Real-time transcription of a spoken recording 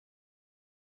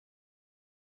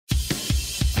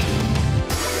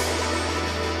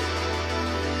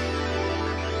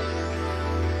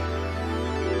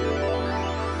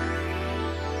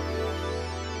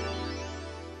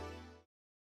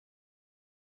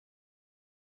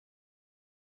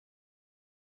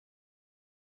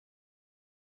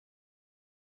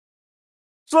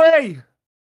Ashley!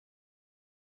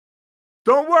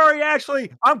 Don't worry,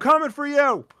 Ashley. I'm coming for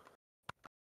you.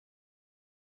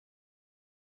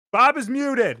 Bob is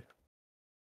muted.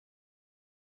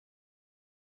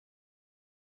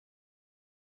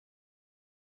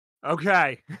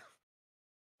 Okay.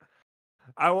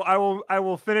 I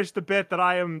will finish the bit that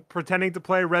I am pretending to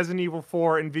play Resident Evil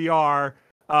 4 in VR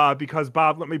because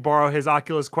Bob let me borrow his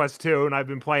Oculus Quest 2 and I've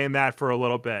been playing that for a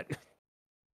little bit.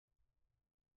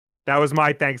 That was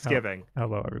my Thanksgiving.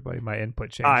 Hello, everybody. My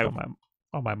input changed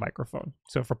on my microphone.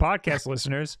 So for podcast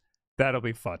listeners, that'll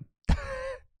be fun.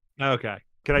 Okay.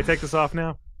 Can I take this off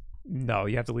now? No,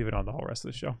 you have to leave it on the whole rest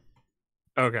of the show.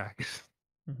 Okay.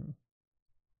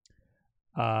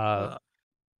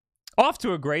 Off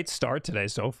to a great start today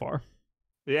so far.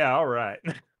 Yeah, all right.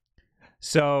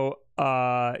 So,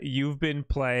 you've been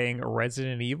playing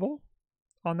Resident Evil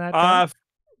on that?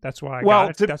 That's why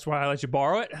that's why I let you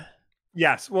borrow it.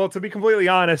 Yes. Well, to be completely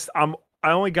honest, I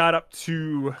only got up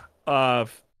to the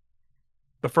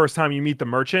first time you meet the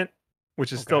merchant,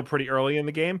 which is still pretty early in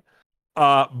the game.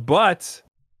 But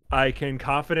I can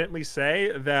confidently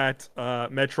say that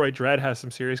Metroid Dread has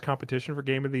some serious competition for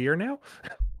Game of the Year now.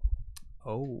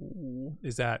 Oh,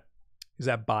 is that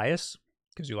bias?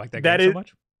 Because you like that game so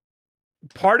much?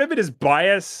 Part of it is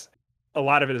bias. A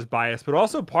lot of it is bias, but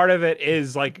also part of it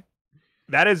is like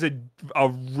that is a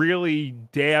really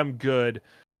damn good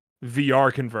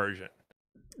VR conversion.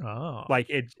 Oh, like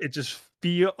it just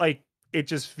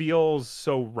feels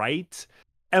so right.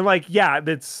 And like, yeah,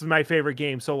 that's my favorite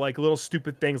game. So like little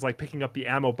stupid things like picking up the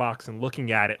ammo box and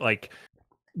looking at it like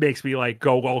makes me like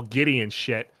go all giddy and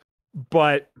shit.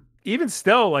 But even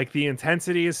still, like the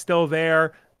intensity is still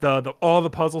there. The all the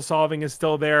puzzle solving is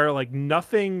still there. Like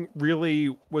nothing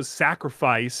really was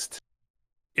sacrificed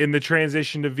in the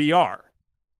transition to VR.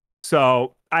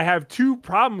 So I have two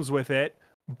problems with it,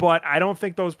 but I don't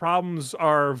think those problems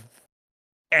are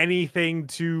anything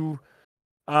to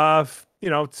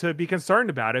to be concerned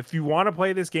about. If you want to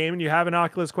play this game and you have an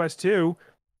Oculus Quest 2,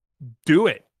 do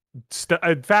it.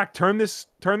 In fact, turn this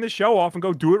show off and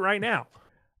go do it right now.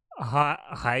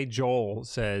 Hi Joel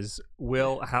says,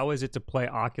 Will, how is it to play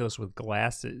Oculus with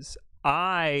glasses?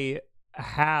 I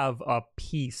have a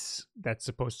piece that's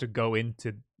supposed to go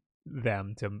into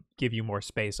them to give you more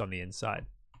space on the inside,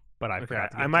 but I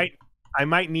forgot. I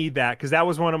might need that because that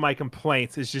was one of my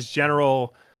complaints. It's just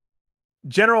general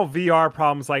VR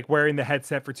problems like wearing the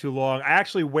headset for too long. I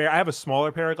have a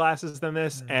smaller pair of glasses than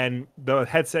this, and the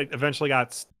headset eventually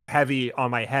got heavy on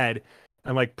my head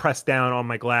and like pressed down on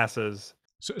my glasses.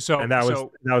 So that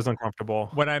was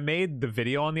uncomfortable. When I made the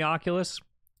video on the Oculus,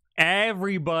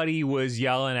 everybody was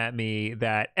yelling at me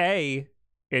that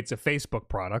it's a Facebook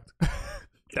product.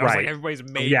 That was like everybody's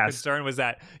main concern was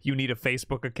that you need a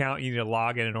Facebook account, you need to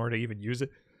log in order to even use it.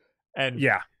 And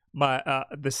my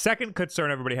the second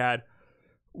concern everybody had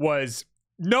was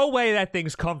no way that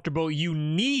thing's comfortable. You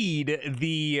need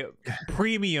the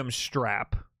premium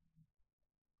strap.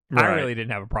 Right. I really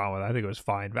didn't have a problem with it. I think it was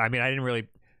fine. I mean, I didn't really.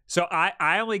 So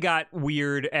I only got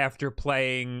weird after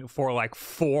playing for like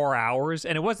 4 hours,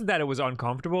 and it wasn't that it was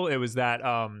uncomfortable. It was that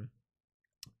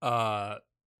I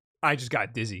just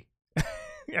got dizzy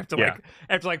after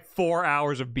like 4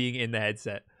 hours of being in the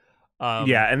headset.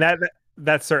 And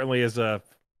that certainly is a.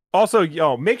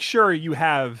 Also, make sure you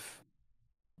have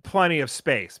plenty of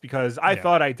space because I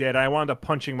thought I did. I wound up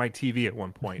punching my TV at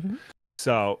one point.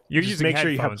 So you're using make headphones,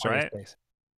 sure you have plenty right? of space.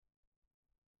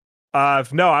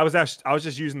 No, I was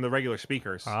just using the regular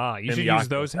speakers. You should use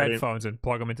those headphones and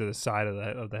plug them into the side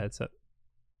of the headset.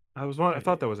 I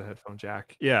thought that was a headphone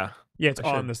jack. Yeah, it's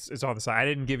on the side. I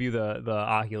didn't give you the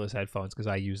Oculus headphones because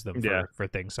I use them for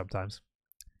things sometimes.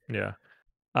 Yeah.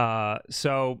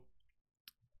 So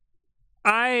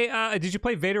did you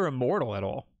play Vader Immortal at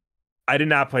all? I did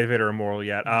not play Vader Immortal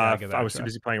yet. I was too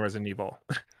busy playing Resident Evil.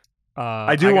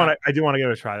 I do want to give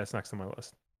it a try. That's next on my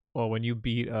list. Well, when you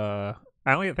beat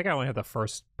I think I only had the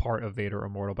first part of Vader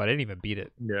Immortal, but I didn't even beat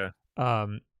it. Yeah.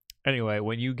 Anyway,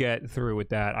 when you get through with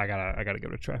that, I gotta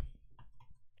give it a try.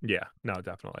 Yeah. No,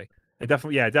 definitely.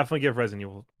 Definitely give Resident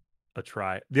Evil a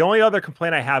try. The only other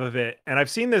complaint I have of it, and I've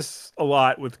seen this a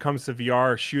lot when it comes to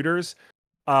VR shooters,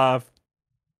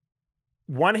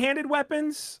 one-handed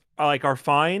weapons are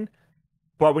fine,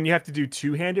 but when you have to do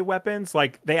two-handed weapons,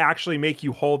 like they actually make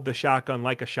you hold the shotgun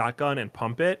like a shotgun and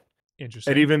pump it.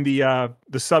 Interesting. And even the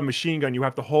submachine gun, you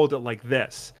have to hold it like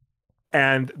this,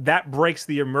 and that breaks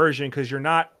the immersion because you're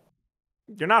not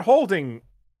holding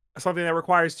something that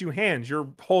requires two hands. You're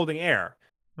holding air,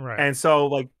 right? And so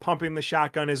like pumping the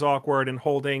shotgun is awkward, and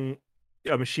holding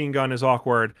a machine gun is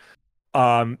awkward.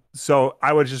 So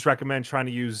I would just recommend trying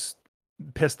to use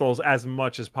pistols as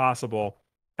much as possible.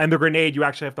 And the grenade, you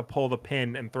actually have to pull the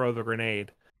pin and throw the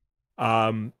grenade.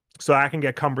 So that can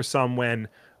get cumbersome when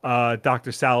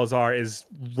Dr. Salazar is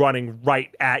running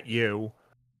right at you.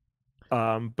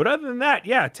 But other than that,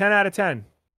 yeah, 10 out of 10.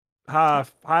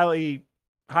 Highly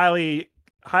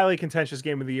contentious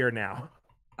game of the year now.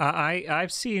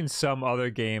 I've seen some other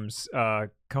games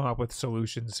come up with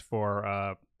solutions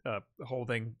for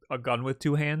holding a gun with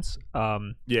two hands.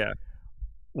 Yeah.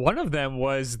 One of them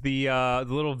was the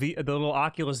little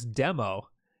Oculus demo.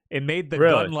 It made the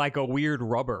gun like a weird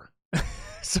rubber.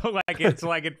 So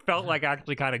it felt like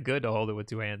actually kind of good to hold it with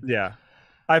two hands. Yeah.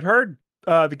 I've heard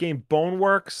the game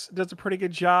Boneworks does a pretty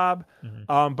good job.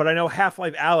 Mm-hmm. But I know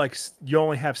Half-Life Alyx, you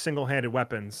only have single-handed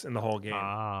weapons in the whole game.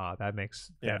 That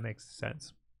makes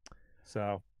sense.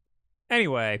 So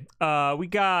anyway, we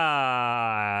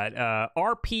got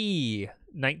RP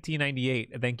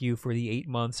 1998. Thank you for the 8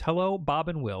 months. Hello, Bob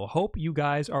and Will. Hope you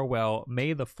guys are well.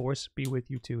 May the force be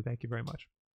with you too. Thank you very much.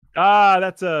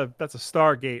 That's a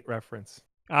Stargate reference.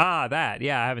 That.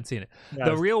 Yeah, I haven't seen it. Yes.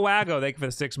 The Real Waggo, thank you for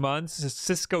the 6 months.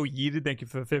 Cisco Yeeted, thank you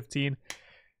for the 15.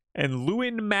 And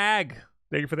Lewin Mag,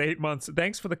 thank you for the 8 months.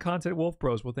 Thanks for the content, Wolf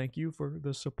Bros. Well, thank you for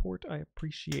the support. I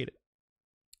appreciate it.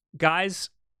 Guys,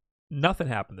 nothing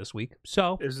happened this week.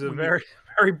 So it was a very,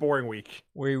 very boring week.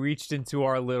 We reached into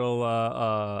our little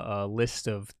list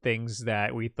of things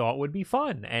that we thought would be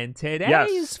fun. And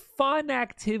today's fun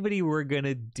activity we're going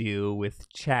to do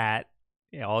with chat,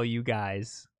 all you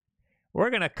guys, we're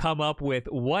going to come up with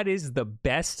what is the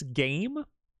best game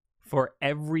for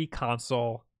every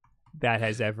console that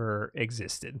has ever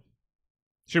existed.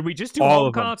 Should we just do all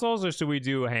home consoles or should we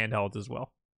do handhelds as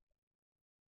well?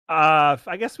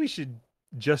 I guess we should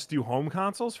just do home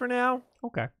consoles for now.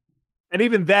 Okay. And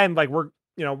even then, like we're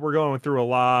going through a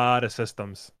lot of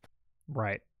systems.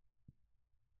 Right.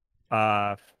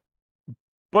 But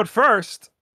first,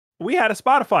 we had a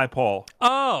Spotify poll.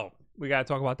 Oh, we got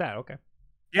to talk about that. Okay.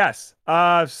 Yes.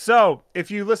 So if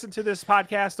you listen to this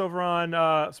podcast over on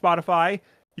Spotify,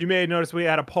 you may have noticed we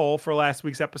had a poll for last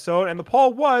week's episode, and the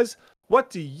poll was, what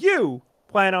do you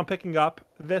plan on picking up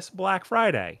this Black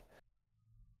Friday?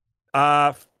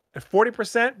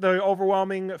 40%, the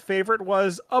overwhelming favorite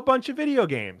was a bunch of video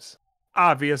games.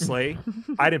 Obviously.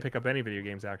 I didn't pick up any video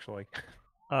games, actually.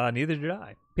 Neither did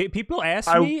I. People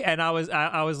asked me, and I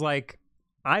was like,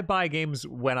 I buy games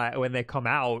when they come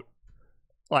out.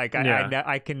 Like,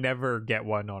 I can never get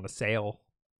one on a sale.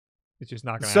 It's just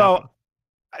not going to happen.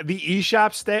 So, the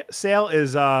eShop sale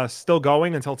is still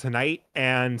going until tonight,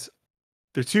 and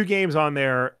the two games on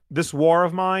there, This War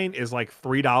of Mine is like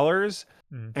 $3,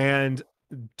 and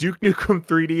Duke Nukem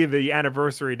 3D, the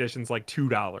anniversary edition, is like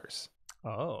 $2.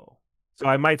 Oh. So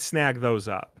I might snag those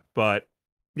up. But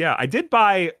yeah, I did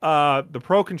buy a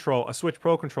Switch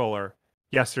Pro controller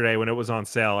yesterday when it was on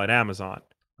sale at Amazon.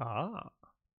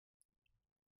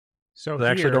 So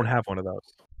I actually don't have one of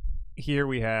those. Here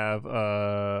we have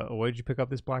what did you pick up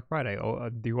this Black Friday?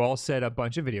 You all said a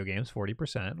bunch of video games,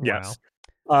 40%. Yes.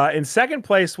 Wow. In second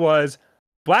place was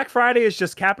Black Friday is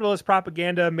just capitalist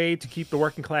propaganda made to keep the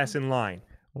working class in line.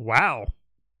 Wow.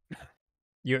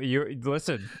 You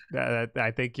listen,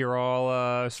 I think you're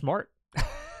all smart.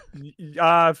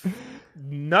 None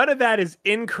of that is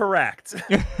incorrect.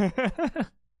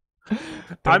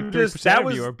 I'm just that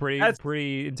was you are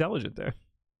pretty intelligent there.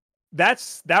 That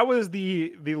was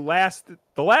the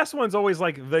last one's always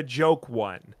like the joke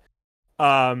one.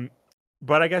 But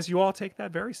I guess you all take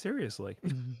that very seriously.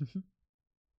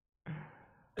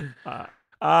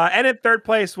 And in third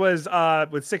place was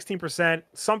with 16%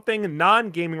 something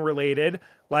non-gaming related,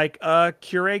 like a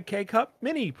Keurig K-Cup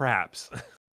Mini, perhaps.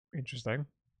 Interesting.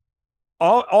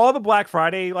 All the Black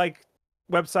Friday like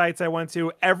websites I went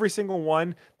to, every single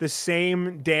one, the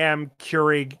same damn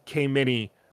Keurig K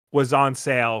Mini was on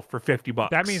sale for $50.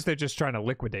 That means they're just trying to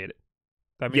liquidate it.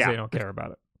 That means they don't care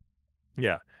about it.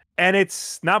 Yeah. And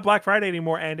it's not Black Friday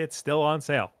anymore, and it's still on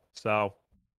sale. So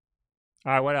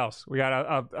all right, what else? We got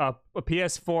a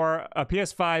PS4, a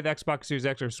PS5, Xbox Series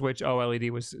X, or Switch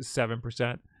OLED was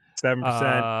 7%.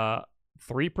 7%.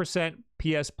 3%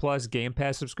 PS Plus Game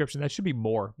Pass subscription. That should be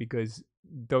more because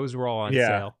those were all on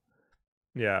sale.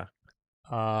 Yeah.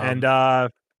 And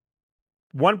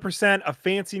 1% a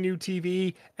fancy new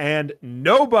TV, and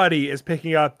nobody is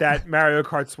picking up that Mario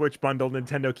Kart Switch bundle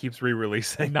Nintendo keeps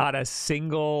re-releasing. Not a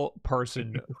single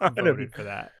person voted for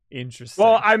that. Interesting.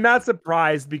 Well, I'm not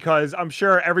surprised because I'm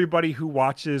sure everybody who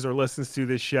watches or listens to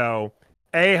this show,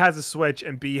 A, has a Switch,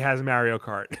 and B, has Mario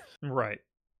Kart. Right.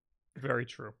 Very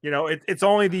true. You know, it's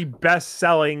only the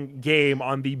best-selling game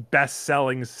on the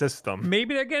best-selling system.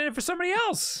 Maybe they're getting it for somebody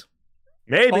else.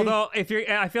 Maybe. Although, I feel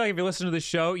like if you listen to the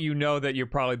show, you know that you're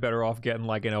probably better off getting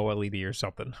like an OLED or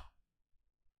something.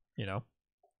 You know.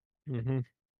 Mm-hmm.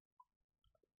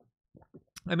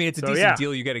 I mean, it's a decent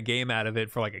deal. You get a game out of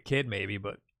it for like a kid, maybe,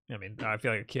 but I mean, I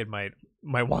feel like a kid might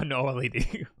want no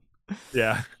OLED.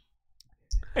 Yeah.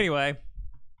 Anyway,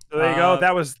 so there you go.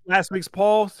 That was last week's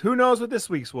poll. Who knows what this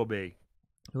week's will be?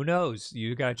 Who knows?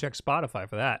 You gotta check Spotify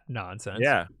for that nonsense.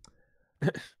 Yeah.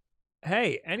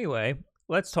 Hey, anyway,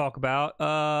 let's talk about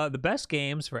the best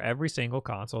games for every single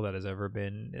console that has ever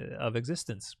been of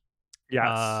existence.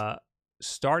 Yes.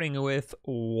 Starting with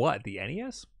what? The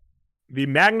NES? The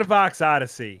Magnavox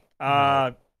Odyssey.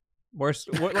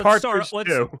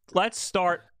 Let's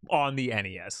start on the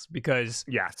NES because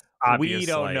yes, we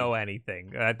don't know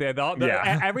anything.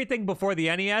 Everything before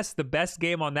the NES, the best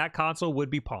game on that console would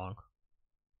be Pong.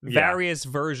 Various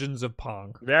versions of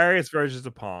Pong.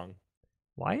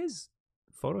 Why is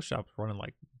Photoshop running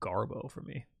like Garbo for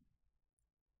me?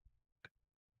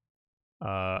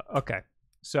 Okay.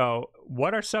 So,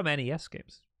 what are some NES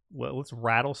games? Let's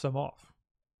rattle some off.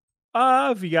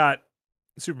 We got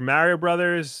Super Mario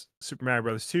Brothers, Super Mario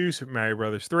Brothers 2, Super Mario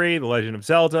Brothers 3, The Legend of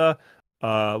Zelda,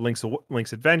 Link's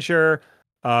Adventure,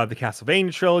 the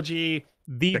Castlevania trilogy.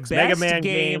 The best Mega Man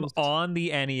game on the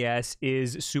NES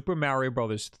is Super Mario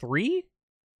Brothers 3,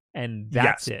 and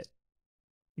that's it.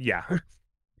 Yeah.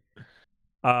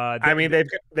 I mean,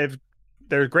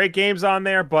 there's great games on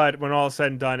there, but when all is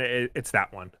said and done, it's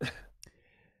that one.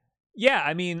 Yeah,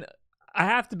 I mean, I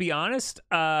have to be honest.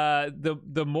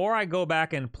 The more I go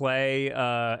back and play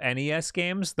NES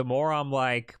games, the more I'm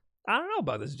like, I don't know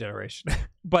about this generation.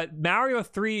 But Mario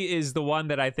 3 is the one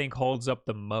that I think holds up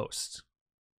the most.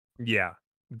 Yeah,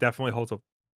 definitely holds up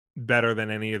better than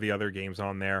any of the other games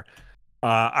on there.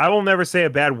 I will never say a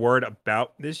bad word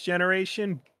about this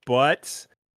generation, but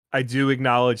I do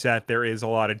acknowledge that there is a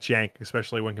lot of jank,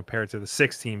 especially when compared to the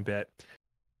 16-bit.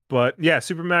 But yeah,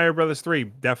 Super Mario Brothers 3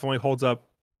 definitely holds up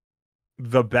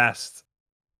the best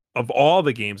of all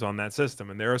the games on that system,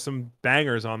 and there are some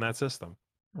bangers on that system.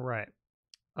 Right.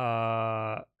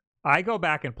 I go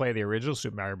back and play the original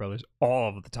Super Mario Brothers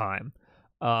all of the time.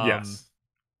 Yes.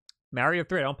 Mario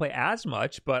 3 I don't play as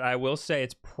much, but I will say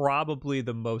it's probably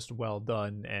the most well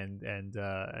done and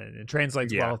it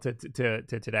translates well to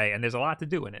today, and there's a lot to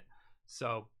do in it.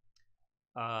 So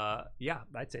yeah,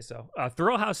 I'd say so.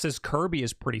 Thrill House says Kirby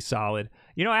is pretty solid.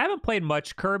 You know, I haven't played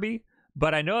much Kirby,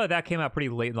 but I know that came out pretty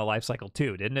late in the life cycle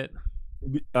too, didn't it?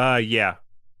 Yeah.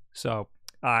 So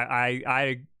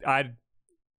I'm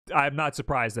not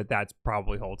surprised that that's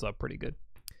probably holds up pretty good.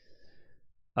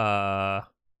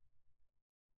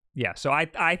 Yeah, so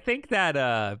I think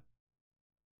that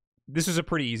this is a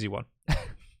pretty easy one.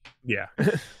 Yeah.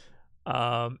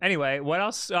 Anyway, what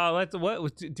else? What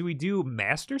do we do?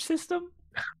 Master System?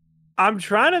 I'm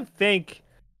trying to think.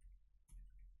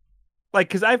 Like,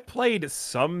 because I've played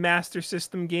some Master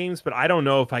System games, but I don't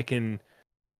know if I can,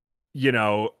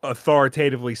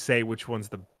 authoritatively say which one's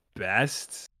the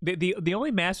best. The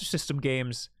only Master System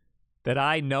games that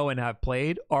I know and have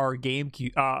played are Game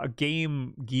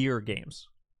Gear games.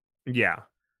 Yeah.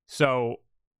 So,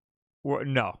 we're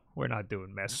not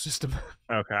doing Master System.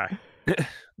 Okay.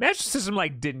 Master System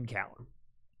didn't count.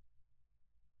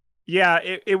 Yeah.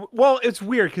 It's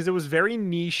weird because it was very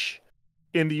niche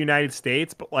in the United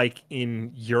States, but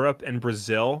in Europe and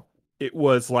Brazil, it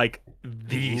was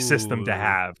the system to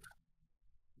have.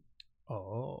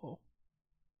 Oh.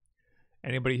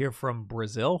 Anybody here from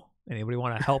Brazil? Anybody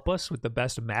want to help us with the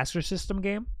best Master System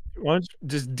game? Why don't you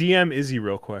just DM Izzy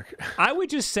real quick? I would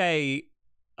just say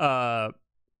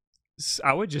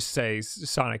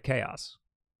Sonic Chaos.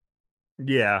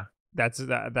 Yeah. That's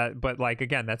that but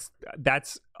again, that's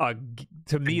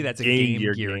to me that's a Game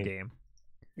Gear game.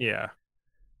 Yeah.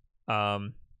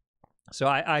 So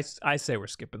I say we're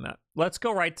skipping that. Let's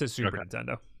go right to Super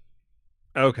Nintendo.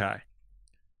 Okay.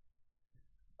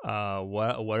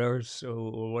 What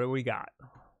do we got?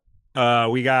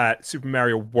 We got Super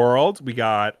Mario World. We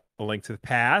got A Link to the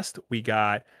Past. We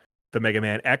got the Mega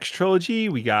Man X trilogy.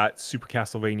 We got Super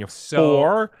Castlevania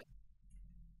 4.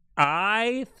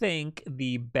 I think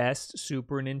the best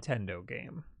Super Nintendo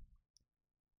game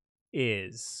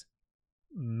is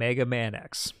Mega Man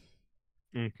X.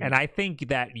 Mm-hmm. And I think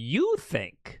that you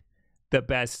think the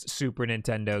best Super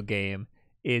Nintendo game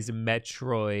is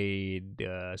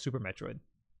Metroid, Super Metroid.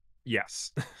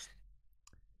 Yes.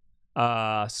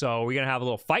 So we're gonna have a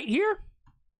little fight here.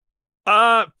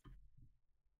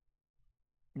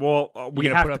 Well, we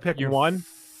have to pick one.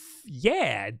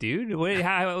 Yeah, dude.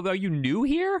 How are you new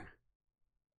here?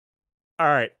 All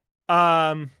right.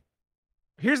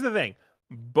 Here's the thing.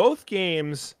 Both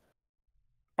games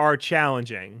are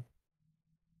challenging.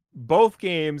 Both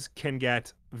games can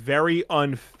get very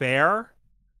unfair.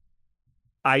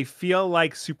 I feel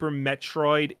like Super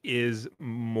Metroid is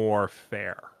more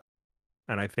fair.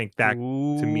 And I think that,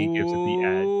 to me, gives it the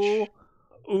edge.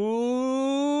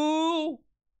 Ooh.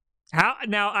 How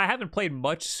now? I haven't played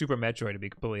much Super Metroid, to be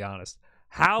completely honest.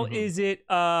 How is it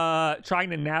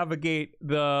trying to navigate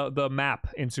the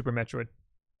map in Super Metroid?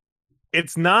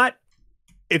 It's not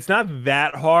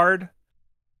that hard.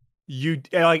 You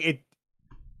like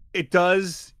it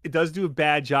does do a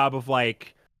bad job of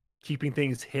like keeping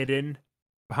things hidden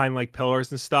behind like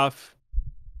pillars and stuff.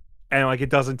 And like it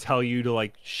doesn't tell you to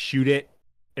like shoot it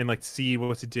and like see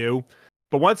what to do.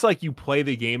 But once like you play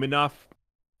the game enough,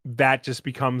 that just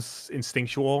becomes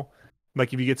instinctual.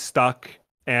 Like if you get stuck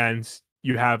and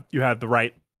you have the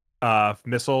right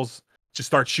missiles, just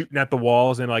start shooting at the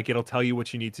walls and like it'll tell you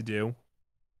what you need to do.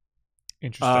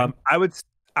 Interesting. I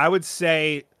would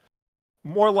say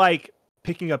more like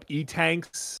picking up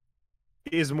E-tanks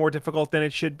is more difficult than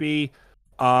it should be.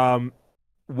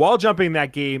 Wall jumping in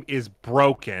that game is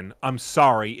broken. I'm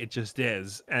sorry, it just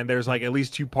is. And there's like at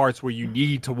least 2 parts where you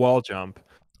need to wall jump.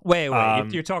 Wait,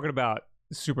 you're talking about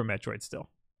Super Metroid still?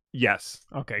 Yes.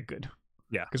 Okay, good.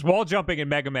 Yeah. Because wall jumping in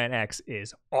Mega Man X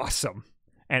is awesome.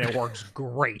 And it works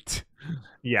great.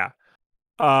 Yeah.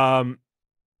 But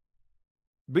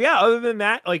yeah, other than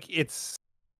that, like it's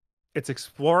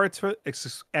explorative,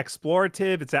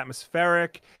 it's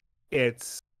atmospheric,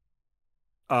 it's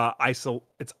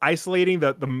isolating.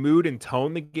 The mood and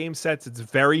tone the game sets, it's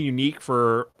very unique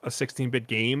for a 16-bit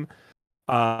game.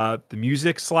 The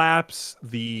music slaps,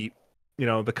 the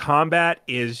combat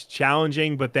is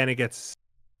challenging, but then it gets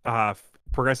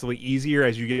progressively easier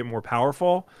as you get more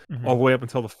powerful, all the way up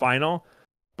until the final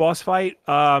boss fight.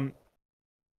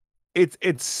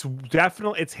 It's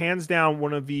definitely, it's hands down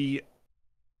one of the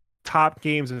top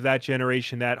games of that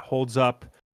generation that holds up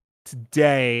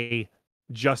today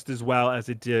just as well as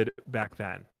it did back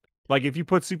then. Like if you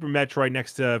put Super Metroid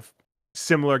next to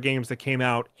similar games that came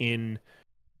out in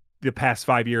the past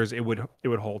 5 years, it would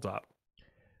hold up.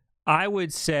 I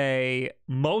would say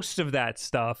most of that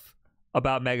stuff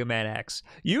about Mega Man X.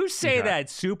 You say that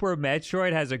Super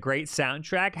Metroid has a great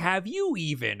soundtrack. Have you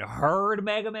even heard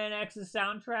Mega Man X's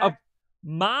soundtrack?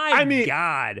 My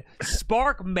God.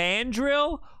 Spark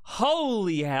Mandrill?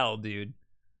 Holy hell, dude.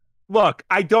 Look,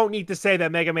 I don't need to say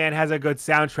that Mega Man has a good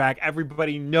soundtrack.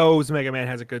 Everybody knows Mega Man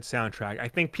has a good soundtrack. I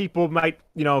think people might,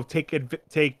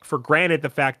 take for granted the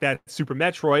fact that Super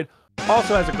Metroid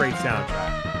also has a great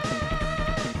soundtrack.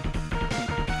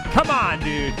 Come on,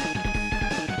 dude.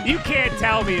 You can't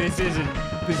tell me this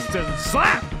doesn't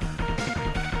slap.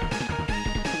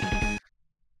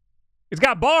 It's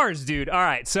got bars, dude. All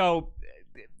right, so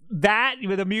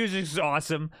the music's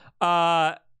awesome.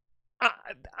 My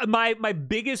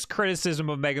biggest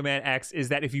criticism of Mega Man X is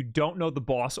that if you don't know the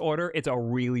boss order, it's a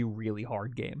really, really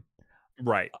hard game.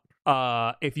 Right.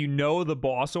 If you know the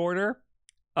boss order,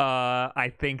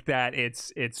 I think that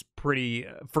it's pretty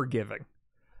forgiving.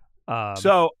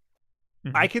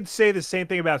 I could say the same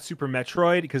thing about Super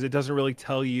Metroid because it doesn't really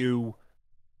tell you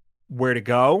where to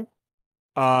go.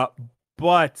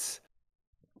 But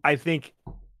I think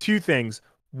 2 things.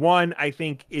 One, I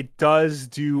think it does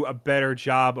do a better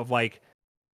job of like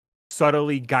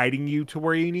subtly guiding you to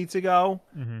where you need to go.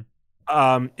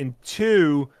 And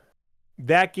 2,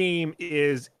 that game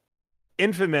is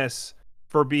infamous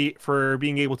for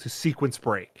being able to sequence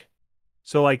break.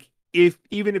 So like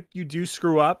even if you do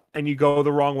screw up and you go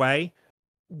the wrong way,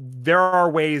 there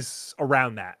are ways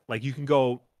around that. Like you can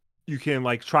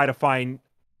like try to find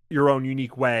your own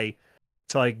unique way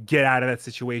to like get out of that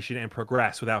situation and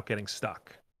progress without getting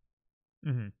stuck.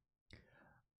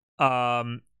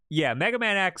 Yeah, Mega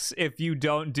Man X, if you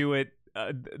don't do it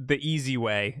the easy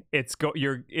way, it's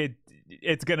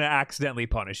gonna accidentally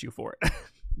punish you for it.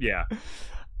 Yeah.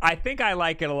 I think I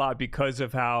like it a lot because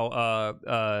of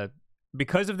how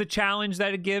because of the challenge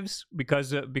that it gives,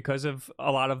 because of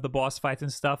a lot of the boss fights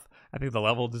and stuff. I think the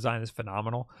level design is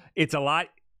phenomenal. It's a lot.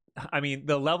 I mean,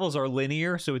 the levels are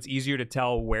linear, so it's easier to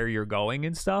tell where you're going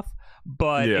and stuff.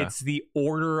 But it's the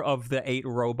order of the 8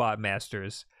 robot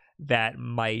masters that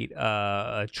might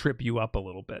trip you up a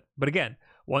little bit. But again,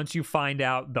 once you find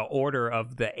out the order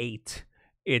of the 8,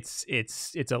 it's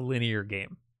a linear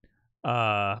game.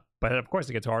 But of course,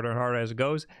 it gets harder and harder as it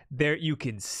goes. There, you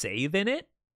can save in it.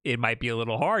 It might be a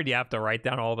little hard. You have to write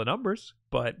down all the numbers,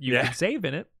 but you can save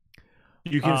in it.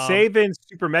 You can save in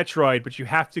Super Metroid, but you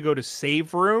have to go to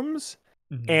save rooms,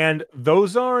 and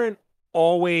those aren't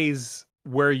always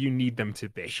where you need them to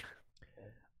be.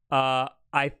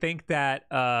 I think that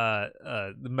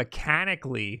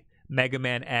mechanically, Mega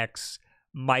Man X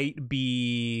might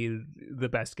be the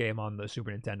best game on the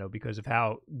Super Nintendo because of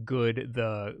how good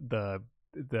the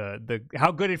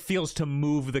how good it feels to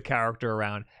move the character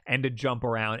around and to jump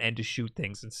around and to shoot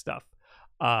things and stuff.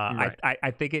 Right.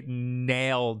 I think it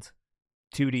nailed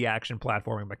 2D action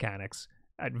platforming mechanics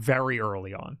at very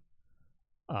early on.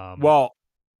 Well,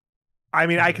 I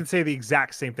mean, I can say the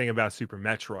exact same thing about Super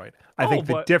Metroid. I think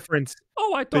the difference.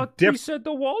 Oh, I thought you said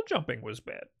the wall jumping was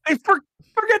bad. Hey,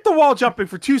 forget the wall jumping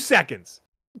for 2 seconds.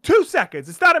 2 seconds.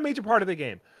 It's not a major part of the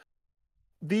game.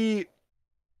 The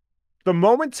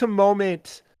moment to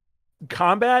moment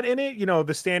combat in it, you know,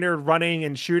 the standard running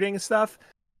and shooting and stuff,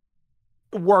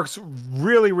 works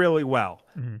really, really well.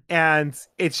 Mm-hmm. And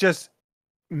it's just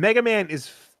Mega Man is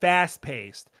fast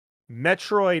paced.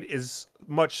 Metroid is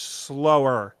much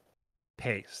slower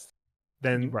paced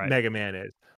than Mega Man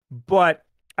is. But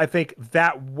I think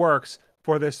that works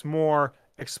for this more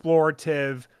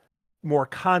explorative, more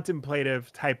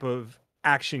contemplative type of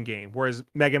action game, whereas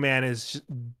Mega Man is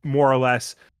more or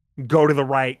less go to the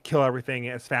right, kill everything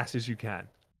as fast as you can.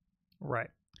 Right.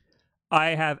 I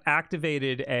have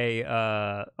activated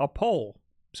a poll.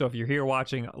 So if you're here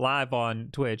watching live on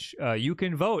Twitch, you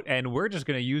can vote, and we're just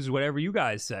going to use whatever you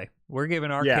guys say. We're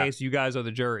giving our case. You guys are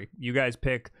the jury. You guys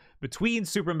pick between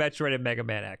Super Metroid and Mega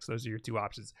Man X. Those are your two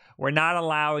options. We're not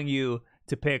allowing you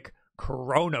to pick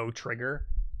Chrono Trigger.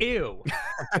 Ew.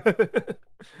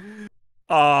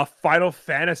 Final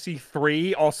Fantasy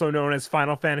 3, also known as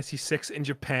Final Fantasy 6 in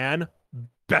Japan.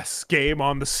 Best game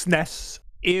on the SNES.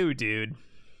 Ew, dude.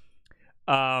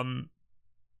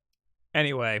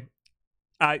 Anyway,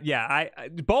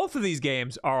 both of these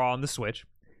games are on the Switch.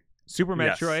 Super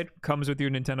Metroid comes with your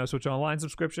Nintendo Switch Online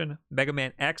subscription. Mega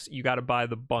Man X, you got to buy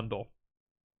the bundle.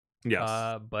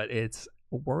 Yes. But it's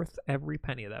worth every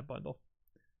penny of that bundle.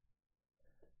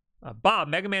 Bob,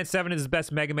 Mega Man 7 is the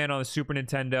best Mega Man on the Super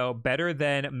Nintendo. Better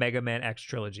than Mega Man X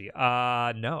Trilogy.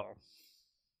 No.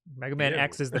 Mega Man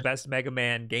X is the best Mega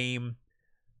Man game,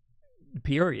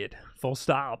 period. Full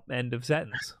stop. End of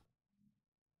sentence.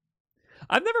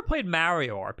 I've never played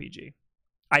Mario RPG.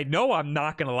 I know I'm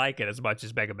not going to like it as much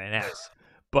as Mega Man X,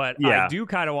 but I do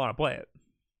kind of want to play it.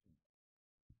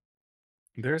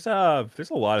 There's a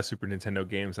lot of Super Nintendo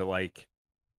games that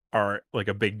are like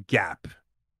a big gap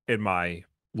in my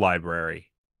library.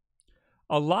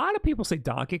 A lot of people say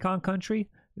Donkey Kong Country.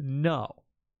 No.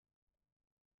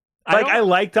 I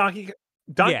like Donkey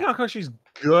Kong Country is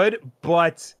good,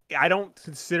 but I don't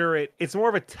consider it. It's more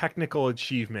of a technical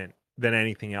achievement than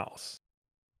anything else.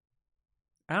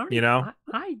 I don't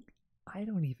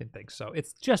even think so.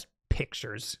 It's just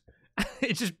pictures.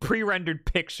 It's just pre-rendered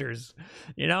pictures,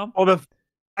 you know? Well,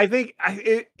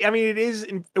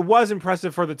 it was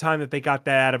impressive for the time that they got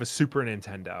that out of a Super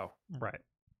Nintendo. Right.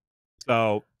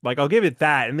 So, I'll give it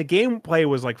that. And the gameplay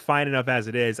was fine enough as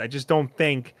it is. I just don't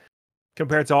think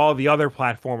compared to all the other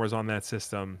platformers on that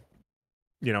system,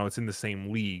 it's in the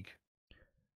same league.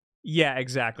 Yeah,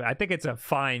 exactly. I think it's a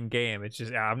fine game. It's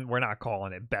just we're not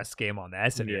calling it best game on the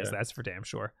SNES. That's for damn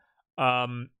sure.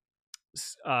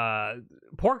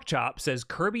 Pork Chop says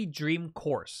Kirby Dream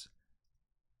Course.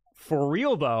 For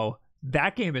real though,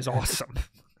 that game is awesome.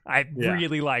 I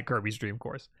really like Kirby's Dream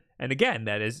Course. And again,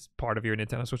 that is part of your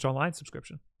Nintendo Switch Online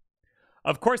subscription.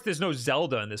 Of course, there's no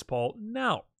Zelda in this poll.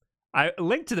 No.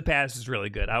 Link to the Past is really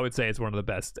good. I would say it's one of the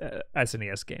best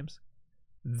SNES games.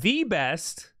 The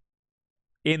best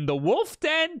in the Wulff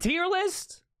Den tier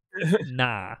list?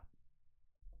 Nah.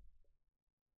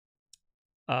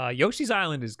 Yoshi's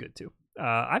Island is good too.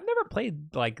 I've never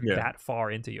played that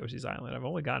far into Yoshi's Island. I've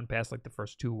only gotten past the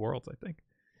first 2 worlds, I think.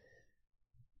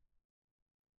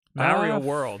 Mario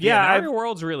World. Mario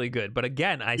World's really good. But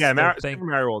again, I still think Super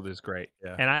Mario World is great.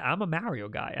 Yeah. And I'm a Mario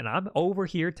guy, and I'm over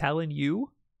here telling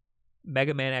you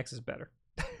Mega Man X is better.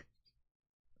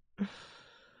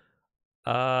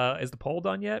 Is the poll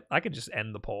done yet? I could just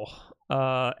end the poll.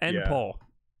 Poll.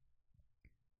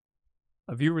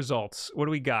 View results. What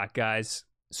do we got, guys?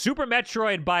 Super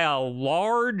Metroid by a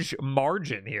large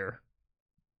margin here.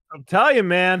 I'm telling you,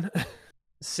 man.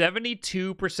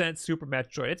 72% Super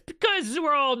Metroid. It's because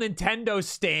we're all Nintendo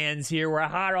stands here. We're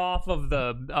hot off of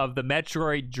the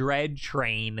Metroid Dread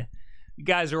train. You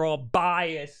guys are all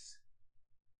biased.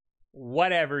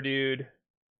 Whatever, dude.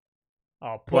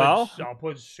 I'll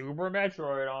put Super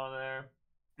Metroid on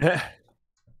there.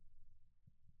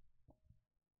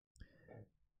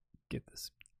 Get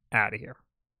this out of here.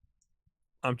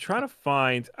 I'm trying to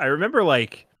find. I remember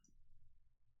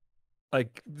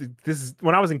this is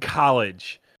when I was in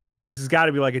college. This has got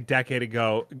to be a decade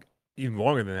ago, even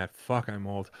longer than that. Fuck, I'm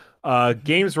old.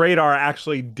 Games Radar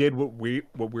actually did what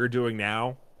we're doing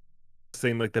now.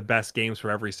 saying like the best games for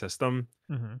every system,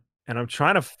 Mm-hmm. and I'm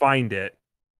trying to find it,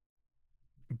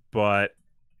 but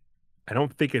I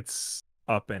don't think it's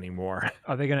up anymore.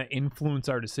 Are they going to influence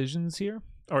our decisions here,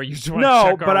 or you just want to No,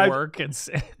 check but our work and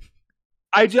say?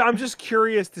 I'm just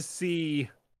curious to see.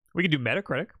 We can do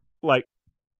Metacritic. Like,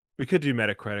 we could do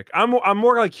Metacritic. I'm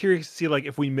more like curious to see like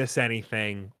if we miss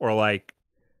anything, or like,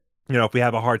 you know, if we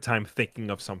have a hard time thinking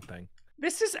of something.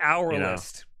 This is our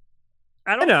list.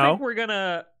 I know. don't think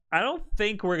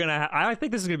we're gonna. I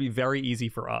think this is gonna be very easy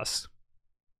for us.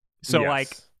 So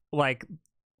Yes. like.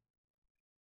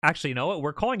 Actually, you know what?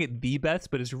 We're calling it the best,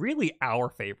 but it's really our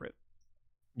favorite.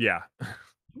 Yeah.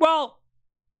 Well,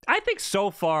 I think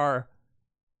so far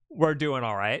we're doing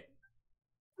all right.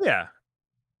 Yeah.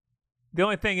 The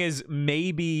only thing is,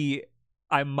 maybe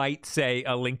I might say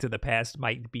A Link to the Past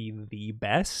might be the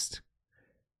best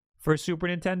for Super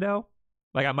Nintendo.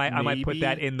 Like I might put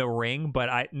that in the ring, but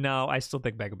I still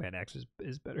think Mega Man X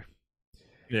is better.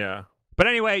 Yeah. But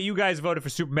anyway, you guys voted for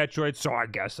Super Metroid, so I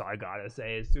guess I gotta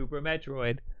say it's Super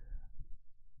Metroid.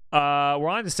 We're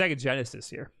on to Sega Genesis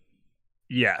here.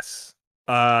 Yes.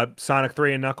 Sonic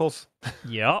 3 and Knuckles.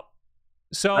 Yep.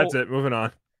 So that's it. Moving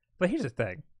on. But here's the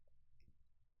thing.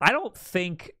 I don't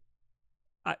think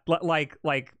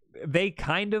like they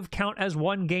kind of count as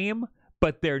one game,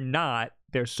 but they're not.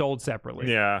 They're sold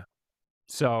separately. Yeah.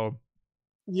 So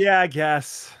yeah, I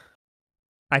guess.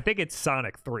 I think it's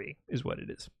Sonic 3 is what it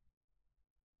is.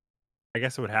 I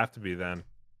guess it would have to be then.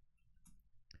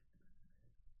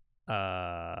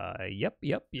 Yep.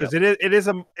 Because it is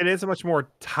a much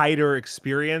more tighter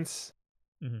experience.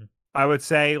 Mm-hmm. I would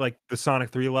say, like the Sonic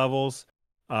 3 levels.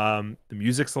 The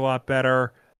music's a lot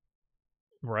better.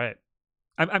 Right.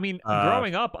 I mean,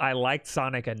 growing up, I liked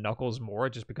Sonic and Knuckles more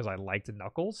just because I liked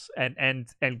Knuckles, and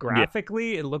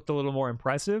graphically, it looked a little more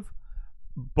impressive.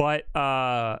 But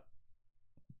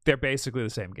they're basically the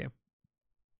same game.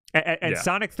 And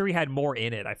Sonic 3 had more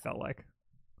in it, I felt like.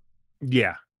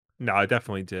 Yeah. No, I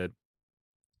definitely did.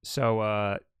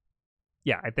 So,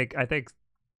 yeah, I think it's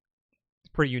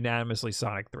pretty unanimously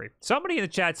Sonic 3. Somebody in the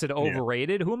chat said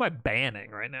overrated. Who am I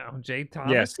banning right now? Jay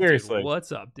Thomas? Yeah, seriously. Dude,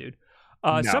 what's up, dude?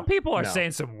 No, some people are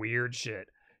saying some weird shit.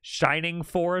 Shining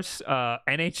Force,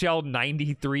 NHL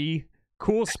 93,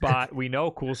 Cool Spot. We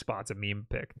know Cool Spot's a meme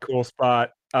pick. Cool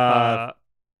Spot. Oh,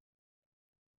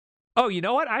 you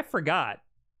know what? I forgot.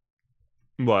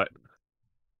 What?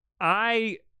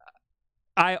 I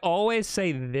always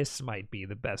say this might be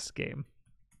the best game.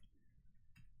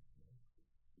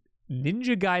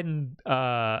 Ninja Gaiden.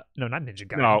 No, not Ninja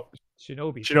Gaiden. No.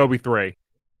 Shinobi 3.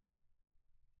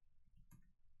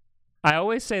 I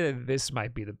always say that this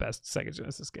might be the best Sega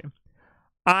Genesis game.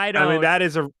 I mean,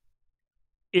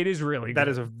 it is really that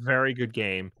good. is a very good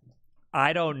game.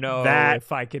 I don't know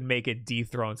if I can make it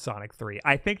dethrone Sonic 3.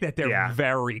 I think that they're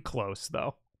very close,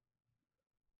 though.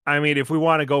 I mean, if we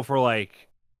want to go for like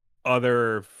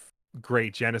other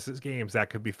great Genesis games that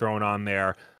could be thrown on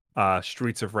there,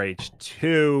 Streets of Rage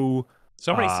 2.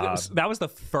 That was the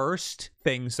first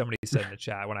thing somebody said in the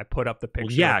chat when I put up the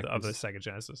picture of the Sega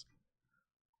Genesis.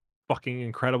 Fucking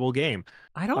incredible game.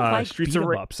 I don't like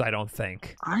beat-em-ups, I don't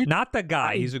think. Not the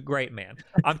guy. He's a great man.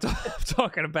 I'm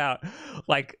talking about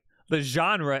like the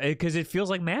genre, because it feels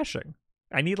like mashing.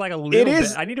 I need like a little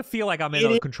bit. I need to feel like I'm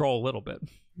in control a little bit.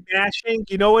 Mashing,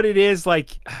 you know what it is?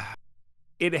 Like,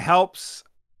 it helps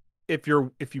if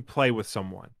you play with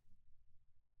someone.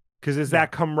 Because it's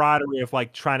that camaraderie of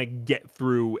like trying to get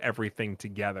through everything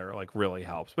together, like really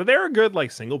helps. But there are good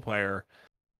like single player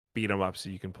beat 'em ups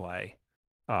that you can play.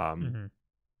 You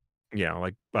know,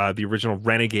 like the original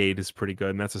Renegade is pretty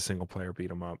good, and that's a single player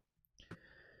beat 'em up.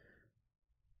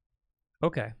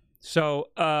 Okay. So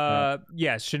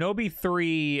Shinobi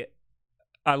 3,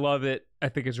 I love it. I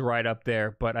think it's right up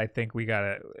there, but I think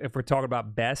if we're talking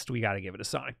about best, we gotta give it a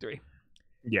Sonic 3.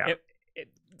 Yeah.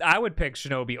 I would pick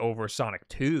Shinobi over Sonic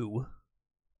 2,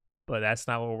 but that's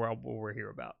not what we're here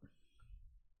about.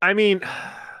 I mean,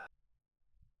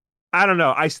 I don't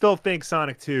know. I still think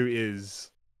Sonic 2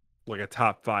 is like a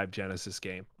top 5 Genesis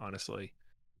game, honestly.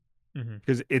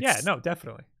 Because it's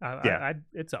definitely.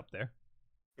 It's up there.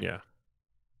 Yeah.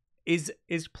 Is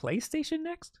PlayStation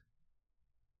next?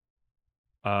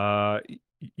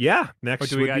 Yeah. Next, or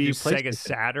do we gotta do Sega PlayStation.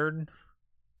 Saturn?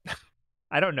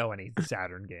 I don't know any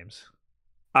Saturn games.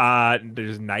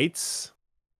 There's Knights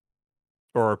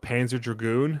or Panzer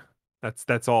Dragoon.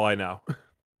 That's all I know.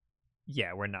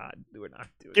 Yeah, we're not doing.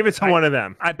 Give it to one of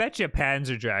them. I bet you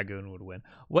Panzer Dragoon would win.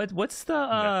 What's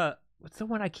the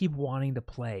one I keep wanting to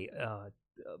play?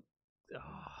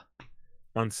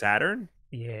 On Saturn?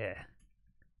 Yeah.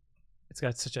 It's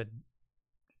such a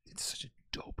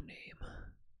dope name.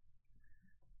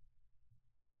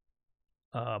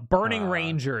 Burning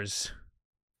Rangers.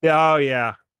 Oh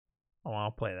yeah. Oh,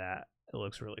 I'll play that. It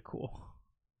looks really cool.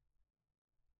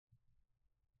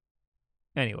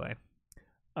 Anyway,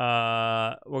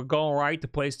 we're going right to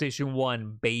PlayStation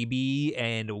 1, baby.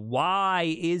 And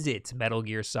why is it Metal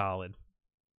Gear Solid?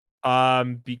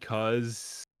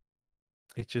 Because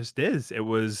it just is. It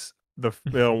was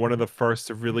one of the first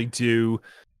to really do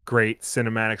great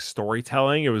cinematic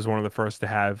storytelling. It was one of the first to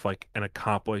have like an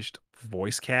accomplished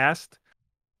voice cast.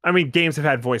 I mean, games have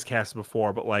had voice casts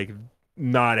before, but like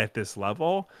not at this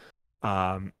level.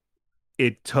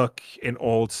 It took an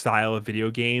old style of video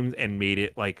games and made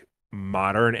it like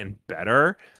modern and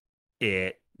better.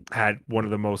 It had one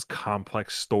of the most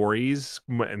complex stories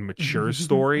and mature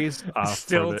stories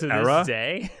still for the to era. This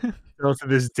day. Still to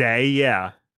this day,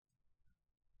 yeah.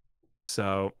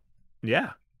 So,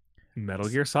 yeah, Metal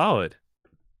Gear Solid.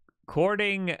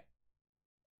 Courting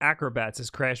Acrobats is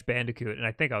Crash Bandicoot, and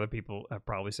I think other people have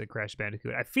probably said Crash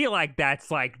Bandicoot. I feel like that's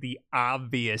like the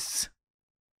obvious.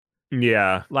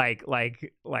 Yeah. Like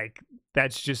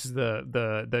that's just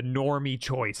the normie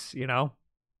choice, you know?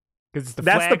 Because it's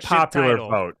that's the popular title.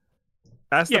 Vote.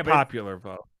 That's the popular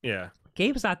vote. Yeah.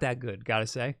 Game's not that good, gotta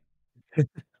say.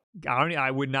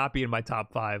 I would not be in my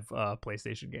top 5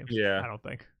 PlayStation games. Yeah. I don't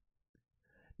think.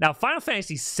 Now, Final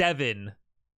Fantasy VII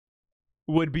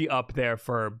would be up there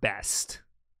for best.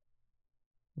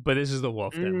 But this is the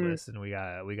Wulff Den list, and we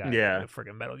got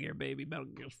freaking Metal Gear, baby. Metal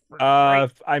Gear's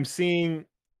freaking I'm seeing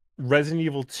Resident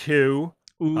Evil 2.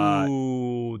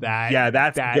 Ooh,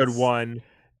 that's a good one.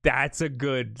 That's a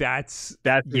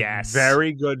yes. A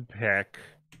very good pick.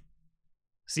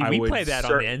 See, we played that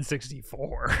on the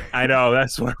N64. I know,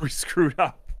 that's why we screwed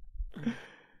up.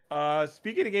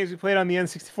 Speaking of games we played on the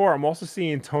N64, I'm also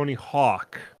seeing Tony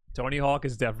Hawk. Tony Hawk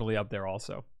is definitely up there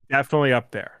also. Definitely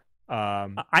up there.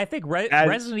 I think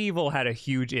Resident Evil had a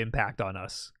huge impact on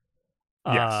us.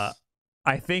 Yes.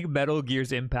 I think Metal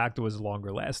Gear's impact was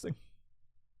longer lasting.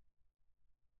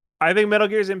 I think Metal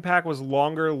Gear's impact was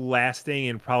longer lasting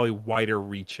and probably wider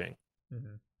reaching.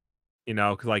 Mm-hmm. You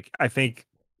know, because like I think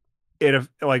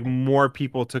more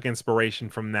people took inspiration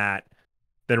from that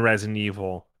than Resident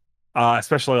Evil,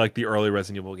 especially like the early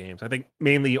Resident Evil games. I think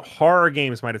mainly horror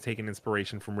games might have taken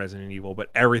inspiration from Resident Evil, but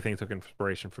everything took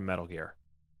inspiration from Metal Gear.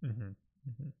 Mm-hmm.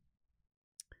 Mm-hmm.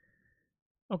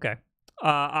 Okay.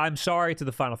 I'm sorry to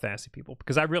the Final Fantasy people,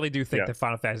 because I really do think that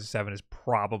Final Fantasy VII is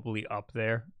probably up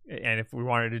there. And if we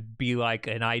wanted to be like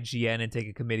an IGN and take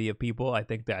a committee of people, I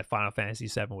think that Final Fantasy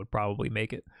VII would probably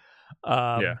make it.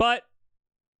 But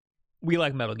we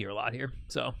like Metal Gear a lot here,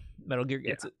 so Metal Gear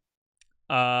gets it.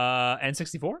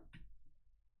 N64?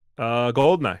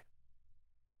 GoldenEye.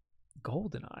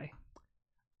 GoldenEye.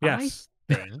 Yes.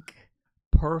 I think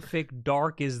Perfect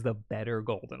Dark is the better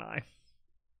GoldenEye.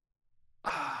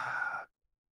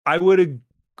 I would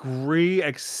agree,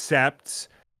 except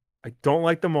I don't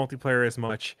like the multiplayer as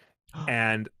much,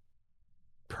 and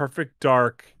Perfect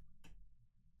Dark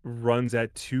runs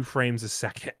at 2 frames a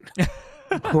second.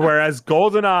 Whereas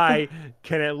GoldenEye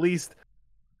can at least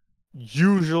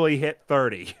usually hit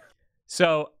 30.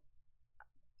 So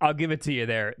I'll give it to you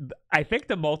there. I think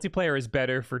the multiplayer is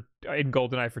better in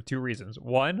GoldenEye for 2 reasons.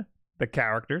 One, the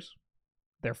characters.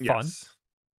 They're fun. Yes.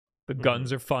 The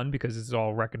guns are fun because it's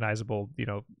all recognizable,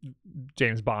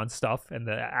 James Bond stuff, and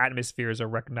the atmospheres are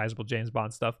recognizable James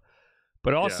Bond stuff.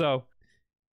 But also,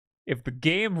 if the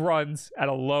game runs at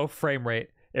a low frame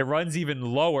rate, it runs even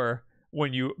lower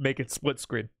when you make it split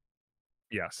screen.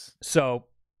 Yes. So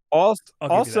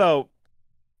also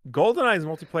GoldenEye's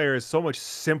multiplayer is so much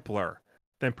simpler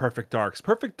than Perfect Dark's.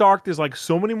 Perfect Dark, there's like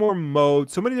so many more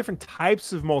modes, so many different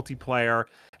types of multiplayer,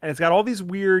 and it's got all these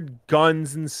weird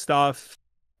guns and stuff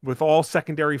with all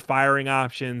secondary firing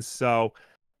options. So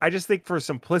I just think for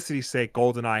simplicity's sake,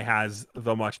 GoldenEye has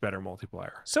the much better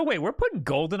multiplayer. So wait, we're putting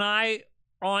GoldenEye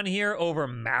on here over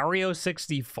Mario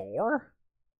 64?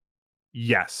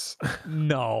 Yes.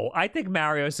 No, I think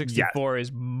Mario 64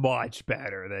 is much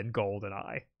better than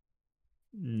GoldenEye.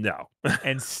 No.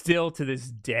 And still to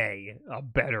this day, a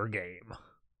better game.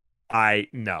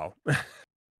 No.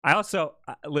 I also,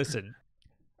 listen,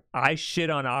 I shit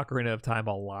on Ocarina of Time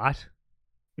a lot.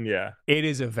 Yeah. It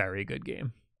is a very good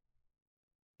game.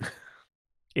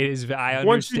 It is. I understand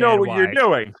once you know what you're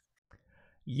doing.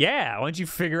 Yeah, once you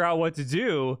figure out what to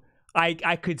do, I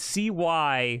could see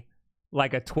why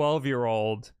like a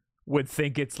 12-year-old would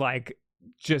think it's like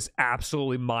just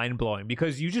absolutely mind-blowing,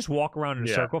 because you just walk around in a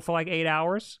circle for like 8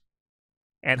 hours,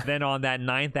 and then on that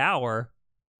 9th hour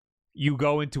you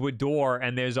go into a door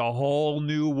and there's a whole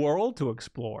new world to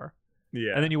explore.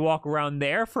 Yeah. And then you walk around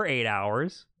there for 8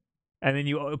 hours, and then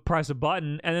you press a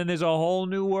button, and then there's a whole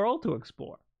new world to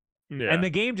explore. Yeah. And the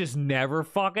game just never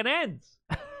fucking ends.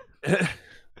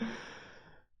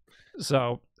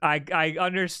 So I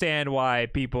understand why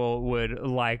people would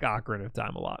like Ocarina of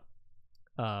Time a lot.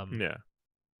 Yeah.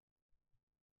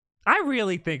 I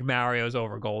really think Mario's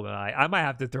over GoldenEye. I might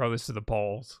have to throw this to the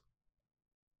polls.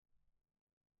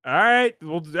 All right.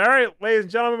 Well, all right, ladies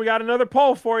and gentlemen, we got another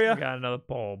poll for you. We got another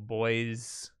poll,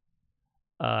 boys.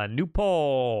 New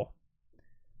poll.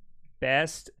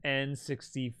 Best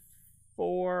N64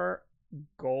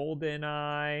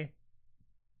 GoldenEye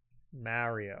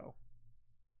Mario.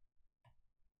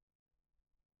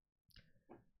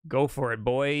 Go for it,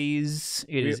 boys.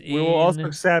 We will also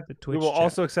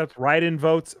accept write-in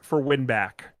votes for win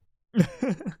back.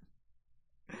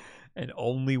 And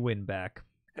only win back.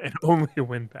 And only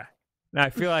win back. Now I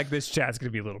feel like this chat's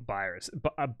gonna be a little biased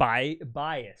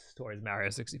towards Mario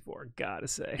 64. Gotta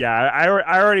say. Yeah,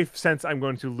 I already sense I'm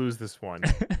going to lose this one.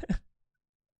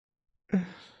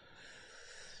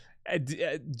 I've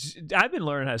been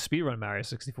learning how to speedrun Mario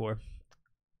 64.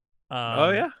 Oh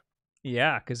yeah.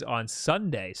 Yeah, because on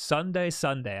Sunday,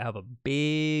 I have a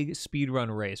big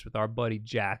speedrun race with our buddy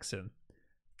Jackson.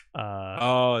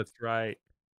 Oh, that's right.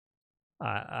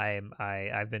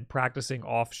 I've been practicing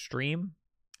off stream.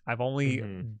 I've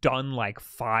only done like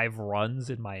 5 runs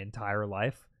in my entire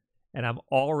life, and I'm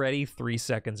already 3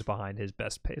 seconds behind his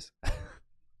best pace.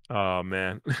 Oh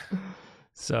man.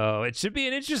 So it should be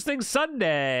an interesting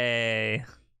Sunday.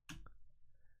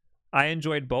 I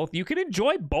enjoyed both. You can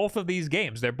enjoy both of these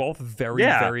games. They're both very,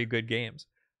 very good games.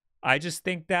 I just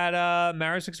think that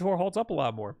Mario 64 holds up a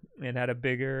lot more and had a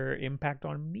bigger impact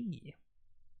on me.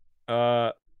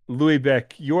 Louis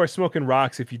Beck, you are smoking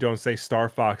rocks if you don't say Star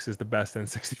Fox is the best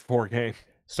N64 game.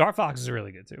 Star Fox is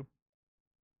really good too.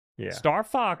 Yeah. Star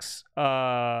Fox,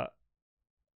 I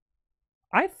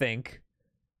think,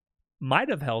 might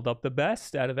have held up the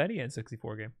best out of any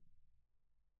N64 game.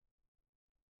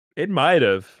 It might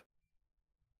have.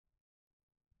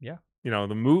 Yeah. You know,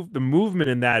 the movement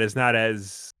in that is not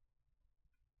as,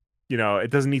 you know,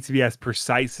 it doesn't need to be as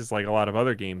precise as like a lot of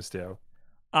other games do.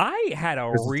 I had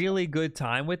a really good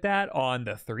time with that on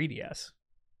the 3DS.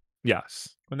 Yes.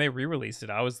 When they re-released it,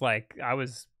 I was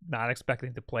not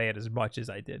expecting to play it as much as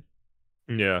I did.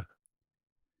 Yeah.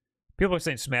 People are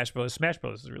saying Smash Bros. Smash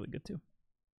Bros. Is really good too.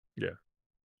 Yeah.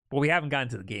 But we haven't gotten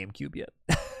to the GameCube yet.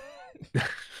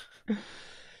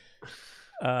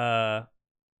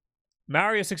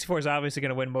 Mario 64 is obviously going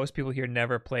to win. Most people here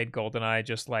never played GoldenEye,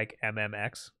 just like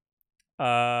MMX.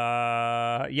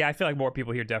 Yeah, I feel like more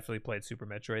people here definitely played Super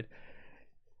Metroid.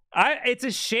 It's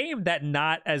a shame that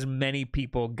not as many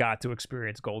people got to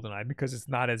experience GoldenEye because it's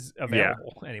not as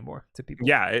available anymore to people.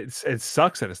 Yeah, it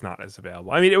sucks that it's not as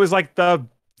available. I mean, it was like the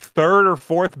 3rd or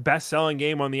 4th best-selling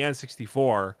game on the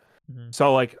N64.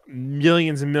 So like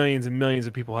millions and millions and millions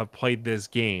of people have played this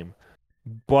game.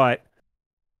 But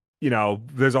you know,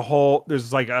 there's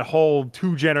like a whole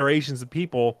 2 generations of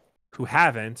people who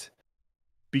haven't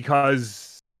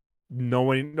because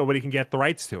nobody can get the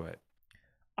rights to it.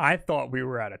 I thought we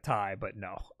were at a tie, but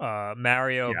no.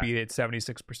 Mario beat it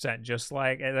 76%, just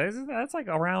like that's like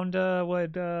around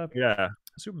what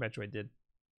Super Metroid did.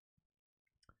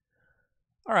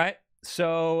 All right,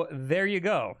 so there you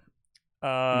go.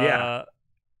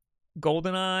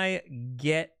 GoldenEye,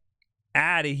 get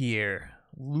out of here.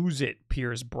 Lose it,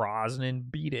 Pierce Brosnan.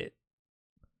 Beat it.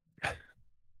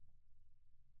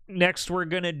 Next, we're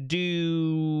gonna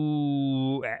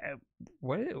do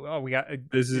what? Oh, we got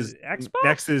this is Xbox.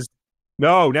 Next is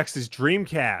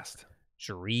Dreamcast.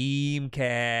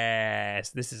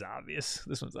 Dreamcast. This is obvious.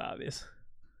 This one's obvious.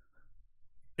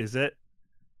 Is it?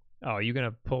 Oh, are you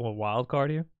gonna pull a wild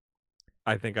card here?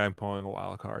 I think I'm pulling a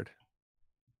wild card.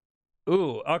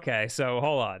 Ooh, okay. So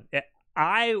hold on.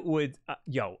 I would,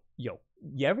 yo.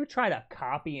 You ever try to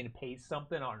copy and paste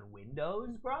something on Windows,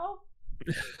 bro?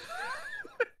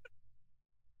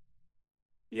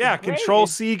 Yeah, Control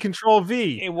C, Control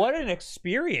V. What an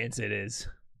experience it is.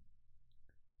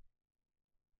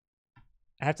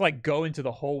 I have to like go into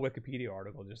the whole Wikipedia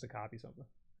article just to copy something.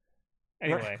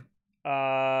 Anyway,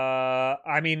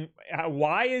 I mean,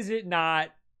 why is it not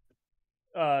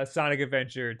Sonic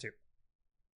Adventure 2?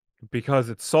 Because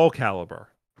it's Soul Calibur.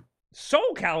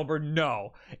 Soul Calibur,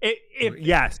 no.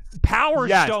 Yes. Power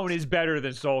Stone is better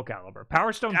than Soul Calibur.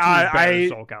 Power Stone 2 is better than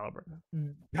Soul Calibur.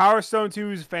 Power Stone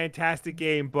 2 is a fantastic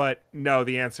game, but no,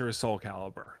 the answer is Soul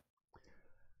Calibur.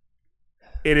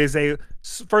 It is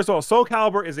first of all, Soul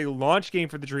Calibur is a launch game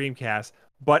for the Dreamcast,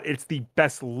 but it's the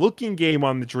best looking game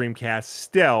on the Dreamcast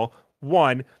still.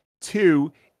 1,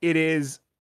 2, it is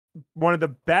one of the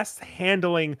best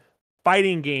handling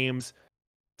fighting games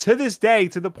to this day,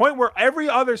 to the point where every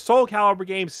other Soul Calibur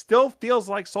game still feels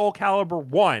like Soul Calibur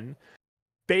 1.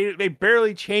 They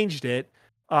barely changed it.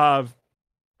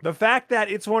 The fact that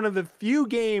it's one of the few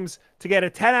games to get a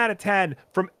 10 out of 10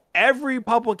 from every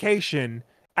publication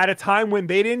at a time when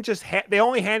they didn't just they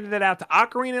only handed it out to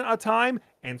Ocarina of Time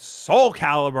and Soul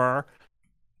Calibur.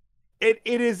 It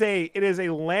is a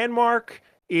landmark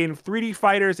in 3D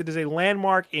fighters. It is a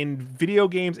landmark in video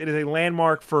games. It is a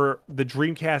landmark for the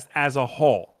Dreamcast as a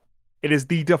whole. It is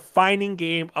the defining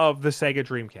game of the Sega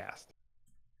Dreamcast.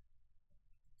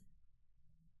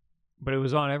 But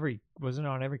wasn't it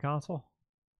on every console?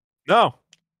 No.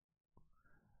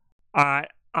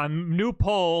 New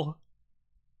poll: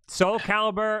 Soul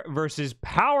Calibur versus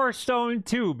Power Stone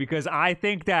 2, because I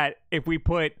think that if we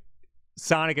put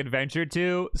Sonic Adventure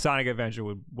 2, Sonic Adventure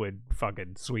would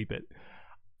fucking sweep it.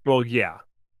 Well, yeah.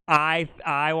 I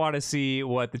want to see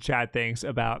what the chat thinks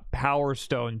about Power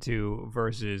Stone 2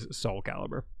 versus Soul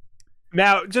Calibur.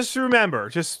 Now, just remember,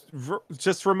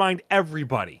 just remind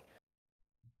everybody,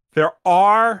 there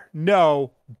are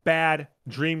no bad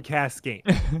Dreamcast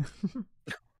games.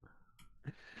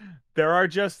 There are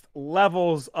just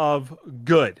levels of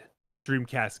good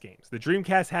Dreamcast games. The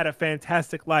Dreamcast had a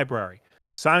fantastic library.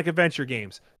 Sonic Adventure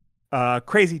games,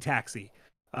 Crazy Taxi,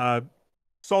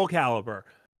 Soul Calibur,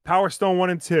 Power Stone 1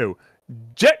 and 2,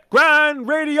 Jet Grind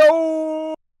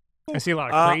Radio! I see a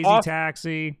lot of Crazy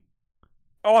Taxi.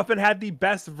 Often had the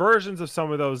best versions of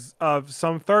some of those, of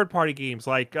some third-party games,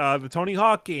 like the Tony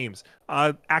Hawk games,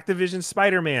 Activision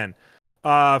Spider-Man.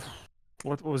 What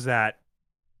was that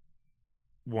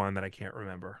one that I can't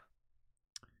remember?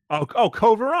 Oh,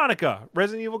 Code Veronica,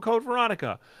 Resident Evil Code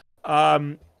Veronica.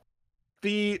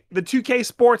 The 2K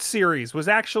Sports series was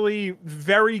actually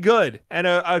very good, and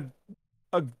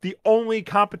the only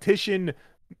competition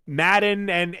Madden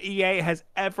and EA has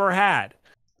ever had.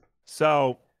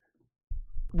 So,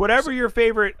 whatever your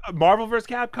favorite, Marvel vs.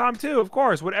 Capcom 2, of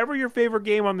course, whatever your favorite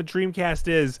game on the Dreamcast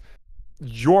is,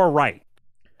 you're right.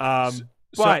 But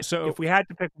if we had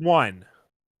to pick one,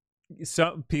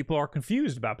 some people are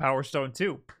confused about Power Stone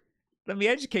 2. Let me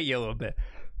educate you a little bit.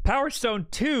 Power Stone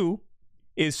 2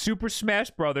 is Super Smash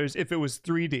Brothers if it was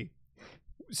 3D.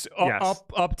 So yes.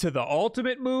 Up to the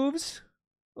ultimate moves.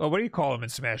 Well, what do you call them in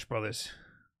Smash Brothers?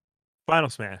 Final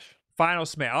Smash. Final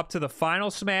Smash. Up to the final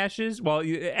smashes. Well,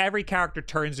 every character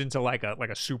turns into like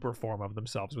a super form of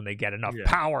themselves when they get enough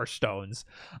Power Stones.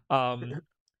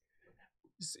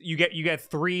 You get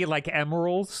 3 like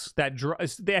emeralds that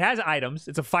it has items.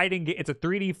 It's a fighting. It's a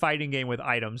 3D fighting game with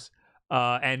items,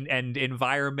 and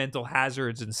environmental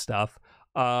hazards and stuff.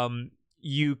 Some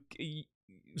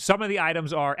of the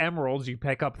items are emeralds. You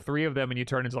pick up 3 of them and you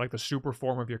turn into like the super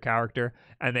form of your character,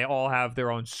 and they all have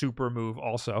their own super move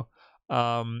also.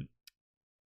 And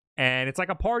it's like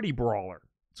a party brawler.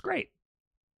 It's great.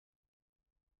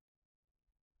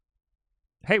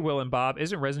 Hey, Will and Bob,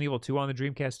 isn't Resident Evil 2 on the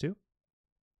Dreamcast too?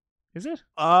 Is it?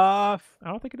 I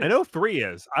don't think it is. I know 3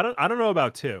 is. I don't know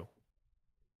about 2.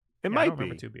 It might I don't be.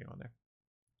 remember 2 being on there.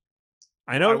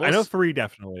 I know 3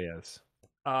 definitely is.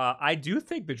 I do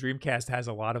think the Dreamcast has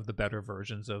a lot of the better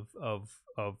versions of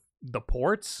the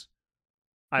ports.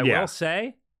 I will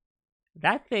say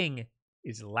that thing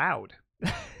is loud.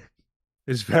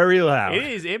 It's very loud. It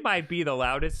is. It might be the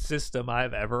loudest system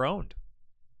I've ever owned.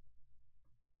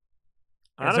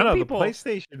 I don't know. The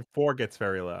PlayStation 4 gets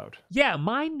very loud. Yeah,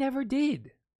 mine never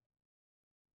did.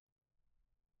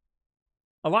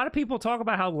 A lot of people talk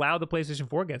about how loud the PlayStation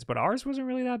 4 gets, but ours wasn't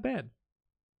really that bad.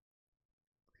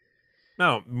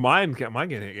 No, mine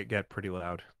get pretty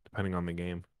loud depending on the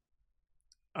game.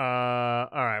 All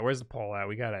right, where's the poll at?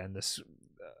 We gotta end this.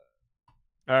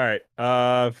 All right.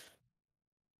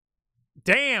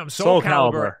 Damn, Soul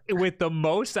Calibur with the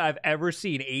most I've ever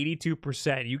seen,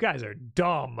 82%. You guys are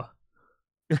dumb.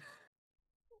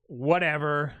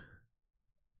 Whatever.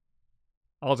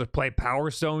 I'll just play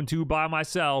Power Stone 2 by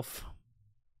myself.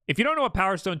 If you don't know what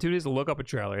Power Stone 2 is, look up a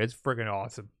trailer. It's freaking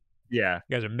awesome. Yeah.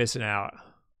 You guys are missing out.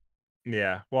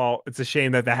 Yeah. Well, it's a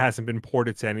shame that hasn't been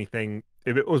ported to anything.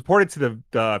 If it was ported to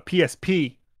the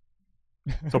PSP,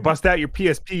 so bust out your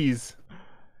PSPs.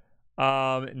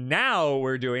 Now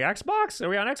we're doing Xbox. Are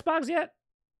we on Xbox yet?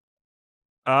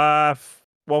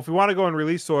 Well, if we want to go in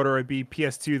release order, it'd be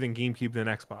PS2, then GameCube, then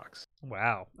Xbox.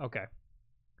 Wow. Okay.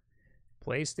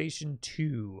 PlayStation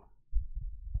 2.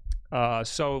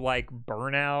 So like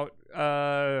Burnout,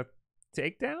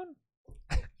 Takedown?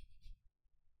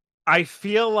 I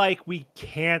feel like we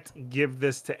can't give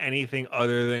this to anything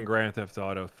other than Grand Theft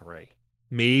Auto 3.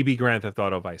 Maybe Grand Theft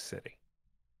Auto Vice City.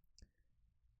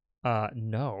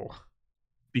 No.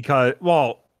 Because,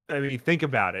 well, I mean, think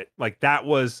about it. Like, that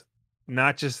was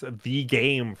not just the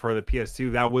game for the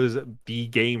PS2, that was the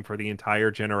game for the entire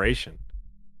generation.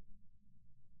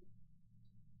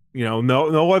 You know,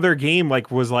 no other game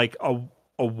like was like a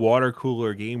water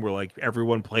cooler game where like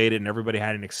everyone played it and everybody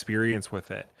had an experience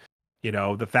with it. You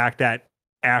know, the fact that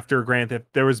after Grand Theft,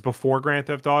 there was before Grand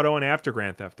Theft Auto and after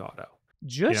Grand Theft Auto.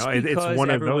 Just It's because one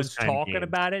of those everyone's kind of talking games.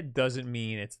 about it doesn't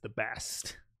mean it's the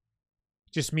best.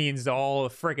 Just means all the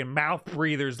freaking mouth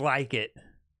breathers like it.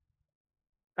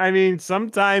 I mean,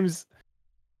 sometimes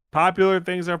popular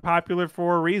things are popular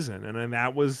for a reason, and then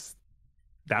that was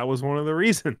one of the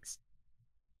reasons.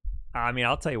 I mean,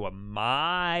 I'll tell you what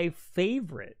my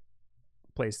favorite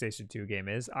PlayStation 2 game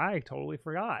is. I totally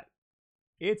forgot.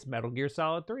 It's Metal Gear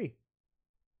Solid 3.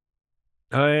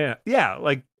 Oh yeah. Yeah,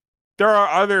 like there are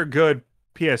other good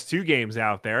PS2 games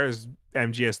out there. There's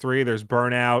MGS3, there's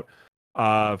Burnout,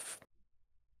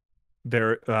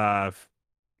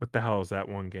 what the hell is that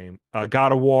one game?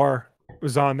 God of War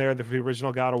was on there, the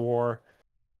original God of War.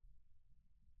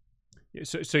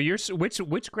 So you're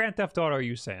which Grand Theft Auto are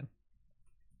you saying?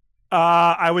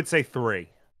 I would say 3.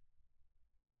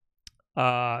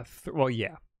 Well,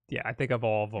 yeah, I think of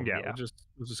all of them. Yeah,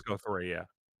 we'll just go 3. Yeah,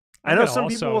 I know some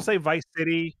people will say Vice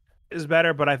City is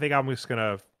better, but I think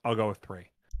I'll go with 3.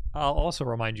 I'll also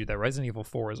remind you that Resident Evil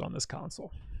 4 is on this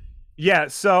console. Yeah,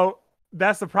 so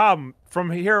that's the problem.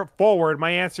 From here forward,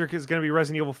 my answer is going to be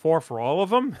Resident Evil 4 for all of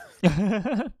them.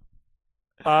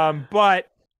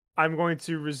 But I'm going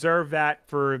to reserve that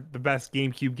for the best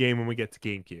GameCube game when we get to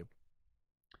GameCube.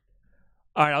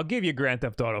 All right, I'll give you Grand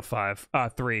Theft Auto 5.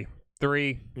 3.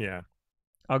 3. Yeah.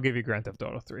 I'll give you Grand Theft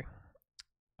Auto 3.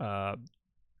 I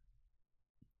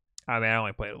mean, I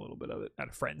only played a little bit of it at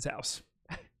a friend's house.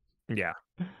 Yeah.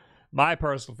 My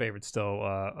personal favorite still,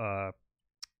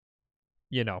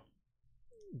 you know,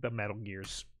 the Metal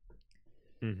Gears.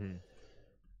 Mm-hmm.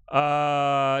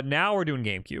 Now we're doing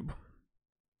GameCube.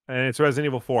 And it's Resident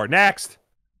Evil 4. Next!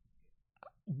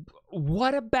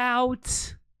 What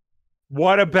about...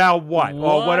 What about what?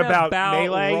 What about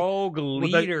Melee? Rogue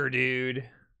Leader, dude?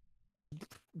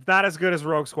 Not as good as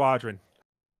Rogue Squadron.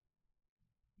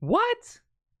 What?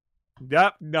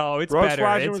 Yep. No, it's Rogue better.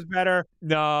 Squadron was better.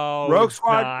 No, Rogue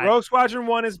Squadron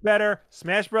 1 is better.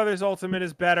 Smash Brothers Ultimate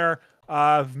is better.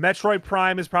 Metroid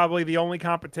Prime is probably the only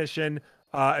competition.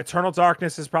 Eternal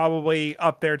Darkness is probably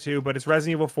up there too, but it's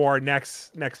Resident Evil 4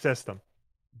 next system.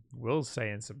 Will's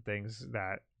saying some things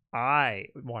that I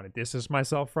want to distance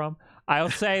myself from. I'll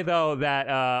say though that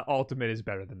Ultimate is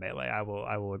better than Melee. I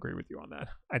will agree with you on that.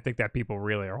 I think that people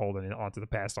really are holding on to the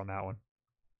past on that one.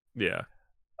 Yeah.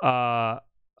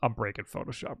 I'm breaking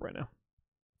Photoshop right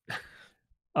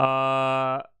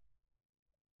now.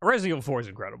 Resident Evil 4 is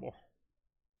incredible.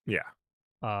 Yeah.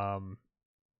 I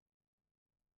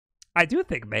do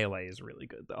think Melee is really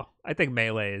good though. I think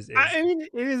Melee is I mean, it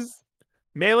is.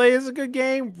 Melee is a good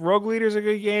game. Rogue Leader is a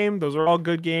good game. Those are all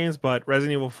good games, but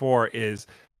Resident Evil 4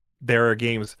 there are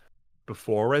games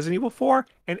before Resident Evil 4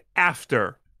 and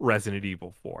after Resident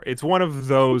Evil 4. It's one of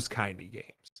those kind of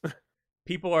games.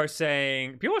 People are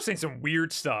saying some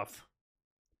weird stuff.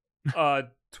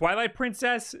 Twilight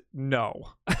Princess?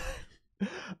 No.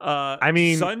 I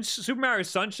mean, Super Mario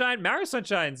Sunshine? Mario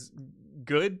Sunshine's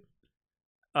good.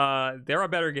 There are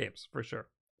better games for sure.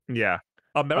 Yeah.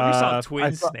 Metal Gear Solid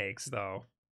Twin Snakes, though.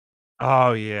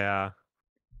 Oh yeah,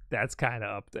 that's kind of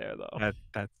up there, though.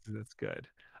 That's good.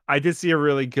 I did see a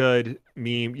really good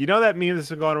meme. You know that meme that's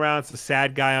been going around? It's a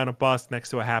sad guy on a bus next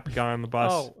to a happy guy on the bus.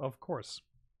 Oh, of course.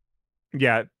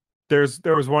 Yeah, there was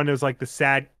one that was like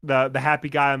the happy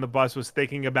guy on the bus was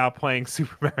thinking about playing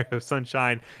Super Mario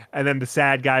Sunshine, and then the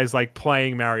sad guy is like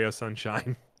playing Mario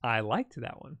Sunshine. I liked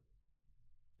that one.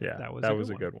 Yeah, that was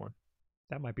a good one.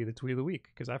 That might be the tweet of the week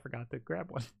because I forgot to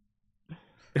grab one.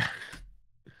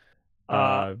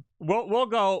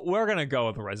 We're gonna go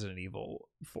with Resident Evil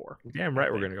 4. Damn right,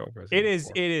 we're gonna go with Resident Evil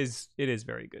 4. It is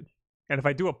very good. And if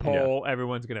I do a poll,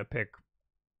 everyone's gonna pick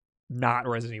not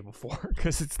Resident Evil 4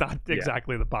 because it's not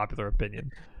exactly the popular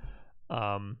opinion.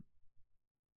 Also,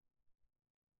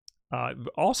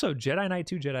 Jedi Knight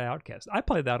 2, Jedi Outcast. I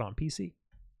played that on PC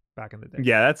back in the day.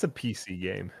 Yeah, that's a PC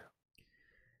game.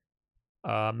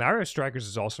 Mario Strikers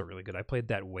is also really good. I played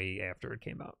that way after it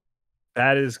came out.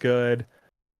 That is good.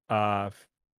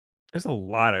 There's a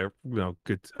lot of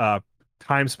good.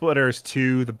 Time Splitters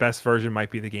 2, the best version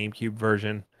might be the GameCube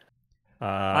version.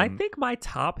 I think my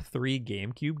top 3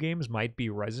 GameCube games might be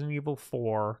Resident Evil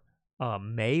 4,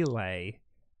 Melee,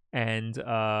 and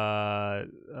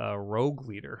Rogue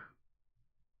Leader.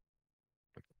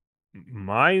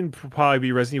 Mine would probably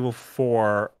be Resident Evil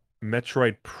 4,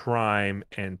 Metroid Prime,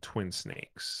 and Twin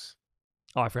Snakes.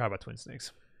 Oh, I forgot about Twin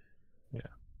Snakes. Yeah.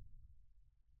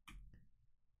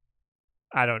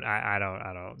 I don't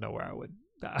know where I would.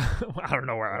 I don't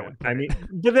know where I would. I mean,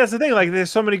 but that's the thing. Like, there's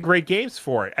so many great games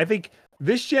for it. I think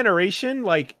this generation,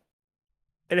 like,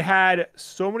 it had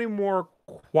so many more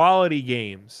quality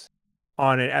games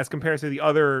on it as compared to the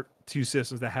other two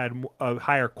systems that had a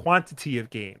higher quantity of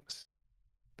games,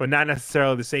 but not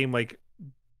necessarily the same, like,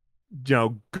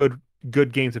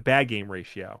 good games to bad game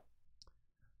ratio.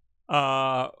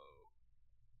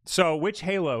 So which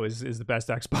Halo is the best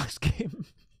Xbox game?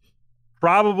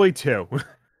 Probably 2.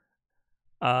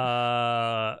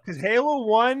 Because Halo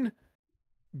 1,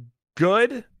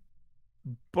 good,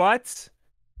 but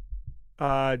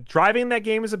driving that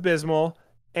game is abysmal,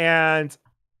 and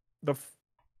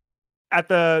at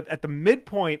the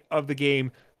midpoint of the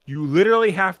game, you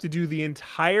literally have to do the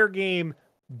entire game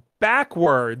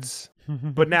backwards,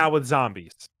 but now with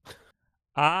zombies.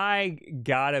 I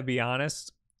gotta be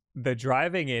honest, the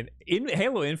driving in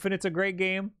Halo Infinite's a great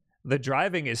game. The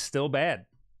driving is still bad.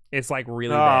 It's like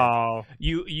really bad.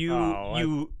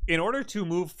 You in order to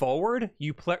move forward,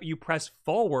 you press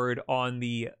forward on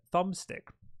the thumbstick.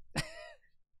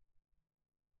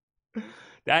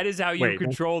 That is how you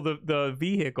control the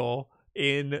vehicle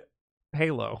in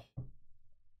Halo.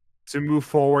 To move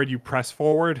forward, you press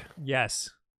forward? Yes.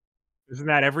 Isn't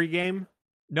that every game?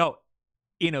 No.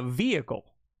 In a vehicle.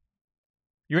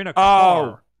 You're in a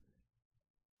car.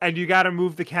 And you got to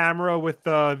move the camera with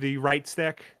the right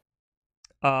stick?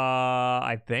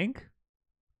 I think.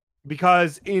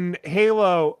 Because in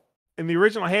Halo, in the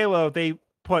original Halo, they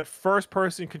put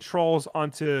first-person controls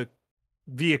onto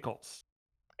vehicles.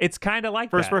 It's kind of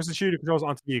like first-person shooter controls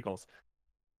onto vehicles.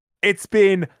 It's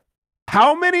been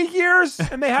how many years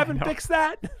and they haven't fixed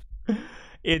that?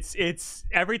 It's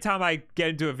every time I get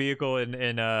into a vehicle in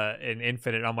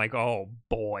Infinite, I'm like, oh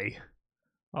boy.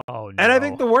 Oh no. And I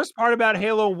think the worst part about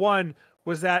Halo 1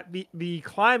 was that the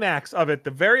climax of it,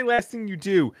 the very last thing you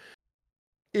do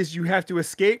is you have to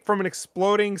escape from an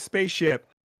exploding spaceship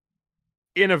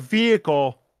in a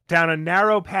vehicle down a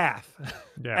narrow path.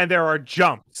 Yeah. And there are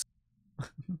jumps.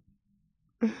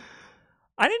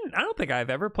 I don't think I've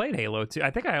ever played Halo 2.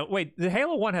 The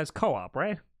Halo 1 has co-op,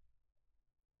 right?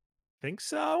 Think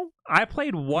so. I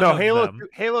played one of them.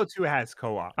 Halo 2 has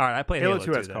co-op. All right, I played Halo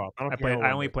 2 has co-op.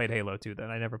 I only played Halo 2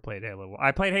 then. I never played Halo 1.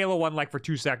 I played Halo 1 like for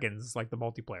 2 seconds, like the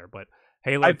multiplayer, but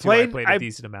Halo 2 I played a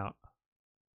decent amount.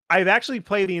 I've actually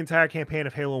played the entire campaign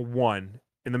of Halo 1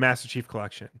 in the Master Chief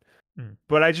Collection.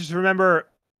 But I just remember,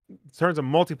 in terms of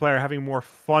multiplayer, having more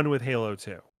fun with Halo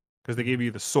 2 because they gave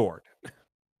you the sword.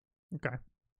 Okay.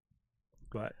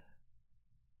 But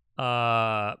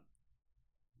all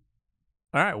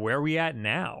right, where are we at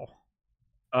now?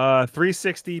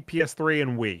 360, PS3,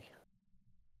 and Wii.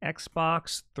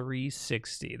 Xbox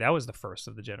 360. That was the first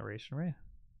of the generation, right?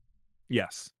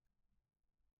 Yes.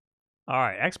 All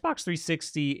right, Xbox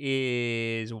 360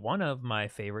 is one of my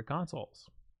favorite consoles.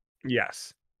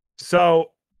 Yes.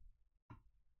 So,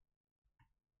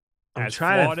 as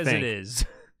flawed as it is.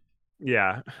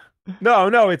 Yeah.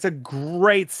 No, it's a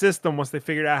great system once they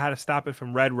figured out how to stop it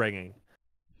from red ringing.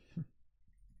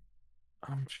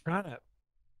 I'm trying to.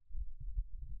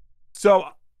 So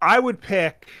I would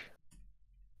pick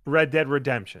Red Dead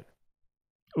Redemption.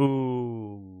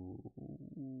 Ooh.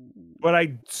 But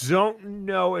I don't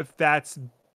know if that's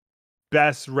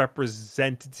best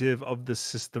representative of the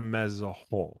system as a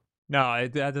whole. No,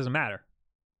 that doesn't matter.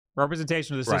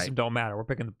 Representation of the system don't matter. We're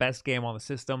picking the best game on the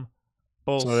system.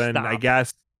 So then I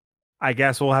guess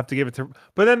we'll have to give it to.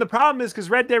 But then the problem is because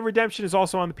Red Dead Redemption is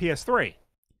also on the PS3.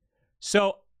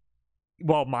 So,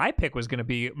 well, my pick was going to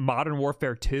be Modern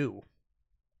Warfare 2.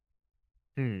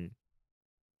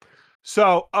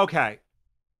 So, okay.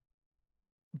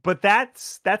 But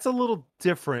that's a little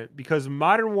different because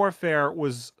Modern Warfare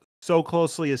was so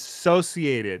closely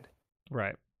associated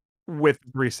with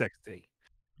 360.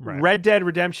 Right. Red Dead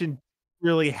Redemption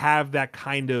really have that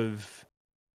kind of,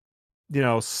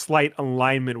 slight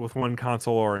alignment with one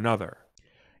console or another.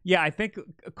 Yeah, I think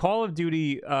Call of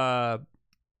Duty, back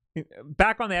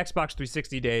on the Xbox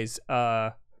 360 days,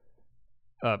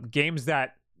 games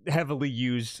that heavily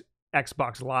use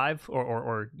Xbox Live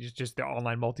or just the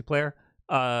online multiplayer,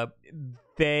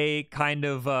 they kind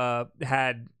of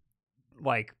had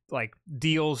like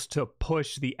deals to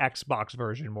push the Xbox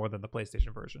version more than the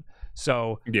PlayStation version.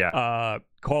 So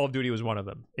Call of Duty was one of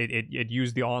them. It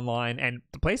used the online, and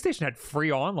the PlayStation had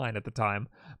free online at the time,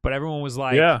 but everyone was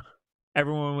like, nah,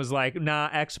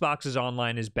 Xbox's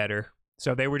online is better.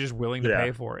 So they were just willing to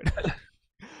pay for it.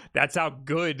 That's how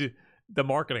good the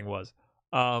marketing was.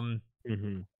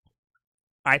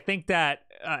 I think that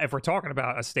if we're talking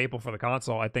about a staple for the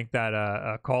console, I think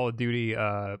that Call of Duty,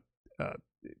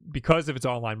 because of its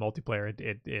online multiplayer,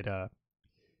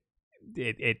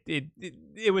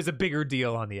 it was a bigger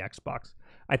deal on the Xbox.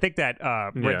 I think that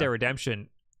Red Dead Redemption,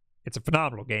 it's a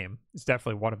phenomenal game. It's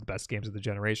definitely one of the best games of the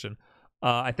generation.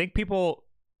 I think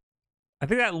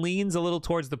that leans a little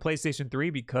towards the PlayStation 3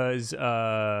 because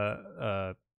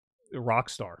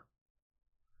Rockstar.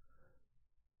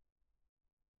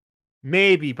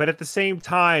 Maybe, but at the same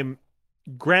time,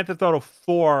 Grand Theft Auto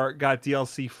 4 got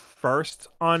DLC first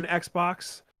on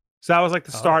Xbox. So that was like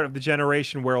the start of the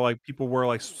generation where like people were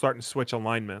like starting to switch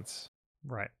alignments.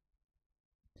 Right.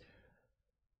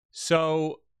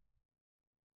 So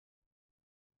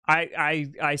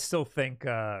I still think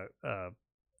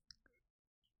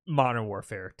Modern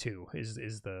Warfare 2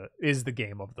 is the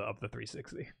game of the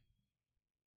 360.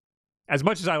 As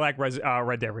much as I like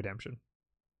Red Dead Redemption.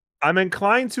 I'm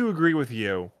inclined to agree with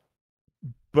you,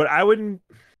 but I wouldn't.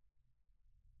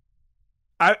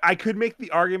 I could make the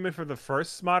argument for the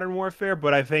first Modern Warfare,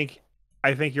 but I think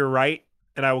you're right,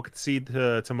 and I will concede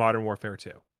to Modern Warfare 2.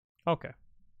 Okay.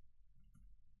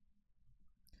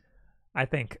 I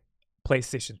think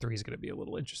PlayStation 3 is going to be a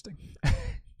little interesting.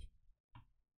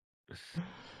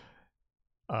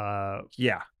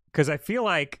 Yeah, because I feel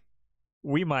like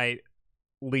we might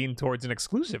lean towards an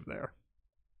exclusive there.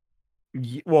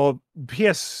 Well,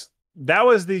 that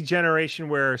was the generation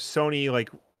where Sony like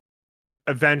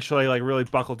eventually like really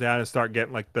buckled down and start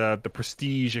getting like the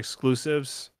prestige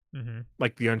exclusives,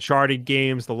 like the Uncharted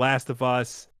games, The Last of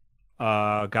Us,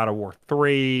 God of War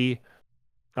 3,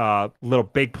 Little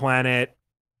Big Planet,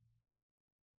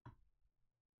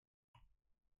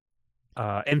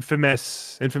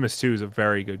 Infamous 2 is a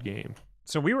very good game.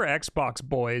 So we were Xbox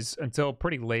boys until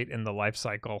pretty late in the life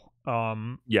cycle.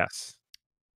 Yes.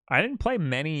 I didn't play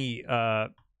many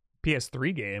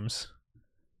PS3 games.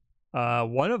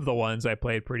 One of the ones I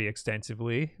played pretty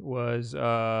extensively was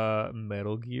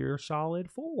Metal Gear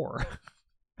Solid 4.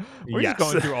 We're just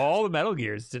going through all the Metal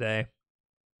Gears today.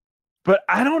 But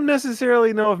I don't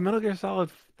necessarily know if Metal Gear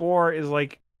Solid 4 is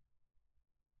like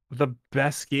the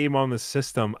best game on the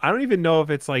system. I don't even know if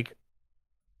it's like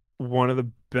one of the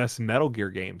best Metal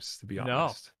Gear games, to be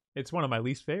honest. No, it's one of my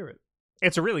least favorite.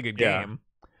 It's a really good game.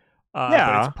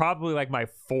 But it's probably like my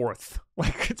fourth.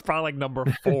 Like it's probably like number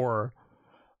 4.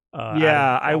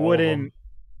 I wouldn't.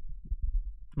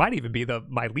 Might even be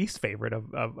my least favorite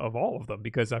of all of them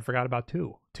because I forgot about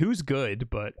 2. 2's good,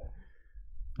 but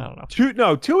I don't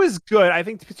know. 2 is good. I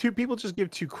think 2 people just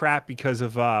give 2 crap because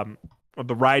of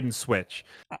the ride and switch.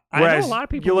 I know a lot of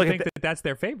people who think that that's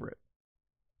their favorite.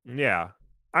 Yeah,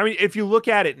 I mean, if you look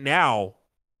at it now,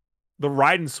 the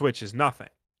ride and switch is nothing.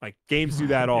 Like games do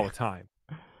that all the time.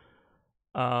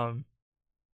 I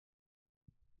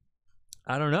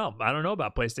don't know. I don't know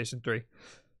about PlayStation 3.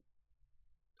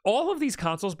 All of these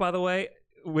consoles, by the way,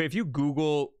 if you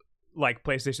Google like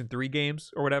PlayStation 3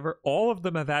 games or whatever, all of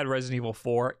them have had Resident Evil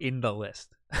 4 in the list.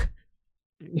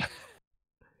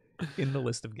 In the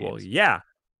list of games. Well, yeah.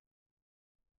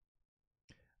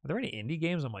 Are there any indie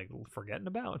games I'm like forgetting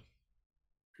about?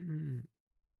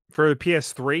 For the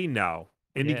PS3, no.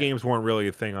 Indie games weren't really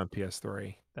a thing on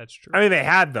PS3. That's true. I mean, they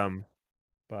had them,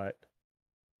 but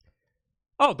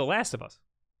The Last of Us.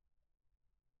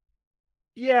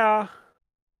 Yeah.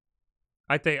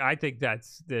 I think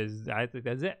that's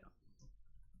it.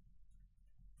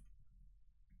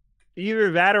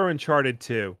 Either that or Uncharted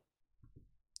 2.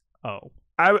 Oh.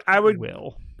 I would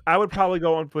probably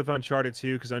go with Uncharted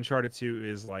 2 because Uncharted 2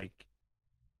 is like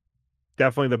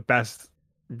definitely the best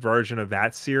version of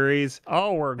that series.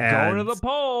 Oh, we're going to the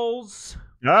polls.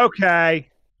 Okay.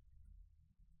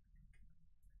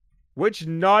 Which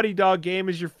Naughty Dog game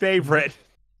is your favorite?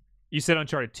 You said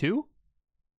Uncharted 2?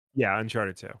 Yeah,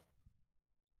 Uncharted 2.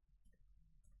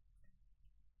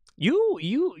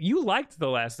 You liked The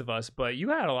Last of Us, but you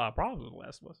had a lot of problems with The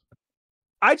Last of Us.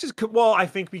 I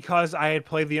think because I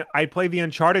played the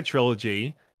Uncharted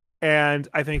trilogy, and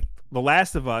I think The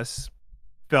Last of Us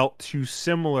felt too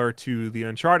similar to the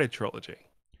Uncharted trilogy.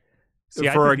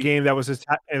 For a game that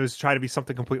was trying to be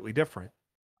something completely different.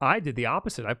 I did the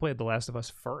opposite. I played The Last of Us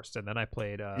first, and then I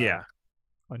played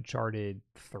Uncharted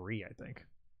 3, I think.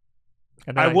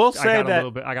 And then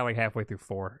I got like halfway through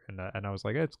 4, and I was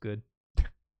like, it's good.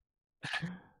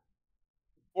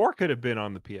 4 could have been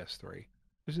on the PS3.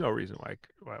 There's no reason why it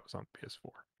was on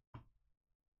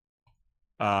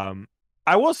PS4.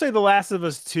 I will say The Last of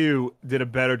Us 2 did a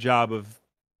better job of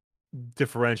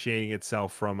differentiating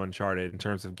itself from Uncharted in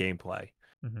terms of gameplay.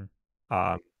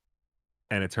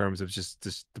 And in terms of just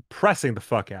depressing the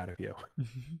fuck out of you.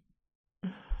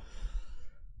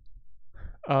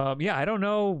 Yeah, I don't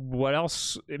know what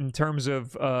else in terms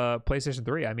of PlayStation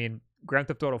 3. I mean, Grand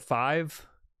Theft Auto 5.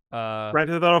 Grand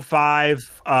Theft Auto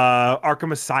 5,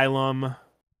 Arkham Asylum,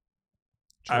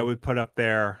 True. I would put up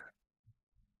there.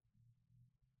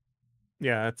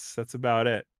 Yeah, that's about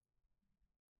it.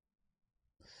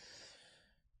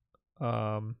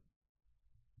 So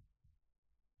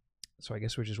I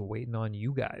guess we're just waiting on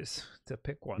you guys to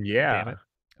pick one. Yeah. Damn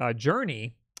it.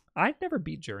 Journey. I'd never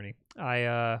beat Journey.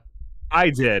 I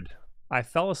did. I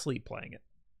fell asleep playing it.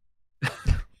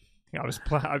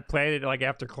 I played it like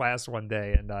after class one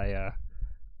day, and I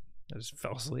just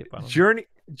fell asleep. Journey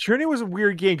was a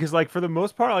weird game because, like, for the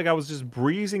most part, like I was just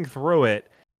breezing through it,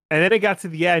 and then it got to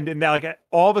the end, and that, like,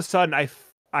 all of a sudden, I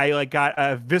like got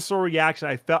a visceral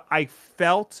reaction. I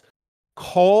felt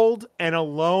cold and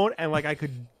alone, and like I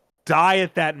could die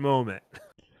at that moment.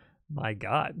 My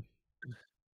God.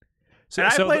 So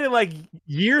I played it like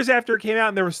years after it came out,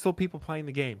 and there were still people playing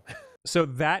the game. So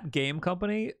that game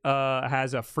company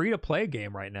has a free-to-play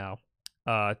game right now.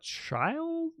 What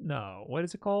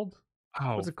is it called?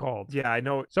 Oh, what's it called? Yeah, I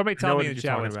know. Somebody tell me in the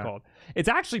chat what it's called. It's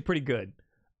actually pretty good.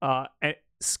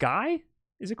 Sky?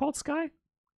 Is it called Sky?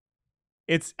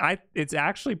 It's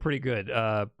actually pretty good.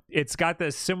 It's got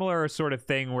this similar sort of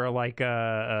thing where like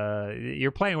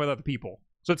you're playing with other people.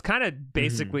 So it's kind of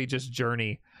basically just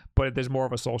Journey, but there's more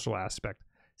of a social aspect.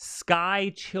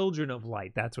 Sky Children of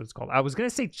Light, that's what it's called. I was gonna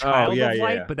say Child of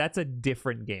Light, but that's a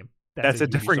different game. That's a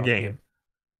different game.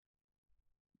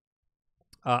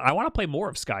 I want to play more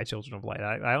of Sky Children of Light.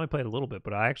 I only played a little bit,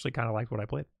 but I actually kind of liked what I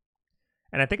played.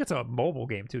 And I think it's a mobile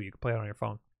game too. You can play it on your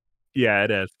phone. Yeah,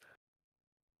 it is.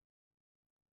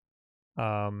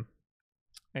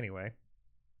 Anyway,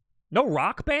 no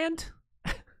Rock Band.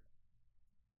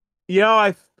 You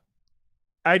know,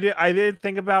 I did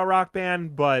think about Rock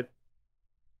Band, but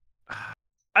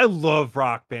I love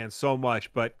Rock Band so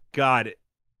much. But God,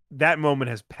 that moment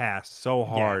has passed so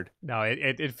hard. Yeah. No,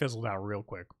 it fizzled out real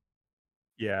quick.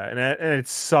 Yeah, and it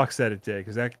sucks that it did,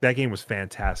 because that game was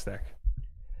fantastic.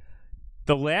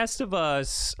 The Last of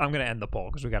Us, I'm going to end the poll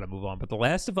because we got to move on, but The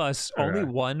Last of Us only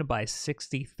won by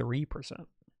 63%.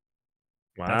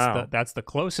 Wow. That's the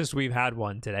closest we've had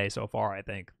one today so far, I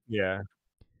think. Yeah.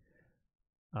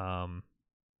 All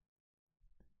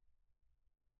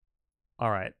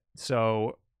right.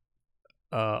 So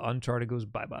Uncharted goes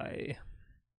bye-bye.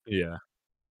 Yeah.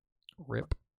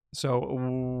 RIP. So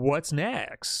what's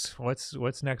next? What's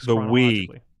next? The Wii.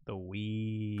 The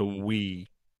Wii. The Wii.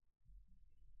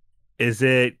 Is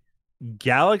it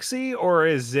Galaxy or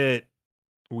is it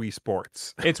Wii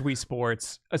Sports? It's Wii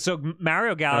Sports. So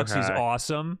Mario Galaxy is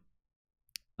awesome.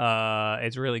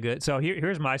 It's really good. So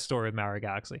here's my story with Mario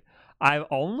Galaxy. I've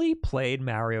only played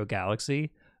Mario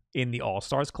Galaxy in the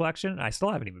All-Stars collection. I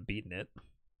still haven't even beaten it.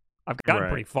 I've gotten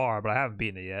pretty far, but I haven't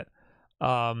beaten it yet.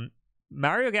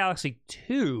 Mario Galaxy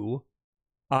 2,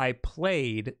 I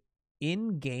played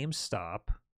in GameStop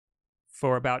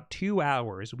for about 2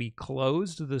 hours. We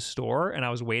closed the store, and I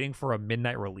was waiting for a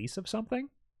midnight release of something.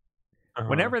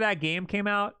 Whenever that game came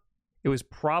out, it was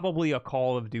probably a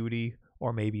Call of Duty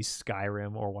or maybe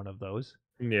Skyrim or one of those.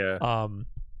 Yeah.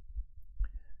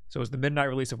 So it was the midnight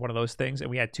release of one of those things, and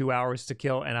we had 2 hours to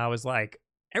kill, and I was like,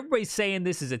 everybody's saying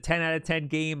this is a 10 out of 10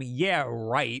 game. Yeah,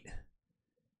 right.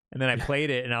 And then I played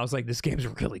it, and I was like, this game's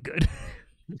really good.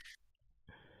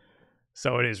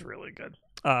 So it is really good.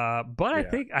 But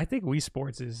I think Wii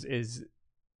Sports is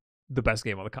the best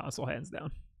game on the console, hands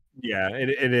down. Yeah,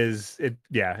 it is. It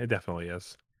definitely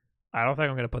is. I don't think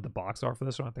I'm going to put the box art for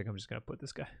this one. I think I'm just going to put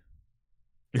this guy.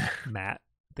 Matt.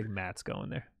 I think Matt's going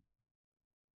there.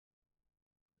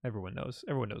 Everyone knows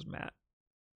Matt.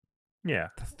 Yeah.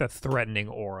 The threatening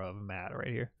aura of Matt right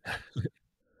here.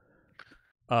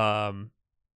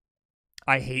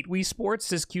 I hate Wii Sports,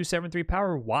 says Q73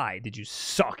 Power. Why? Did you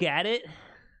suck at it?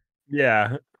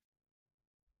 Yeah.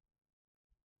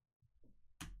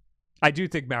 I do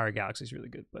think Mario Galaxy is really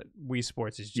good, but Wii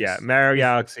Sports is just... Mario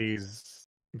Galaxy is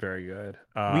very good.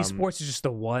 Wii Sports is just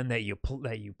the one that you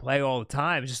play all the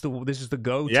time. It's just this is the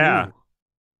go-to. Yeah.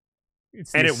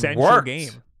 It's the essential worked.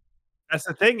 game. That's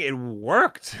the thing. It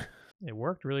worked. It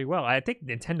worked really well. I think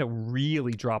Nintendo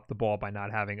really dropped the ball by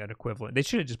not having an equivalent. They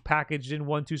should have just packaged in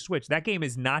 1-2 Switch. That game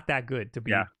is not that good to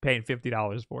be paying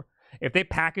 $50 for. If they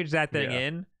packaged that thing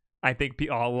in, I think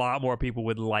a lot more people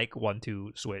would like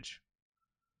 1-2 Switch.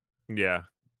 Yeah.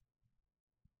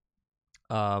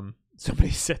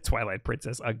 Somebody said Twilight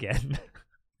Princess again.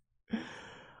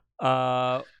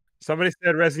 Somebody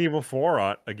said Resident Evil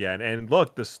 4 again. And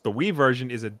look, the Wii version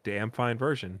is a damn fine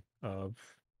version of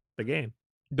the game.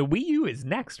 The Wii U is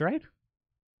next, right?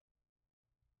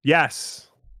 Yes.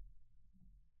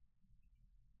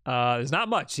 There's not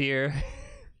much here.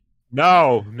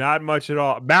 No, not much at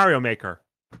all. Mario Maker.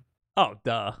 Oh,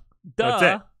 duh. That's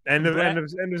it. End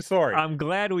of story. I'm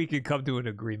glad we could come to an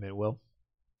agreement, Will.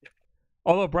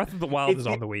 Although Breath of the Wild is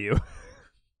on the Wii U.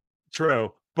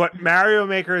 True. But Mario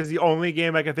Maker is the only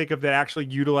game I can think of that actually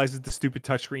utilizes the stupid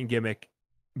touchscreen gimmick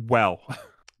well.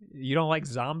 You don't like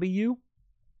Zombie U?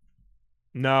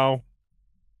 No.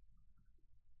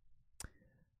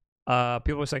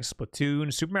 People are saying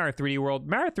Splatoon, Super Mario 3D World.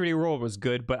 Mario 3D World was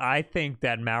good, but I think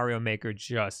that Mario Maker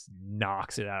just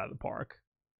knocks it out of the park.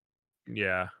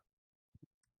 Yeah.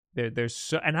 There's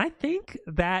so, and I think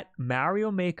that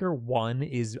Mario Maker 1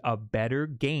 is a better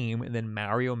game than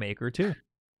Mario Maker 2.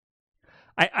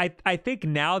 I think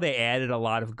now they added a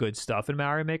lot of good stuff in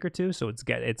Mario Maker 2, so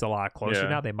it's a lot closer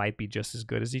now. They might be just as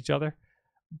good as each other.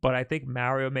 But I think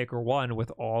Mario Maker 1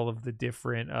 with all of the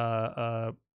different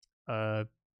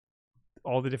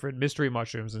mystery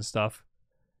mushrooms and stuff,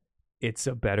 it's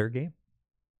a better game.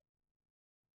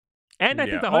 And I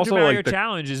think the 100 Mario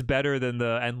Challenge is better than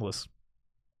the Endless.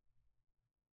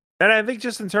 And I think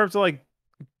just in terms of like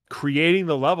creating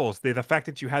the levels, the fact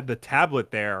that you had the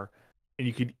tablet there and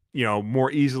you could, more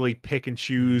easily pick and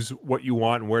choose what you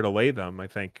want and where to lay them, I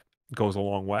think goes a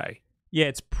long way. Yeah,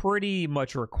 it's pretty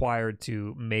much required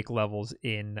to make levels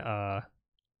in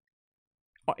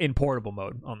portable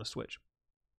mode on the Switch.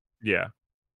 Yeah.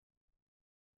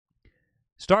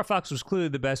 Star Fox was clearly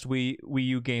the best Wii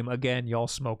U game. Again, y'all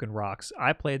smoking rocks.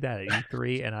 I played that at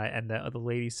E3, and the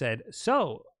lady said,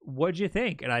 "So, what'd you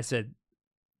think?" And I said,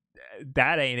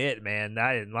 "That ain't it, man.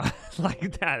 I didn't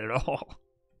like that at all."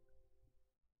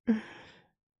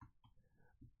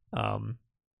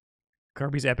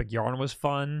 Kirby's Epic Yarn was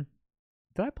fun.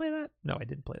 Did I play that? No, I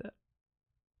didn't play that.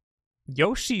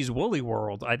 Yoshi's Woolly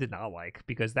World I did not like,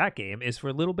 because that game is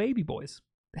for little baby boys.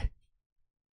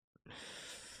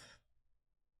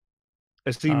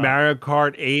 I see Mario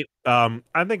Kart 8.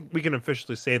 I think we can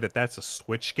officially say that that's a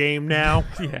Switch game now.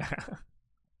 Yeah.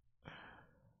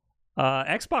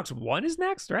 Xbox One is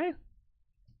next, right?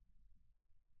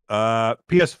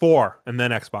 PS4 and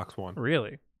then Xbox One.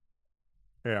 Really?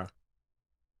 Yeah.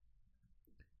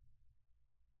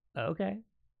 Okay.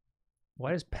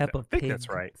 Why does Peppa Pig that's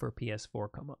right. for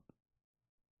PS4 come up?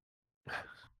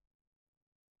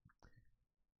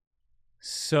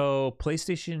 So,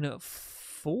 PlayStation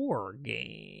 4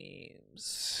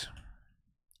 games.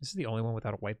 This is the only one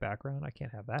without a white background. I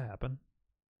can't have that happen.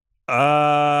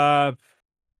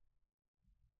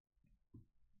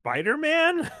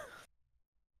 Spider-Man?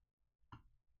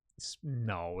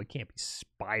 No, it can't be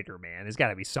Spider-Man. There's got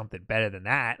to be something better than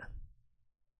that.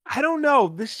 I don't know.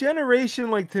 This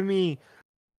generation, to me,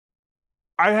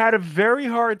 I had a very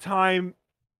hard time,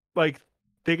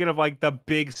 thinking of, the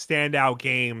big standout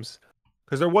games.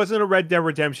 Because there wasn't a Red Dead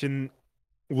Redemption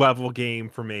level game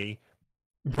for me.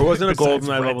 There wasn't a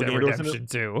GoldenEye level game. Redemption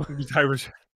 2.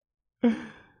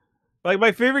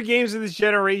 My favorite games of this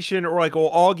generation are,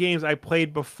 all games I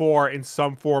played before in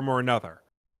some form or another.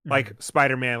 Like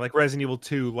Spider-Man, like Resident Evil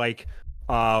 2,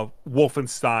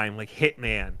 Wolfenstein, like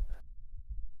Hitman.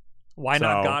 Why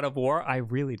not God of War? I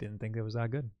really didn't think it was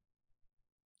that good.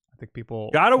 I think people...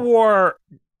 God of War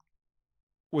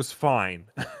was fine.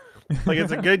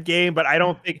 It's a good game, but I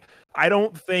don't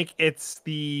think it's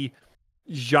the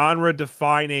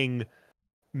genre-defining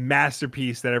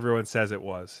masterpiece that everyone says it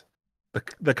was.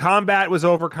 The combat was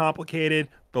overcomplicated.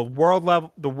 The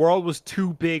world was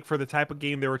too big for the type of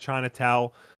game they were trying to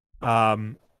tell.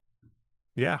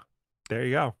 Yeah, there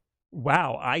you go.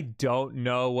 Wow, I don't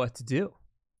know what to do.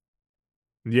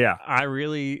 Yeah,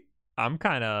 I'm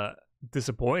kind of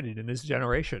disappointed in this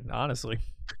generation, honestly.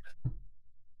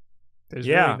 There's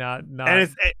really not,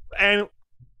 and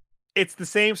it's the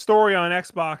same story on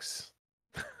Xbox.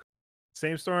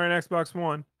 Same story on Xbox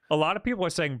One. A lot of people are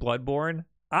saying Bloodborne.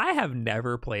 I have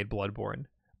never played Bloodborne,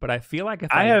 but I feel like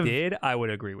if I did, I would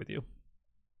agree with you.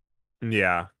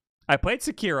 Yeah. I played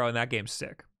Sekiro, and that game's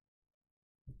sick.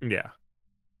 Yeah.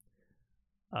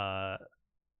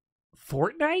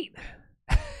 Fortnite?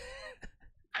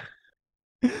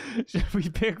 Should we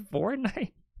pick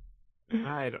Fortnite?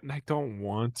 I don't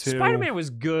want to. Spider-Man was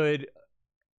good.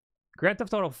 Grand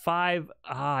Theft Auto 5,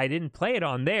 I didn't play it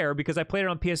on there because I played it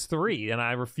on PS3, and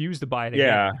I refused to buy it again.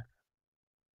 Yeah.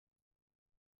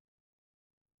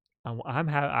 I'm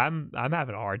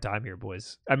having a hard time here,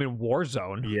 boys. I mean,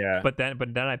 Warzone. Yeah. But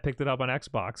then I picked it up on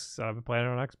Xbox, so I've been playing it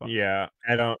on Xbox. Yeah.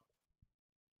 I don't.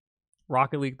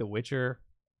 Rocket League, The Witcher.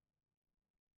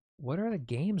 What are the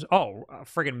games? Oh,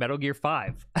 friggin' Metal Gear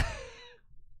 5.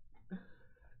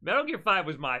 Metal Gear 5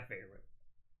 was my favorite.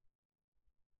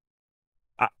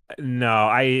 No,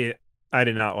 I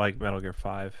did not like Metal Gear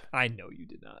 5. I know you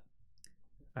did not.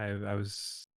 I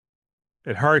was.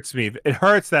 It hurts me. It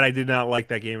hurts that I did not like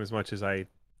that game as much as I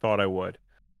thought I would.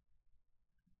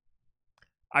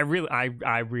 I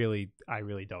really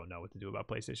don't know what to do about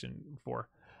PlayStation 4.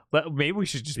 Maybe we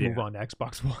should just move on to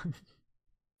Xbox One.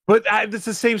 But it's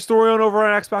the same story on over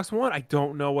on Xbox One. I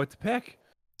don't know what to pick.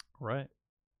 Right.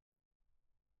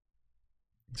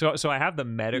 So I have the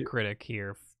Metacritic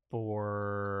here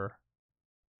for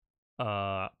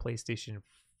PlayStation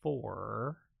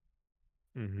 4.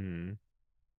 Mm-hmm.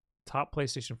 Top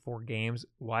PlayStation 4 games.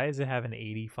 Why does it have an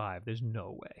 85? There's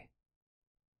no way.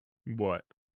 What?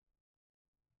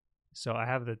 So I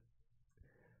have it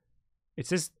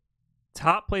says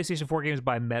top PlayStation 4 games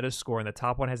by Metascore, and the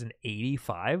top one has an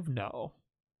 85? No.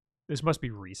 This must be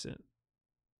recent.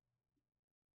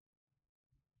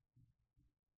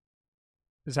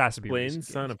 This has to be Flynn,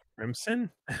 son of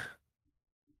Crimson?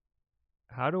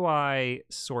 How do I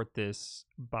sort this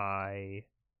by,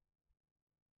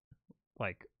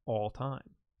 like, all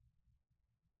time?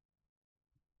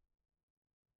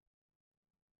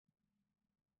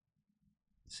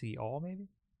 See all, maybe?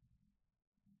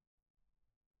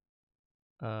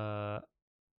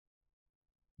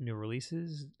 New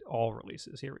releases? All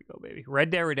releases. Here we go, baby. Red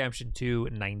Dead Redemption 2,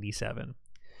 97.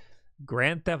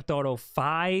 Grand Theft Auto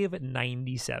 5,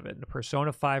 97.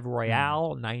 Persona 5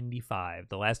 Royale, 95.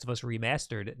 The Last of Us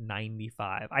Remastered,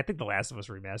 95. I think The Last of Us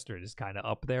Remastered is kind of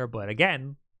up there, but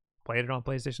again, played it on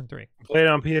PlayStation 3. Played it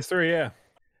on PS3, yeah.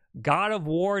 God of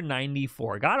War,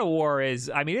 94. God of War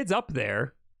is, I mean, it's up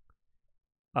there.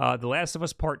 The Last of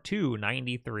Us Part 2,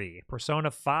 93. Persona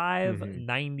 5,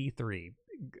 93.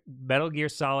 Metal Gear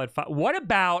Solid 5. What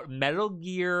about Metal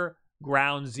Gear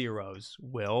Ground Zeroes,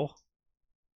 Will?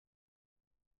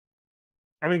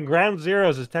 I mean, Ground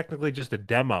Zeroes is technically just a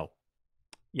demo.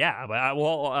 Yeah, but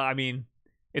I mean,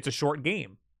 it's a short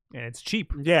game and it's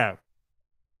cheap. Yeah.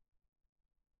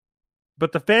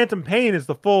 But the Phantom Pain is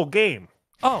the full game.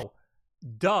 Oh,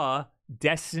 duh.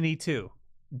 Destiny 2.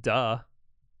 Duh.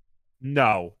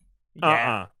 No.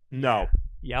 Yeah. No.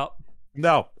 Yep.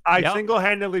 No. I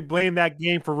single-handedly blame that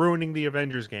game for ruining the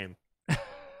Avengers game.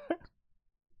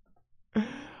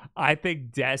 I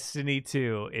think Destiny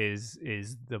 2 is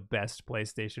the best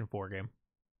PlayStation 4 game.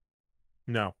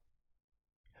 No.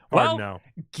 Well, no.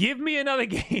 Give me another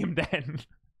game then.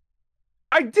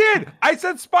 I did. I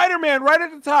said Spider-Man right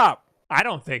at the top. I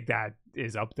don't think that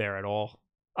is up there at all.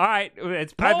 All right,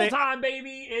 it's poll time,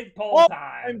 baby. It's poll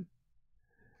time.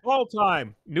 Poll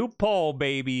time. New poll,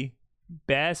 baby.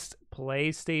 Best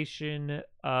PlayStation.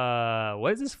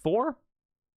 What is this for?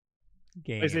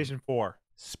 Game. PlayStation 4.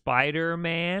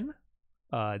 Spider-Man.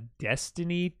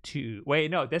 Destiny 2.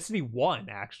 Wait, no, Destiny 1.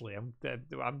 Actually, I'm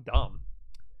dumb.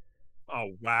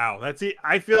 Oh wow, that's it.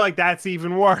 I feel like that's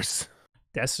even worse.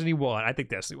 Destiny 1. I think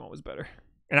Destiny 1 was better.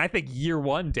 And I think Year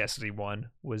 1 Destiny 1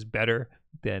 was better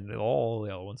than all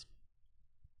the other ones.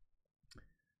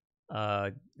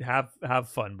 Have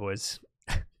fun, boys.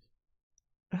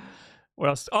 What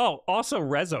else? Oh, also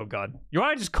Resogun. You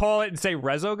want to just call it and say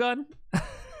Resogun?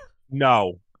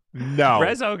 No.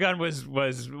 Resogun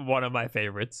was one of my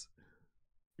favorites.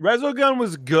 Resogun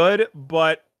was good,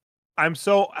 but I'm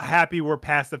so happy we're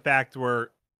past the fact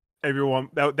where everyone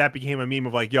that became a meme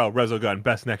of like, yo, Resogun,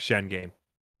 best next gen game.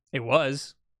 It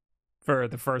was for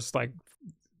the first like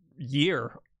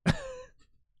year.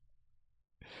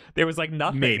 There was like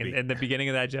nothing in the beginning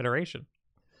of that generation.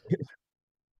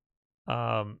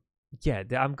 Yeah,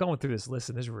 I'm going through this list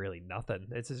and there's really nothing.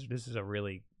 This is a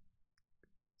really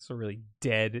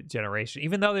dead generation.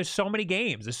 Even though there's so many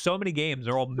games,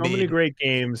 they're all so many great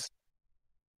games.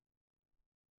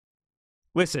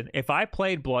 Listen, if I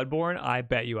played Bloodborne, I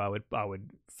bet you I would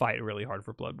fight really hard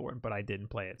for Bloodborne, but I didn't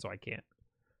play it, so I can't.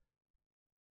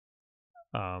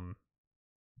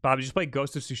 Bob, did you play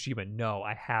Ghost of Tsushima? No,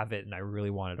 I have it, and I really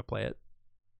wanted to play it.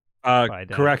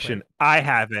 Correction, I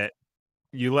have it.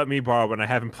 You let me borrow, but I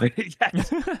haven't played it yet.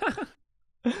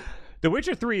 The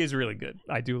Witcher 3 is really good.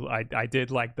 I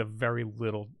did like the very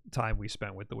little time we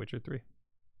spent with The Witcher 3.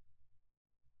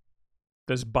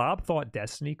 Does Bob thought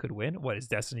Destiny could win? What, is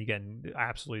Destiny getting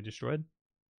absolutely destroyed?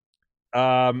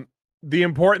 The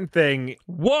important thing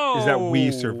is that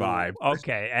we survived.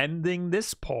 Okay, ending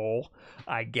this poll.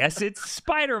 I guess it's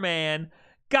Spider-Man.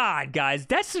 God, guys,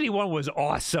 Destiny 1 was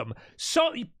awesome.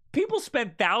 So people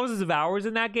spent thousands of hours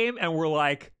in that game and were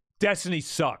like, Destiny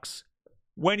sucks.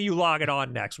 When are you logging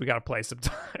on next? We got to play some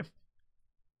time.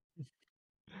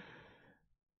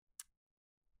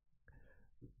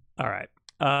 All right.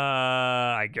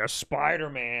 I guess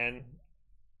Spider-Man.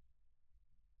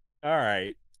 All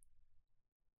right.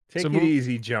 Take it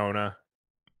easy, Jonah.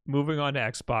 moving on to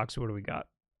Xbox, what do we got?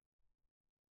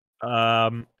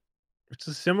 It's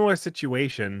a similar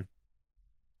situation.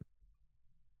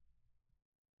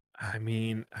 I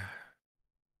mean,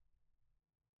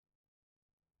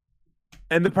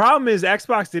 and the problem is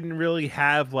Xbox didn't really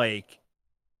have like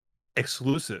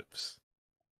exclusives.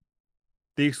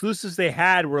 The exclusives they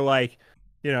had were like,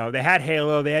 they had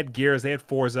Halo, they had Gears, they had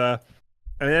Forza,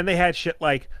 and then they had shit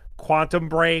like Quantum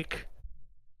Break,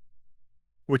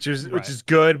 which is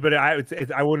good, but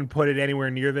I wouldn't put it anywhere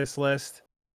near this list.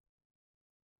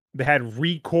 They had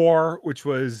Recore, which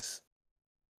was,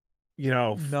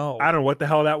 no, I don't know what the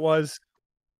hell that was.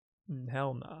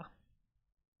 Hell nah.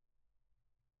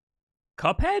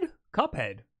 Cuphead.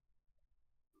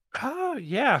 Oh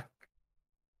yeah.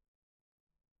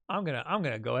 I'm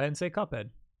gonna go ahead and say Cuphead.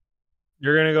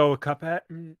 You're gonna go with Cuphead?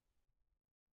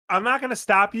 I'm not gonna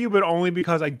stop you, but only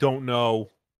because I don't know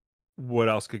what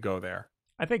else could go there.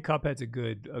 I think Cuphead's a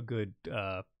good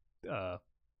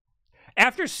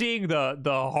after seeing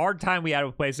the hard time we had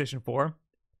with PlayStation 4,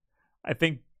 I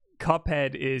think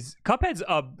Cuphead's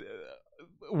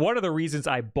one of the reasons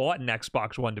I bought an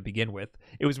Xbox One to begin with.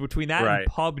 It was between that and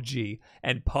PUBG.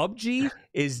 And PUBG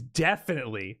is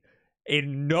definitely,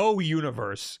 in no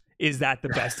universe, is that the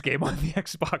best game on the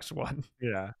Xbox One.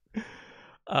 Yeah.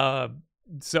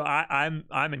 So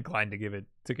I'm inclined to give it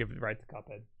right to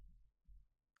Cuphead.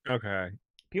 Okay.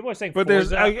 People are saying but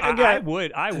Forza. I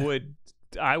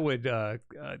I would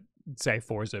say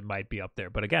Forza might be up there,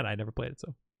 but again, I never played it,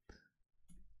 so.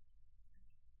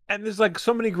 And there's like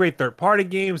so many great third-party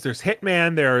games. There's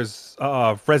Hitman. There's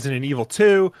Resident Evil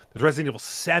 2. There's Resident Evil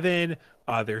 7.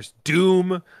 There's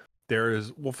Doom.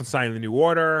 There's Wolfenstein: The New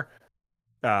Order.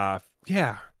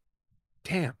 Yeah.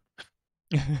 Damn.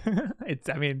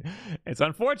 It's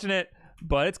unfortunate,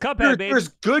 but it's Cuphead, baby. There's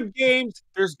good games.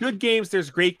 There's good games. There's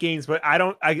great games, but I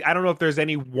don't know if there's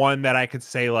any one that I could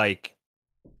say like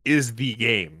is the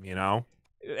game.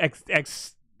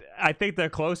 I think the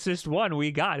closest one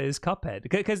we got is Cuphead,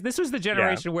 because this was the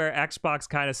generation where Xbox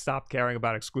kind of stopped caring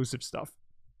about exclusive stuff.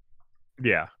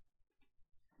 Yeah.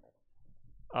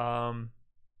 And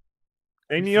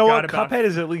you know what? Cuphead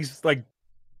is at least like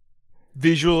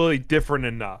visually different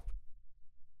enough.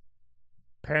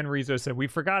 Pan Rizzo said, we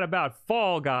forgot about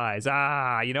Fall Guys.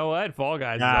 You know what? Fall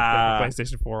Guys is up there for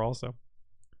PlayStation 4 also.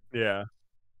 Yeah.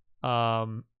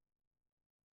 All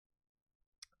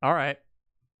right.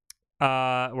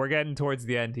 We're getting towards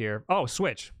the end here. Oh,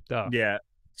 Switch. Duh. Yeah,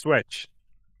 Switch.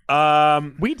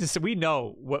 We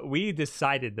know what we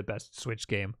decided the best Switch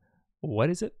game. What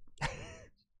is it?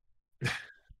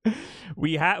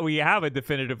 we have a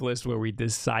definitive list where we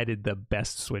decided the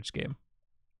best Switch game.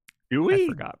 Do we? I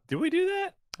forgot. Did we do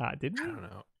that? Didn't we? I don't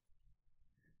know.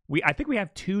 I think we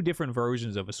have two different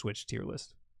versions of a Switch tier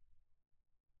list.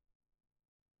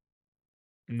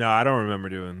 No, I don't remember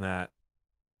doing that.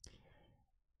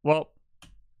 Well,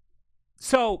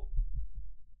 so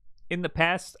in the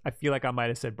past, I feel like I might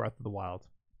have said Breath of the Wild.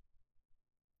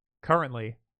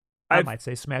 Currently, I might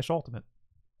say Smash Ultimate.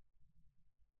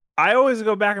 I always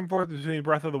go back and forth between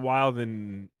Breath of the Wild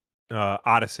and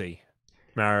Odyssey,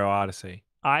 Mario Odyssey.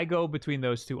 I go between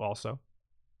those two also.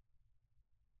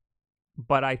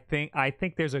 But I think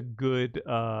there's a good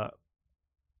I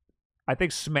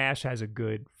think Smash has a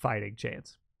good fighting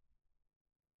chance.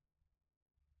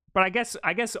 But I guess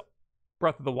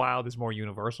Breath of the Wild is more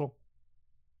universal.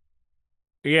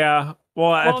 Yeah.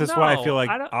 Well, that's why I feel like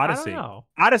Odyssey.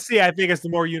 Odyssey, I think, is the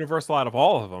more universal out of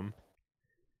all of them.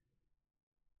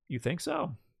 You think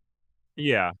so?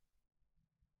 Yeah.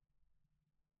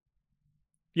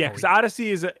 Yeah, because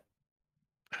Odyssey is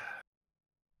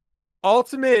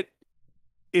Ultimate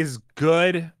is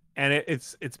good, and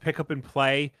it's pick up and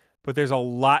play, but there's a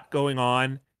lot going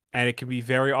on, and it can be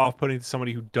very off-putting to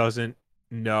somebody who doesn't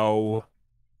know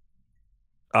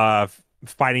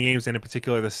fighting games, and in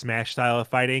particular the Smash style of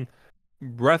fighting.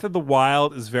 Breath of the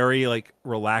Wild is very like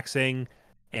relaxing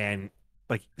and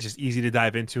like just easy to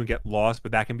dive into and get lost,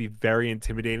 but that can be very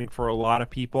intimidating for a lot of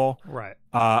people. Right.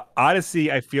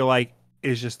 Odyssey, I feel like,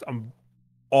 is just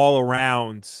all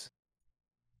around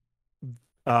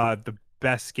the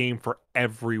best game for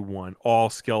everyone, all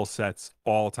skill sets,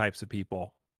 all types of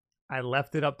people. I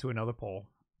left it up to another poll.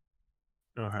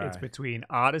 Okay. It's between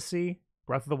Odyssey,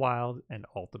 Breath of the Wild, and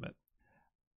Ultimate.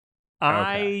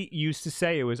 I used to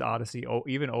say it was Odyssey,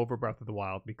 even over Breath of the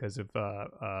Wild, because of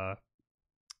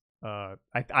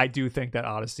I do think that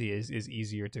Odyssey is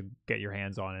easier to get your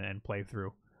hands on and play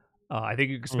through. I think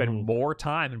you can spend more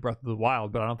time in Breath of the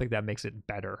Wild, but I don't think that makes it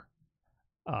better.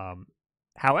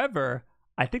 However,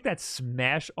 I think that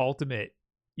Smash Ultimate,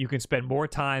 you can spend more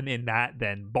time in that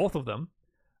than both of them.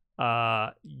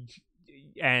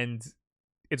 And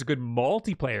it's a good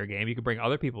multiplayer game. You can bring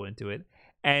other people into it.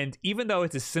 And even though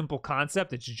it's a simple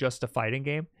concept, it's just a fighting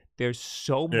game. There's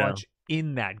so much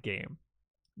in that game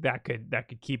that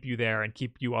could keep you there and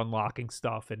keep you unlocking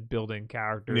stuff and building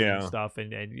characters and stuff,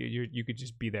 and you could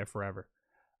just be there forever.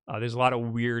 There's a lot of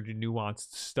weird,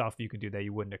 nuanced stuff you can do that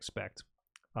you wouldn't expect.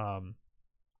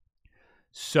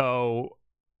 So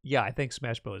yeah, I think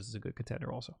Smash Bros. Is a good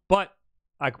contender also. But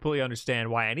I completely understand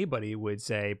why anybody would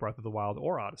say Breath of the Wild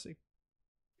or Odyssey.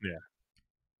 Yeah.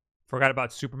 Forgot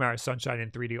about Super Mario Sunshine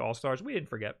in 3D All-Stars. We didn't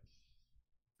forget.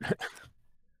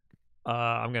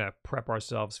 I'm going to prep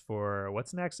ourselves for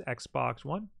what's next? Xbox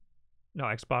One? No,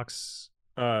 Xbox...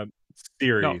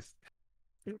 Series.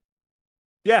 No.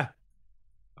 Yeah.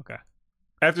 Okay.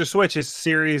 After Switch, it's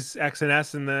Series X and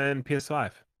S and then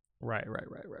PS5. Right.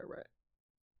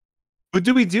 But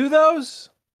do we do those?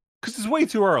 Because it's way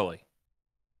too early.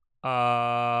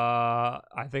 I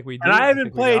think we do. And I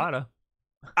haven't played...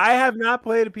 I have not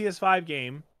played a PS5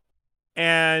 game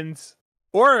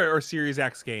or Series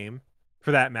X game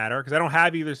for that matter, because I don't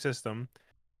have either system.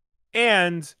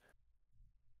 And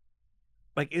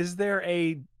like, is there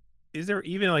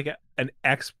even like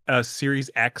a Series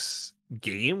X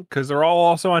game? Because they're all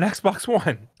also on Xbox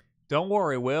One. Don't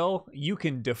worry, Will. You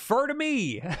can defer to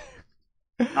me.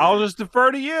 I'll just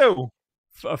defer to you.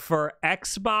 For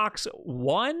Xbox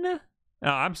One? No,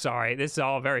 I'm sorry. This is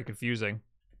all very confusing.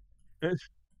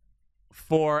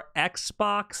 For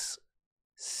Xbox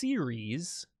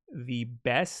Series, the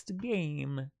best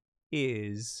game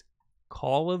is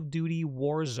Call of Duty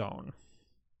Warzone.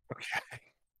 Okay.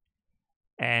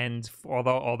 And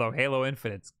although Halo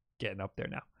Infinite's getting up there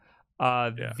now,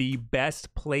 the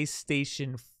best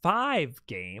PlayStation 5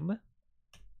 game,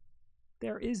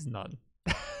 there is none.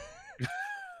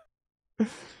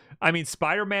 I mean,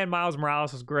 Spider-Man Miles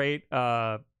Morales was great.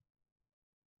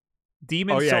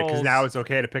 Demon's Souls. Because now it's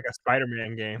okay to pick a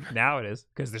Spider-Man game. Now it is,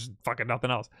 because there's fucking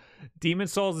nothing else.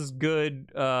 Demon's Souls is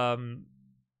good. What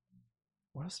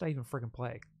else did I even freaking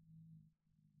play?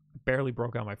 Barely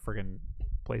broke out my freaking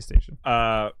PlayStation.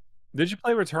 Did you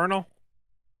play Returnal?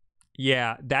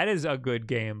 Yeah, that is a good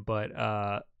game, but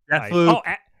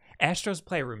Astro's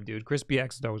Playroom, dude. Crispy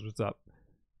X knows what's up.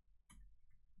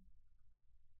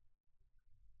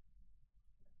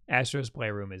 Astro's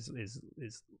Playroom is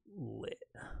lit.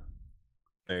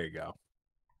 There you go.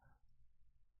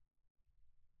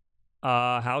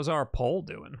 How's our poll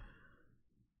doing?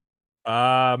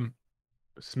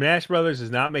 Smash Brothers is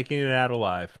not making it out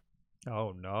alive.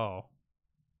 Oh no.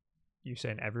 You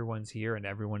saying everyone's here and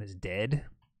everyone is dead?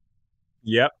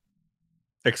 Yep.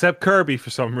 Except Kirby for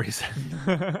some reason.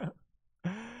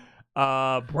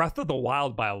 Breath of the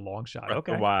Wild by a long shot. Breath of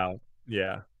the Wild.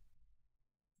 Yeah.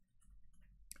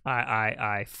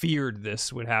 I feared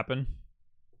this would happen.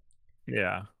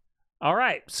 Yeah. All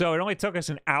right. So it only took us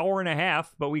an hour and a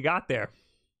half, but we got there.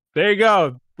 There you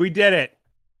go. We did it.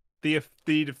 The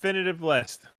definitive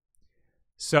list.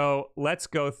 So let's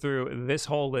go through this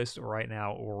whole list right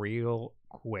now real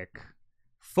quick.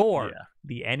 For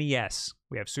the NES,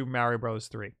 we have Super Mario Bros.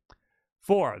 3.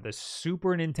 For the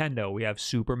Super Nintendo, we have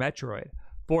Super Metroid.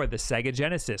 For the Sega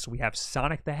Genesis, we have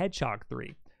Sonic the Hedgehog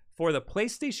 3. For the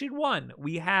PlayStation 1,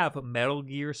 we have Metal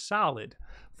Gear Solid.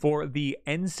 For the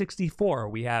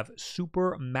N64, we have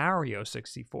Super Mario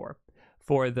 64.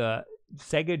 For the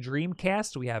Sega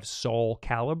Dreamcast, we have Soul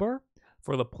Calibur.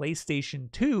 For the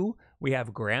PlayStation 2, we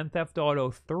have Grand Theft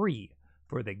Auto 3.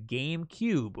 For the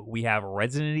GameCube, we have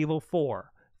Resident Evil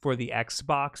 4. For the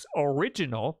Xbox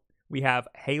Original, we have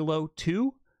Halo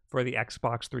 2. For the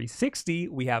Xbox 360,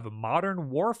 we have Modern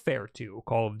Warfare 2,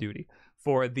 Call of Duty.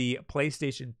 For the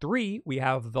PlayStation 3, we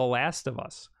have The Last of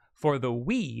Us. For the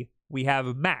Wii, we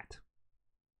have Matt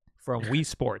from Wii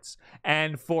Sports.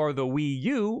 And for the Wii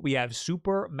U, we have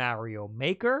Super Mario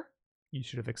Maker. You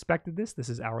should have expected this. This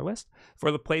is our list.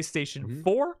 For the PlayStation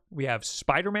 4, we have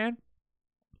Spider-Man.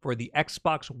 For the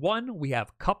Xbox One, we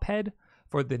have Cuphead.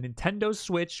 For the Nintendo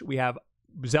Switch, we have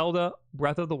Zelda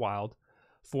Breath of the Wild.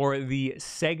 For the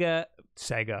Sega.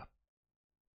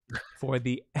 For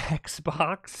the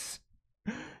Xbox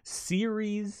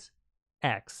Series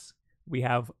X, we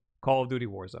have Call of Duty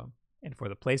Warzone. And for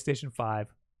the PlayStation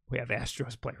 5, we have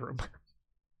Astro's Playroom.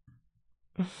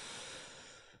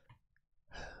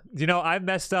 You know, I've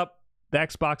messed up the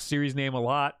Xbox Series name a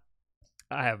lot.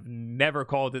 I have never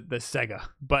called it the Sega,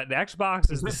 but the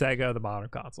Xbox is the Sega of the modern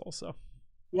console. So,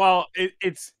 well,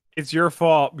 it's your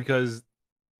fault because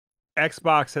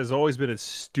Xbox has always been a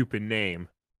stupid name,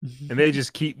 and they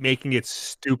just keep making it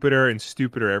stupider and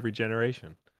stupider every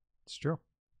generation. It's true.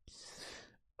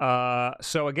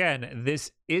 So again,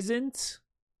 this isn't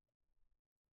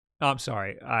I'm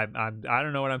sorry. I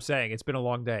don't know what I'm saying. It's been a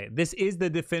long day. This is the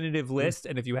definitive list,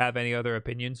 and if you have any other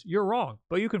opinions, you're wrong.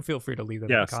 But you can feel free to leave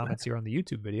them in the comments here on the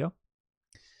YouTube video,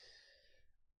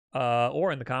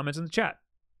 or in the comments in the chat.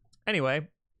 Anyway,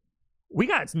 we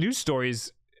got news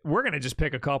stories. We're gonna just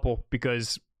pick a couple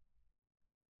because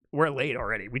we're late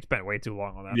already. We spent way too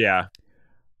long on that. Yeah.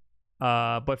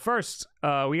 But first,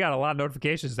 we got a lot of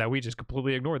notifications that we just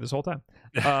completely ignored this whole time.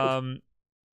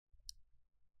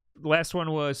 Last one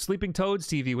was Sleeping Toads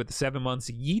TV with the 7 months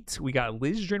yeet. We got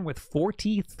Lizdrin with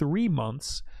 43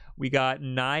 months. We got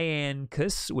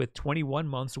Nyankus with 21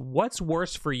 months. What's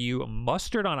worse for you,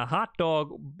 mustard on a hot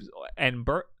dog and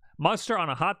mustard on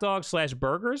a hot dog /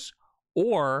 burgers,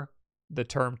 or the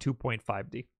term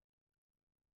 2.5D?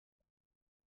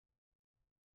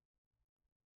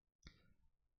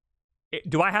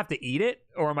 Do I have to eat it,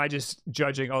 or am I just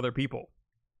judging other people?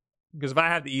 Because if I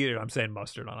have to eat it, I'm saying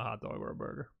mustard on a hot dog or a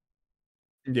burger.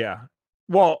 Yeah.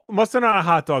 Well, mustard on a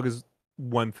hot dog is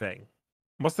one thing.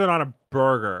 Mustard on a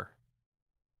burger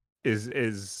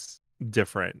is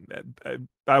different.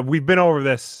 We've been over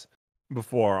this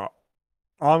before.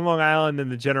 On Long Island in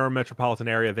the general metropolitan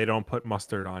area, they don't put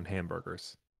mustard on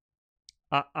hamburgers.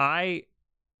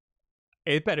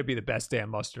 It better be the best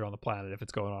damn mustard on the planet if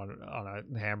it's going on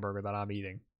a hamburger that I'm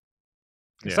eating.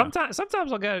 Yeah. Sometimes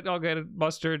I'll get a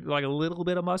mustard, like a little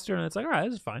bit of mustard, and it's like, all right,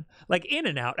 this is fine. Like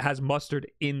In-N-Out has mustard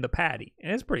in the patty,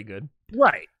 and it's pretty good.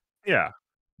 Right. Yeah.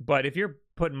 But if you're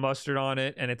putting mustard on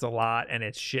it and it's a lot and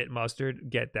it's shit mustard,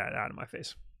 get that out of my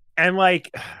face. And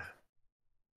like,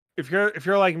 if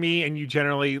you're like me and you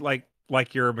generally like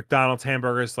your McDonald's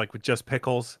hamburgers like with just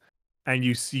pickles, and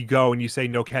you go and you say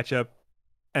no ketchup,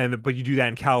 but you do that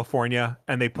in California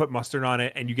and they put mustard on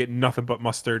it and you get nothing but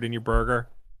mustard in your burger.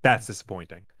 That's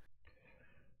disappointing.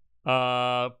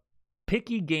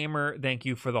 Picky Gamer, thank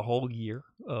you for the whole year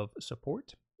of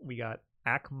support. We got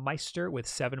Ackmeister with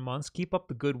 7 months. Keep up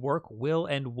the good work. Will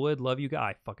and Wood, love you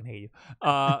guys. I fucking hate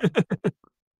you.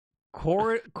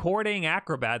 Courting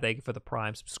Acrobat, thank you for the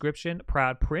Prime subscription.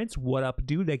 Proud Prince, what up,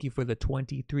 dude? Thank you for the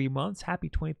 23 months. Happy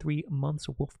 23 months,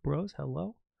 Wolf Bros.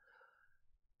 Hello.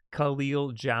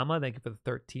 Khalil Jama, thank you for the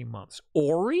 13 months.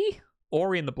 Ori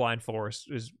and the Blind Forest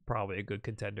is probably a good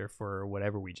contender for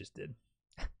whatever we just did.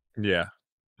 Yeah.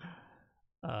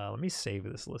 Let me save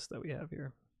this list that we have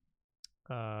here.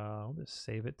 I'll just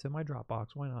save it to my Dropbox.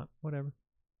 Why not? Whatever.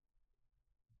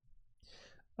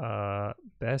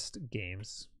 Best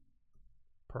games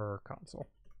per console.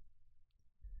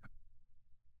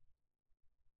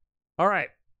 All right.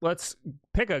 Let's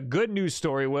pick a good news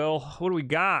story, Will. What do we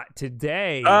got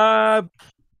today? What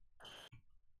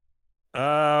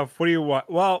do you want?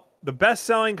 Well, the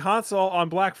best-selling console on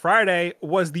Black Friday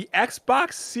was the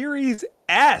Xbox Series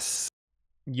S.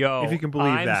 Yo, if you can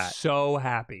believe that. I'm so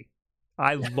happy.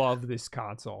 I love this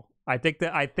console. I think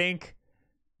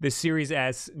the Series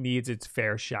S needs its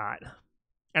fair shot.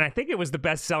 And I think it was the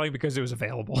best-selling because it was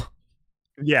available.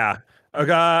 Yeah.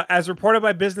 As reported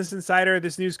by Business Insider,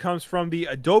 this news comes from the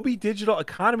Adobe Digital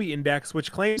Economy Index,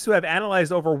 which claims to have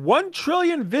analyzed over 1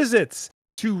 trillion visits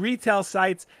to retail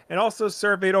sites and also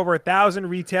surveyed over 1,000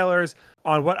 retailers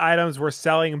on what items were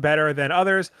selling better than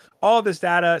others. All of this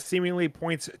data seemingly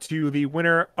points to the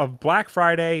winner of Black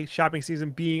Friday shopping season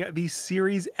being the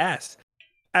Series S.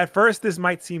 At first, this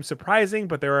might seem surprising,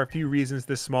 but there are a few reasons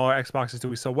this smaller Xbox is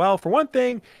doing so well. For one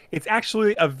thing, it's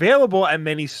actually available at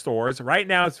many stores. Right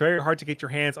now, it's very hard to get your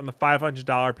hands on the $500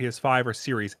 PS5 or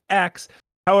Series X.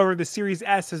 However, the Series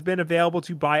S has been available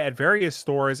to buy at various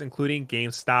stores, including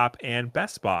GameStop and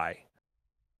Best Buy.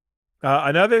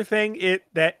 Another thing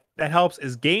that helps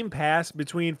is Game Pass.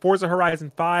 Between Forza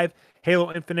Horizon 5,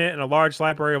 Halo Infinite, and a large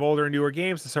library of older and newer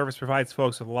games, the service provides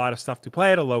folks with a lot of stuff to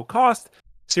play at a low cost.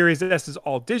 Series S is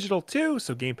all digital too,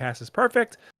 so Game Pass is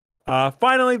perfect.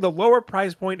 Finally, the lower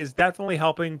price point is definitely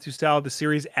helping to sell the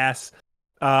Series S.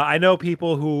 I know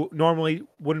people who normally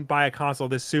wouldn't buy a console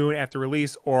this soon after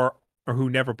release or who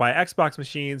never buy Xbox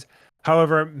machines.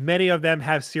 However, many of them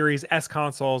have Series S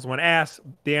consoles. When asked,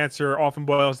 the answer often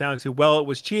boils down to, well, it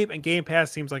was cheap and Game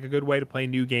Pass seems like a good way to play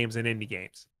new games and indie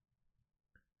games.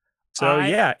 So,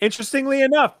 yeah, interestingly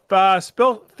enough,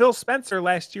 Phil Spencer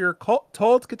last year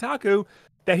told Kotaku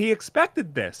that he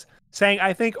expected this, saying,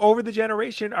 I think over the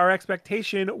generation, our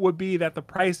expectation would be that the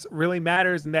price really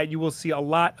matters and that you will see a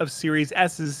lot of Series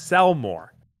S's sell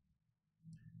more.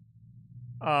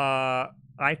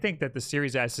 I think that the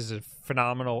Series S is a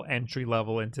phenomenal entry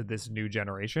level into this new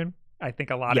generation. I think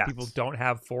a lot of people don't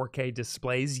have 4K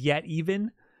displays yet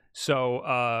even. So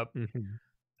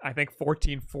I think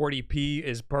 1440p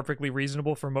is perfectly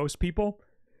reasonable for most people.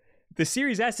 The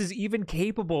Series S is even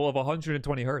capable of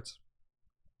 120 hertz.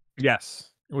 Yes.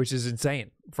 Which is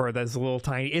insane for this little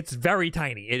tiny. It's very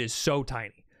tiny. It is so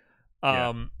tiny.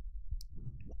 And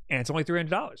it's only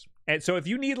 $300. And so if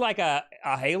you need like a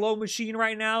Halo machine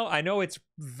right now, I know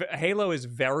Halo is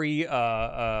very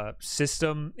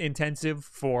system intensive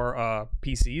for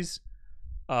PCs.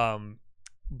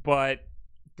 But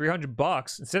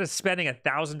 $300 instead of spending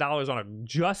 $1,000 on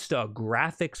just a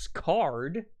graphics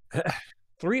card,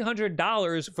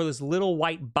 $300 for this little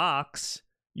white box,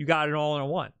 you got it all in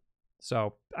one.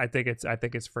 So I think it's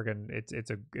friggin'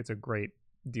 it's a great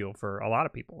deal for a lot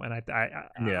of people, and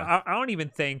I don't even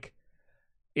think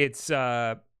it's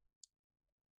like,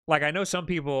 I know some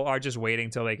people are just waiting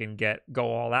till they can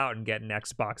go all out and get an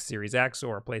Xbox Series X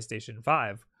or a PlayStation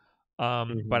 5.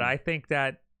 But I think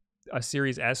that a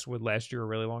Series S would last you a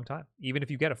really long time, even if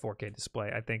you get a 4K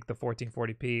display. I think the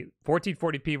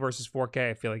 1440p versus 4K,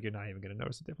 I feel like you're not even going to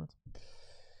notice the difference.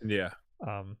 Yeah.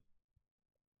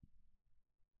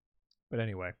 But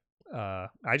anyway,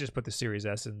 I just put the Series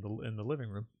S in the living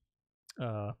room,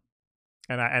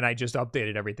 and I just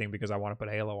updated everything because I want to put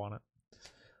Halo on it.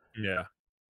 Yeah.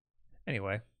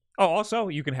 Anyway, also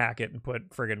you can hack it and put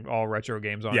friggin' all retro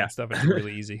games on it and stuff. It's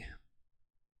really easy.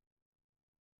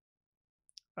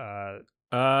 All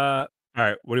right.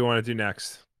 What do you want to do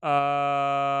next?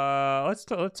 Let's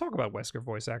talk about Wesker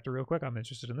voice actor real quick. I'm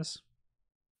interested in this.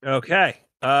 Okay.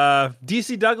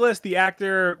 DC Douglas, the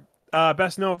actor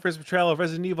best known for his portrayal of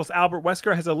Resident Evil's Albert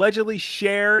Wesker, has allegedly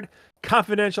shared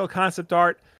confidential concept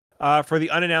art for the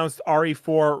unannounced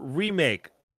RE4 remake.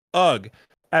 Ugh.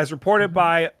 As reported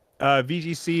by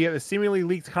VGC, the seemingly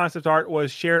leaked concept art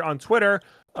was shared on Twitter.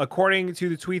 According to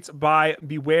the tweets by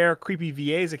Beware Creepy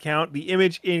VA's account, the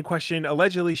image in question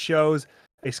allegedly shows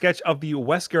a sketch of the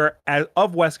Wesker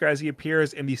as he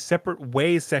appears in the Separate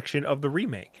Ways section of the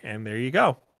remake. And there you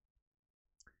go.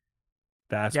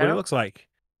 That's what it looks like.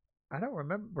 I don't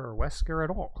remember Wesker at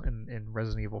all in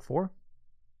Resident Evil 4.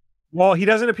 Well, he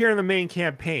doesn't appear in the main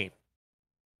campaign.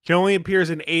 He only appears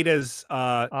in Ada's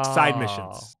side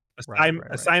missions.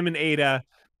 Assignment Ada,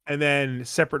 and then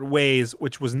Separate Ways,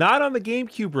 which was not on the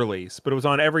GameCube release, but it was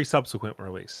on every subsequent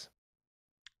release.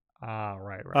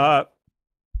 Right.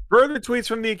 Further tweets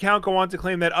from the account go on to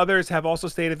claim that others have also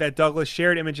stated that Douglas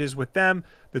shared images with them.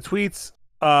 The tweets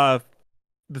on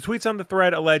the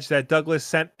thread allege that Douglas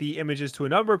sent the images to a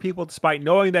number of people despite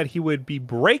knowing that he would be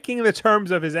breaking the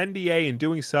terms of his NDA in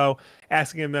doing so,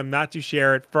 asking them not to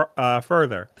share it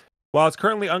further. While it's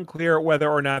currently unclear whether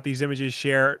or not these images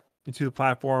shared into the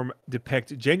platform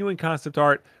depict genuine concept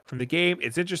art from the game,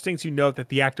 it's interesting to note that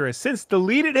the actor has since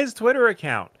deleted his Twitter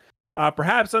account.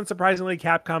 Perhaps unsurprisingly,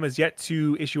 Capcom has yet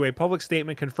to issue a public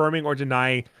statement confirming or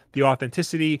denying the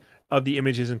authenticity of the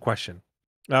images in question.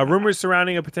 Rumors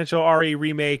surrounding a potential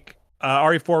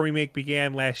RE4 remake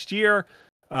began last year.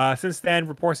 Since then,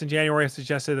 reports in January have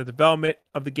suggested that the development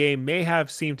of the game may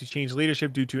have seemed to change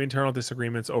leadership due to internal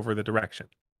disagreements over the direction.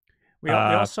 We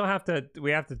also have to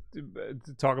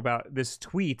talk about this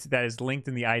tweet that is linked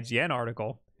in the IGN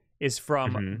article is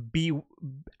from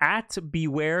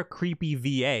Beware Creepy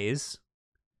VAs.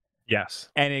 Yes.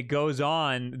 And it goes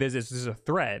on, this is a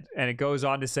thread, and it goes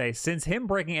on to say, since him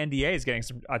breaking NDA is getting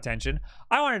some attention,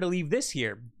 I wanted to leave this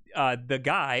here. The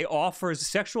guy offers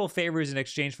sexual favors in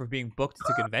exchange for being booked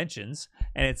to conventions,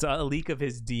 and it's a leak of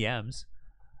his DMs.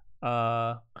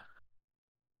 Now,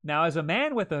 as a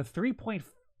man with a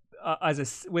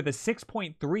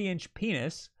 6.3-inch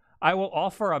penis, I will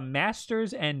offer a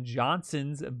Masters and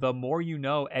Johnson's The More You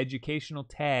Know educational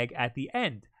tag at the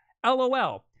end.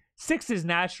 LOL. 6 is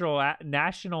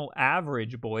national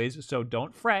average, boys, so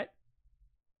don't fret.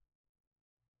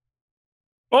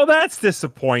 Well, that's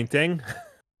disappointing.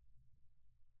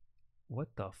 What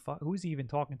the fuck? Who's he even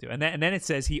talking to? And then it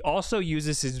says he also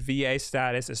uses his VA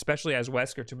status, especially as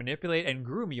Wesker, to manipulate and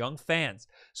groom young fans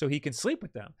so he can sleep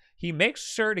with them. He makes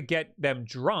sure to get them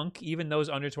drunk, even those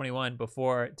under 21,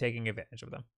 before taking advantage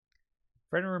of them.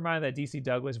 Friend reminder that DC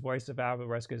Douglas, voice of Albert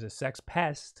Wesker, is a sex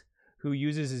pest who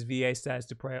uses his VA status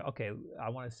to prey. Okay, I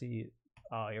want to see.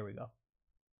 Oh, here we go.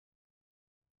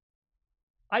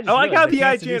 I like how the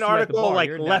IGN article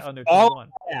left all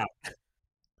out.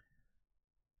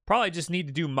 Probably just need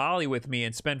to do Molly with me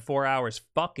and spend 4 hours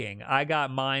fucking. I got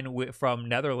mine from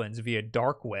Netherlands via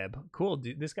dark web. Cool,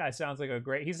 dude. This guy sounds like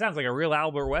he sounds like a real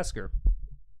Albert Wesker.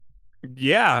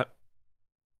 Yeah.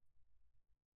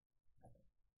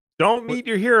 Don't meet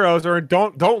your heroes or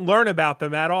don't learn about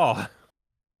them at all.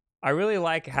 I really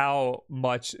like how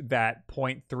much that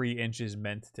 0.3 inches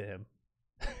meant to him.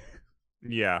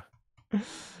 Yeah.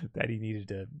 That he needed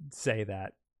to say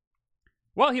that.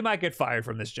 Well, he might get fired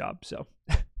from this job, so.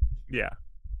 Yeah.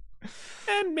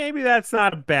 And maybe that's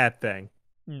not a bad thing.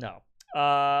 No.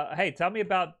 Hey, tell me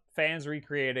about fans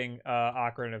recreating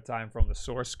Ocarina of Time from the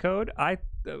source code.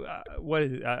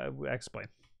 Explain.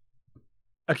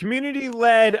 A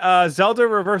community-led Zelda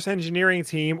reverse engineering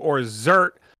team, or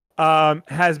ZERT,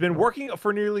 has been working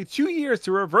for nearly 2 years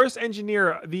to reverse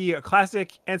engineer the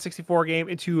classic N64 game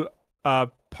into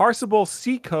parsable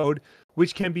C code,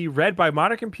 which can be read by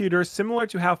modern computers, similar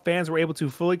to how fans were able to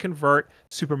fully convert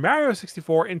Super Mario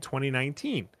 64 in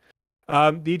 2019.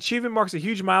 The achievement marks a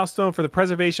huge milestone for the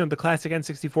preservation of the classic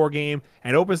N64 game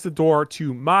and opens the door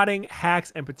to modding,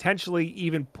 hacks, and potentially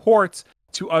even ports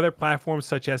to other platforms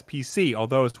such as PC.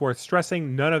 Although it's worth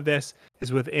stressing, none of this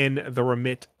is within the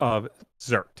remit of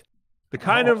ZERT. The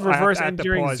kind of reverse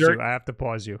engineering ZERT... I have to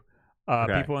pause you.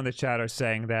 Okay. People in the chat are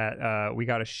saying that we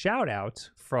got a shout out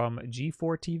from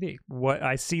G4 TV. What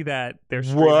I see that they're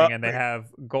streaming and they have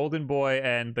Golden Boy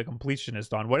and the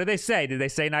Completionist on. What did they say? Did they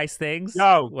say nice things?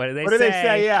 No. What did they say? They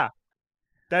say? Yeah,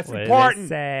 that's what important. Did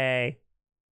they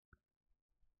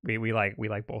say? We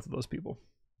like both of those people.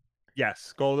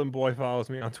 Yes, Golden Boy follows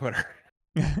me on Twitter.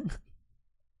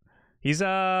 He's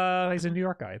a New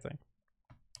York guy, I think.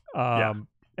 Yeah.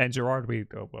 And Gerard,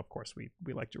 of course we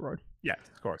like Gerard. Yes,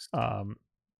 of course.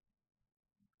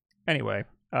 Anyway,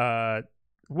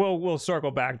 we'll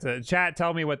circle back to chat.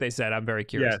 Tell me what they said. I'm very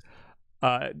curious.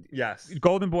 Yes.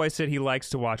 Golden Boy said he likes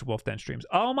to watch Wulff Den streams.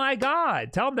 Oh my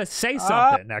God! Tell him to say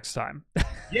something next time.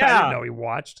 Yeah. I didn't know he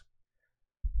watched.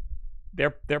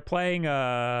 They're playing. What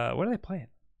are they playing?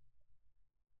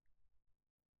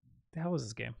 The hell is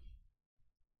this game?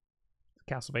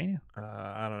 Castlevania?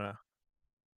 I don't know.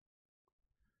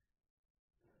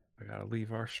 I gotta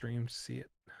leave our stream to see it.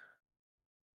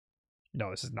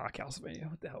 No, this is not Castlevania.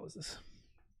 What the hell is this?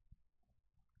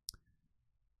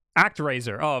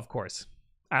 ActRaiser. Oh, of course.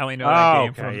 I only know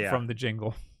that game from the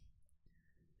jingle.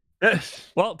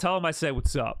 Well, tell him I say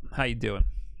what's up. How you doing?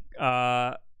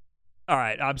 All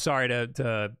right. I'm sorry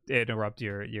to interrupt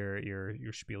your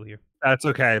spiel here. That's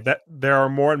okay. There are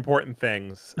more important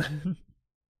things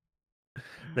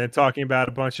than talking about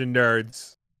a bunch of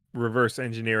nerds reverse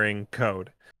engineering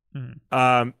code.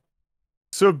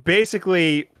 So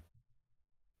basically,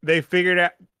 they figured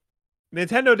out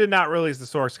Nintendo did not release the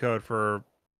source code for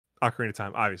Ocarina of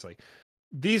Time. Obviously,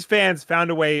 these fans found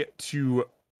a way to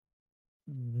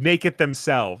make it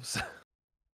themselves.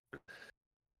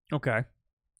 Okay.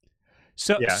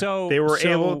 So they were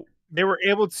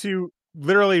able to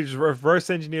literally just reverse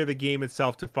engineer the game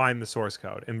itself to find the source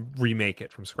code and remake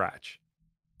it from scratch.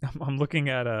 I'm looking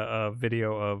at a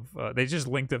video of they just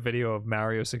linked a video of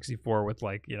Mario 64 with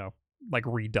like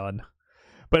redone,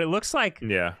 but it looks like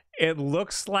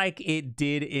it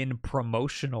did in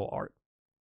promotional art.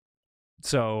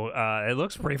 So it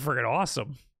looks pretty freaking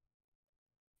awesome.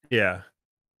 Yeah.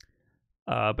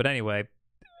 But anyway,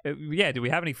 do we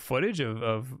have any footage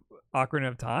of Ocarina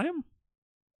of Time?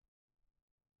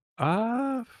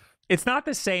 It's not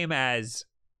the same as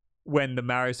when the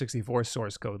Mario 64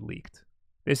 source code leaked.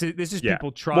 This is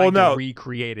people trying to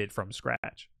recreate it from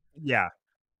scratch. Yeah.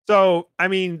 So, I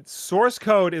mean, source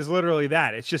code is literally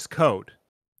that. It's just code.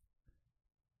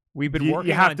 We've been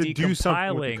working on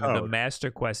decompiling the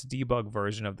Master Quest debug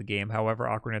version of the game. However,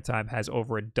 Ocarina of Time has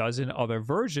over a dozen other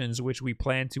versions, which we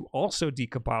plan to also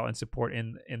decompile and support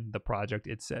in the project,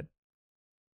 it said.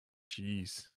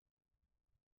 Jeez.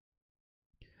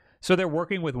 So they're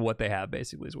working with what they have,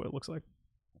 basically, is what it looks like.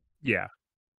 Yeah.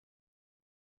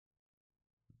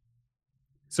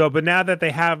 So, but now that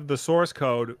they have the source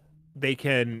code, they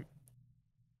can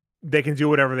do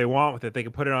whatever they want with it. They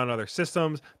can put it on other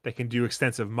systems. They can do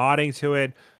extensive modding to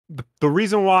it. The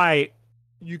reason why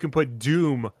you can put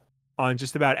Doom on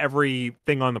just about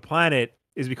everything on the planet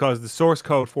is because the source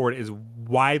code for it is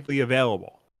widely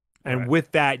available. And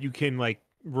with that, you can like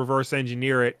reverse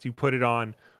engineer it to put it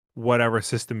on whatever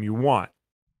system you want.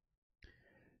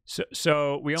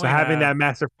 So we only having that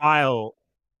master file,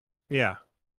 yeah.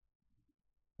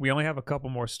 We only have a couple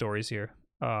more stories here.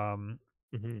 They're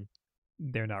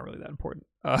not really that important.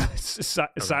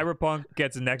 Cyberpunk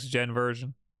gets a next gen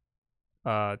version.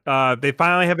 They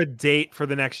finally have a date for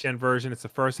the next gen version. It's the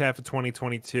first half of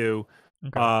 2022.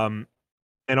 Okay.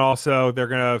 And also they're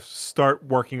gonna start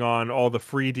working on all the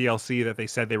free DLC that they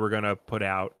said they were gonna put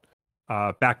out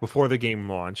back before the game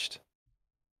launched.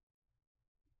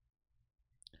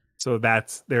 So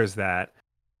there's that.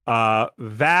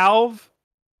 Valve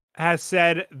has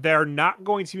said they're not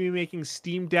going to be making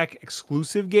Steamdeck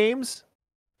exclusive games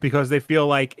because they feel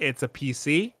like it's a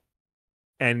PC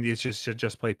and it should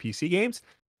just play PC games.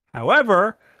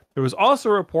 However, there was also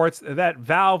reports that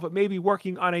Valve may be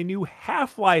working on a new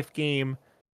Half-Life game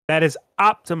that is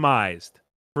optimized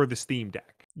for the Steam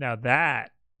Deck.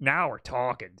 Now we're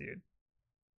talking, dude.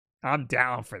 I'm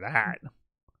down for that.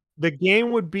 The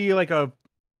game would be like have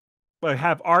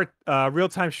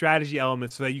real-time strategy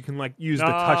elements so that you can like use the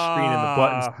touch screen and the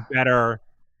buttons better.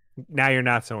 Now you're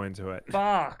not so into it.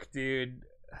 Fuck, dude.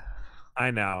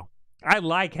 I know. I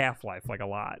like Half-Life like a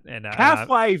lot, and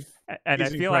Half-Life, and I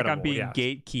feel like I'm being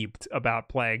gatekeeped about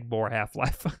playing more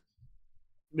Half-Life.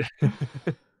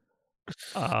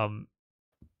 Oh,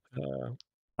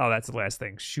 that's the last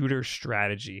thing. Shooter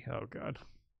strategy. Oh god.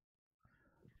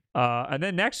 And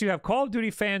then next you have Call of Duty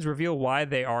fans reveal why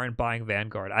they aren't buying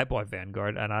Vanguard. I bought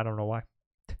Vanguard, and I don't know why.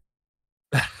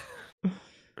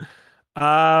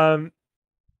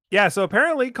 Yeah, so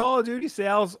apparently Call of Duty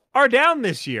sales are down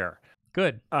this year.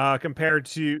 Good. Compared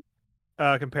to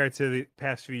the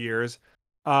past few years.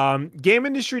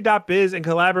 GameIndustry.biz in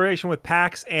collaboration with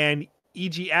PAX and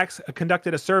EGX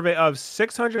conducted a survey of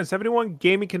 671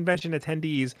 gaming convention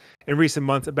attendees in recent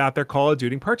months about their Call of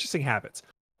Duty purchasing habits.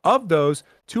 Of those,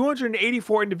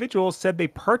 284 individuals said they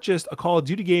purchased a Call of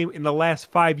Duty game in the last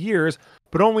 5 years,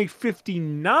 but only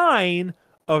 59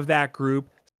 of that group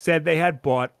said they had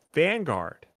bought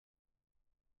Vanguard.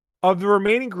 Of the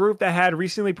remaining group that had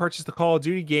recently purchased a Call of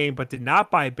Duty game but did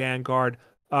not buy Vanguard,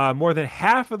 more than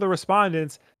half of the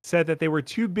respondents said that they were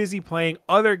too busy playing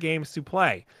other games to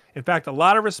play. In fact, a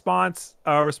lot of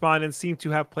respondents seem to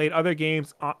have played other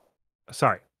games.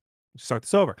 Start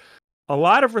this over. A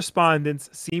lot of respondents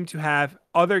seem to have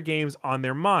other games on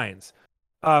their minds.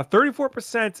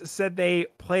 34% said they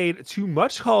played too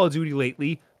much Call of Duty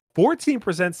lately.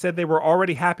 14% said they were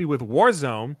already happy with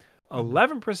Warzone.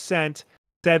 11%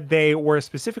 said they were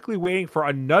specifically waiting for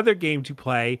another game to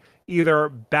play, either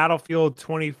Battlefield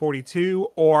 2042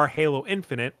 or Halo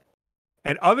Infinite.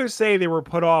 And others say they were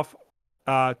put off.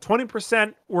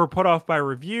 20% were put off by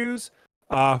reviews.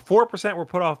 4% were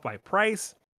put off by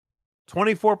price.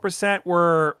 24%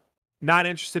 were not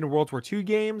interested in World War II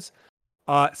games.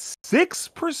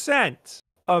 6%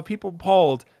 of people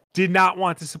polled did not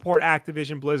want to support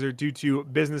Activision Blizzard due to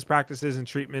business practices and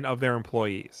treatment of their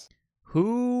employees.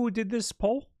 Who did this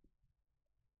poll?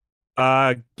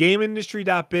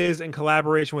 GameIndustry.biz in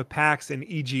collaboration with PAX and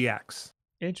EGX.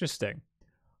 Interesting.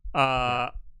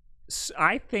 I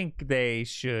think they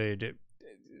should.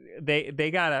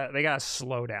 They gotta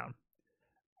slow down.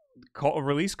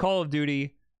 Release Call of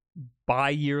Duty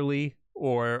bi-yearly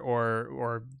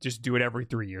or just do it every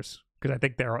 3 years, because I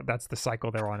think that's the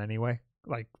cycle they're on anyway.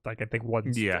 Like I think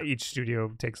each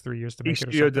studio takes 3 years to make it. Each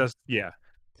studio does, yeah.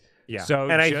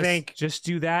 So I think just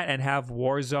do that and have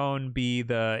Warzone be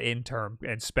the interim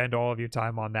and spend all of your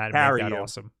time on that and make that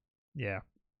awesome. Yeah.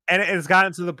 And it's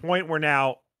gotten to the point where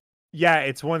now,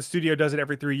 it's one studio does it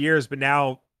every 3 years, but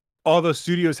now all those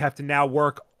studios have to now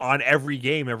work on every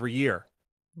game every year.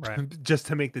 Right. Just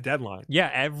to make the deadline. Yeah,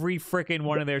 every freaking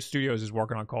one of their studios is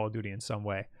working on Call of Duty in some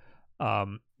way.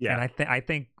 And I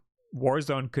think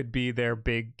Warzone could be their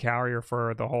big carrier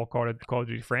for the whole Call of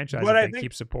Duty franchise if they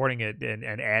keep supporting it and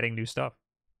adding new stuff.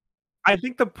 I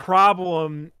think the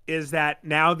problem is that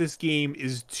now this game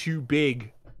is too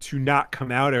big to not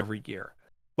come out every year.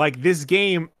 Like this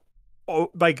game,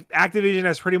 like Activision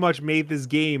has pretty much made this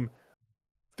game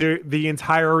the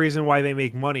entire reason why they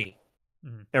make money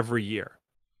every year.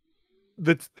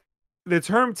 The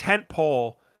term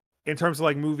tentpole in terms of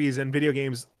like movies and video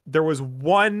games, there was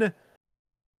one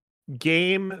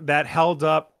game that held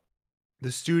up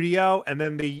the studio, and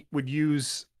then they would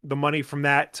use the money from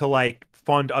that to like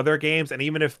fund other games. And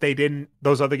even if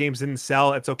those other games didn't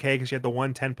sell, it's okay because you had the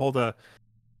one tentpole to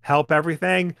help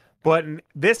everything. But in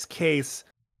this case,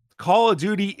 Call of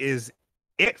Duty is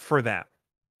it for them.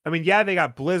 I mean, they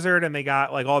got Blizzard and they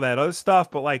got like all that other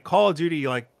stuff, but like Call of Duty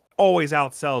like always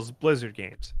outsells Blizzard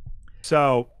games.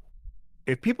 So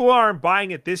if people aren't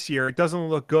buying it this year, it doesn't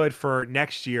look good for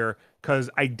next year,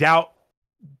 because I doubt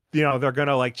they're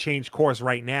gonna like change course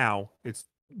right now. It's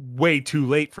way too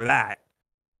late for that.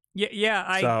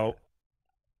 So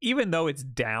even though it's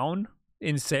down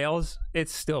in sales,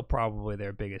 it's still probably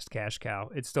their biggest cash cow.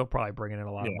 It's still probably bringing in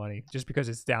a lot of money. Just because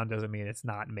it's down doesn't mean it's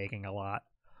not making a lot.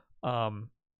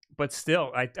 But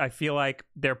still, I feel like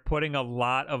they're putting a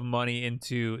lot of money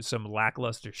into some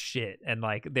lackluster shit, and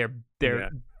like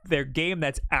their game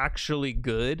that's actually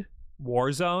good,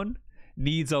 Warzone,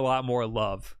 needs a lot more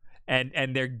love. And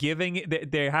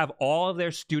they have all of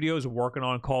their studios working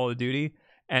on Call of Duty,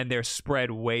 and they're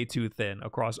spread way too thin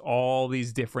across all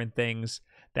these different things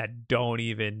that don't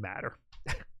even matter.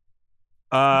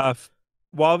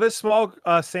 While this small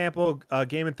sample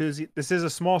game enthusiast, this is a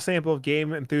small sample of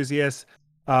game enthusiasts.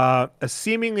 A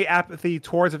seemingly apathy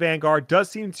towards Vanguard does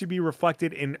seem to be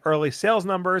reflected in early sales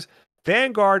numbers.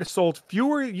 Vanguard sold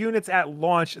fewer units at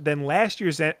launch than last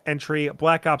year's entry,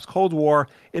 Black Ops Cold War,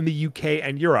 in the UK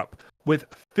and Europe, with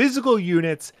physical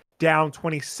units down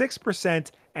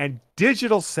 26% and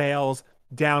digital sales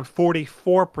down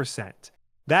 44%.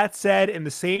 That said, in the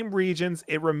same regions,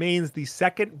 it remains the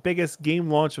second biggest game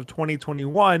launch of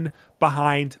 2021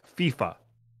 behind FIFA.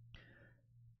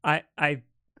 I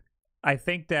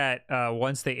think that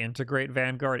once they integrate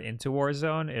Vanguard into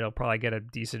Warzone, it'll probably get a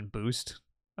decent boost.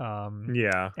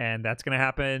 Yeah, and that's gonna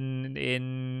happen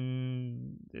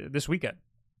in this weekend.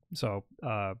 So,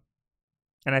 and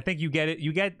I think you get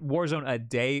Warzone a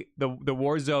day. The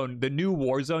new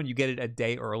Warzone, you get it a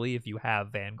day early if you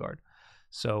have Vanguard.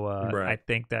 So, I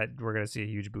think that we're gonna see a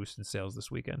huge boost in sales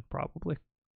this weekend, probably.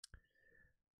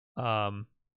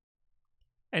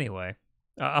 Anyway,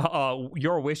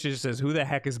 your wishes says, "Who the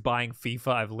heck is buying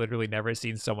FIFA? I've literally never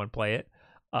seen someone play it."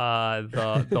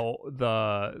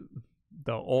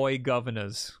 The Oi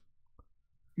governors.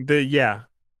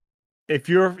 If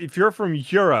you're from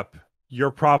Europe,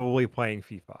 you're probably playing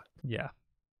FIFA. Yeah.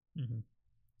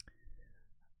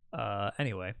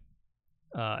 Anyway,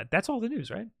 that's all the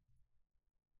news, right?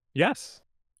 Yes.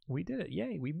 We did it.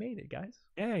 Yay, we made it, guys.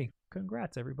 Yay.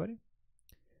 Congrats, everybody.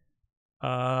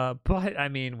 But I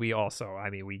mean, we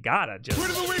gotta just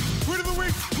Word of the week. Word of the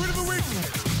week. Word of the week.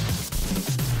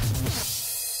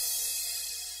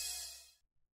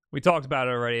 We talked about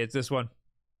it already. It's this one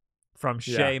from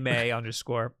Shay May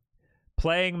 _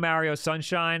 playing Mario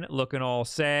Sunshine, looking all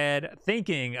sad.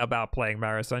 Thinking about playing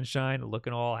Mario Sunshine,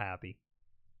 looking all happy.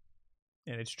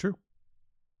 And it's true.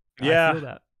 Yeah. I feel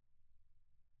that.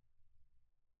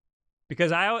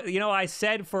 Because I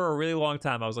said for a really long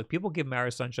time, I was like, people give Mario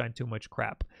Sunshine too much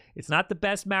crap. It's not the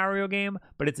best Mario game,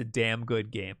 but it's a damn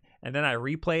good game. And then I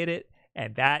replayed it,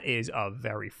 and that is a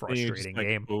very frustrating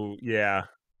game. Ooh, yeah.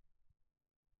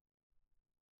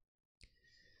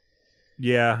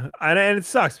 Yeah, and it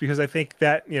sucks because I think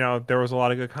that, there was a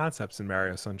lot of good concepts in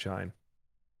Mario Sunshine,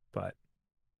 but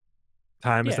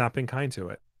time has not been kind to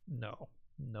it. No,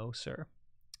 sir.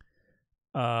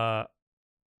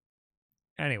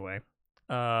 Anyway,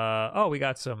 we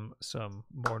got some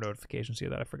more notifications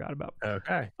here that I forgot about.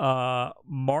 Okay.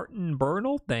 Martin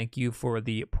Bernal, thank you for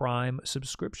the Prime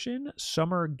subscription.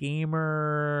 Summer Gamer,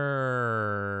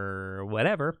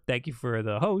 whatever, thank you for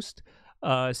the host.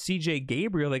 CJ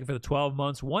Gabriel, thank you for the 12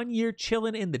 months. 1 year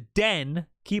chilling in the den.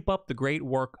 Keep up the great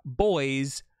work,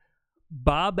 boys.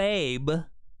 Bob Abe.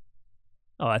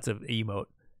 Oh, that's an emote.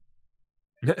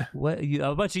 What?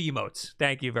 A bunch of emotes.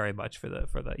 Thank you very much for the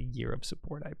year of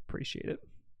support. I appreciate it.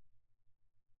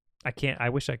 I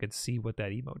wish I could see what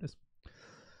that emote is.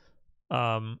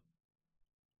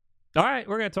 All right,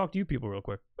 we're gonna talk to you people real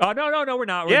quick. Oh no, we're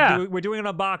not. We're doing an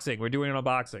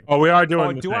unboxing. Oh, we are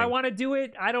doing. Do I want to do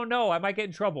it? I don't know. I might get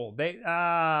in trouble.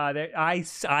 I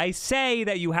say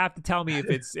that you have to tell me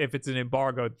if it's an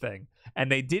embargoed thing, and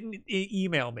they didn't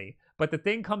email me. But the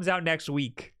thing comes out next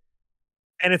week,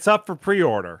 and it's up for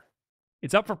pre-order.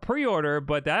 It's up for pre-order,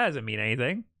 but that doesn't mean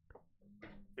anything.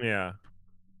 Yeah.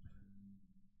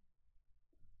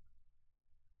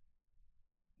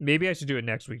 Maybe I should do it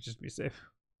next week just to be safe.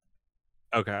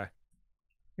 Okay.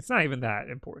 It's not even that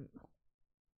important.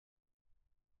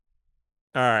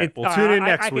 All right. We'll tune in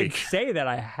next week. I can say that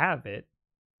I have it.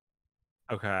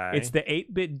 Okay. It's the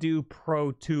 8-Bit Do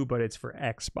Pro 2, but it's for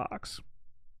Xbox.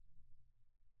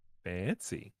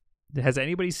 Fancy. Has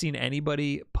anybody seen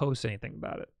anybody post anything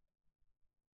about it?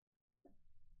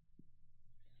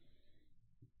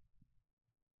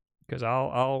 Because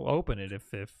I'll open it if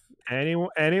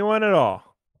anyone at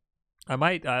all. I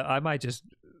might just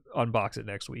unbox it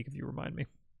next week if you remind me.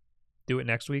 Do it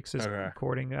next week, says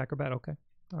Recording Acrobat. Okay.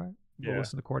 All right. We'll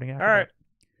listen to Recording Acrobat.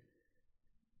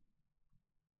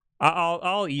 All right.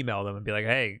 I'll email them and be like,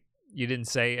 hey, you didn't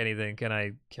say anything. Can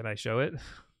I show it?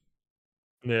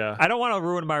 Yeah. I don't want to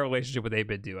ruin my relationship with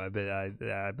 8-Bit Do.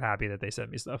 I'm happy that they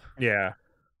sent me stuff. Yeah.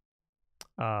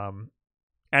 And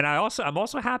I'm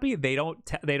also happy they don't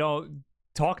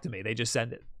talk to me. They just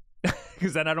send it.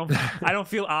 Because then I don't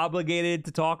feel obligated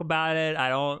to talk about it. I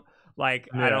don't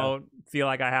feel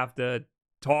like I have to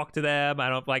talk to them.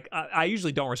 I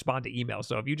usually don't respond to emails.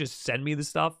 So if you just send me the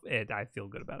stuff, I feel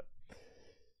good about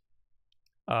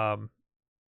it.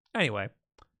 Anyway,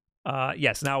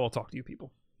 yes, now we'll talk to you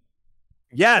people.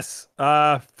 Yes.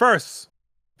 First,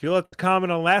 if you left a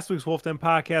comment on last week's Wulff Den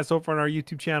podcast over on our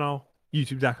YouTube channel,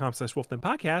 youtube.com/Wulff Den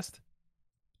podcast.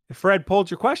 If Fred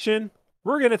pulled your question,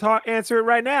 we're going to answer it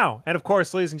right now. And of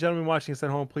course, ladies and gentlemen watching us at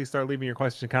home, please start leaving your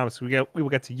questions and comments. We will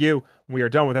get to you when we are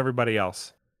done with everybody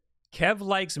else. Kev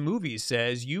Likes Movies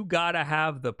says, you gotta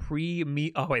have the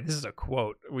pre-meal... Oh, wait, this is a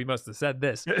quote. We must have said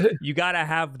this. You gotta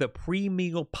have the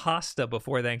pre-meal pasta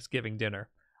before Thanksgiving dinner.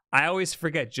 I always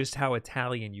forget just how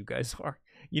Italian you guys are.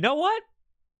 You know what?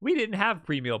 We didn't have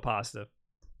pre-meal pasta.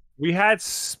 We had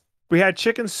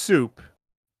chicken soup,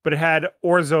 but it had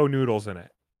orzo noodles in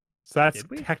it. So that's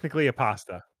technically a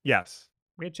pasta. Yes.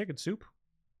 We had chicken soup?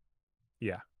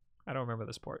 Yeah. I don't remember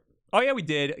this part. Oh, yeah, we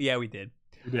did. Yeah, we did.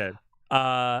 We did.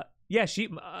 Yeah,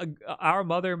 our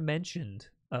mother mentioned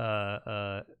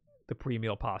the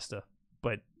pre-meal pasta,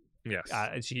 but yes,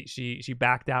 she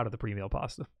backed out of the pre-meal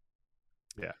pasta.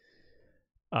 Yeah.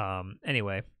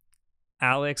 Anyway,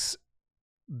 Alex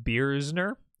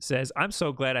Biersner says, I'm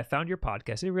so glad I found your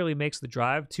podcast. It really makes the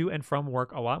drive to and from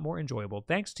work a lot more enjoyable.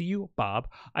 Thanks to you, Bob.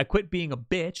 I quit being a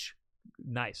bitch.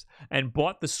 Nice. And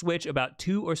bought the Switch about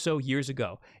 2 or so years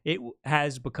ago. It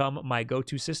has become my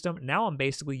go-to system. Now I'm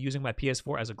basically using my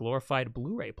PS4 as a glorified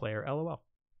Blu-ray player. LOL.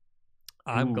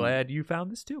 I'm glad you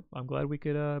found this too. I'm glad we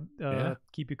could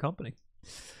keep you company.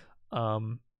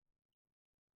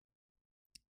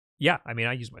 Yeah, I mean,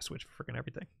 I use my Switch for freaking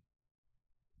everything.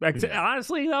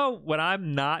 Honestly, though, when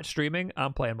I'm not streaming,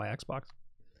 I'm playing my Xbox.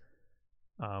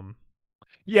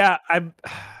 Yeah,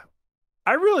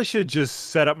 I really should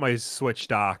just set up my Switch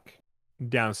dock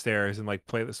downstairs and like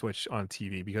play the Switch on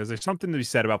TV, because there's something to be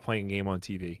said about playing a game on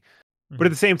TV. Mm-hmm. But at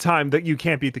the same time, that you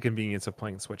can't beat the convenience of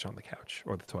playing the Switch on the couch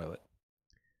or the toilet.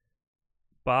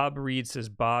 Bob Reed says,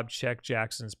 Bob, check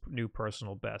Jackson's new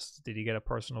personal best. Did he get a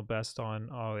personal best on?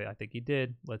 Oh, I think he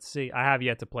did. Let's see. I have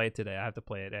yet to play it today. I have to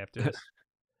play it after this.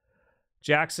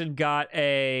 Jackson got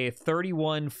a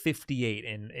 3158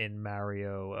 in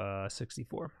Mario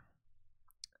 64.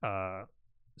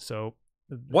 So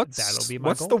that'll be my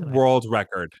what's goal the tonight. World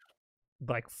record?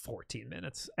 Like 14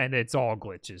 minutes, and it's all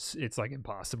glitches. It's like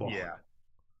impossible. Yeah.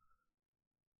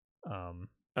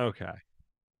 Okay.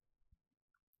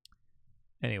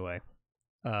 Anyway,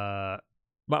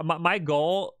 my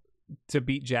goal to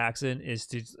beat Jackson is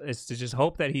to just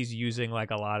hope that he's using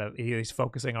like he's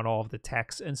focusing on all of the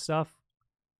text and stuff.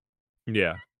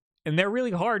 Yeah. And they're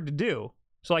really hard to do.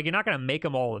 So like you're not gonna make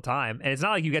them all the time, and it's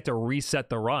not like you get to reset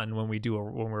the run when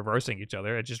we're reversing each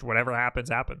other. It's just whatever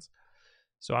happens.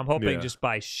 So I'm hoping just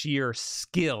by sheer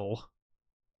skill,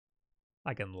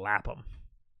 I can lap them.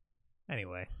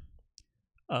 Anyway,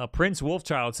 Prince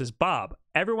Wolfchild says, Bob,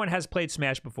 everyone has played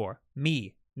Smash before.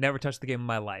 Me, never touched the game in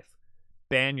my life.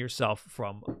 Ban yourself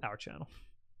from our channel.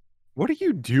 What are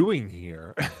you doing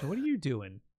here? What are you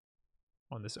doing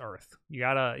on this earth? You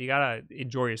gotta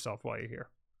enjoy yourself while you're here.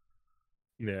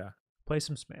 Yeah. Play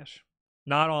some Smash.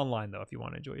 Not online, though, if you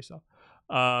want to enjoy yourself.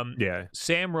 Yeah.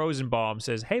 Sam Rosenbaum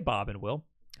says, hey, Bob and Will.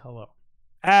 Hello.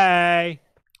 Hey.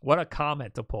 What a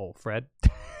comment to pull, Fred.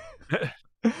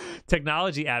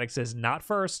 Technology Addict says, not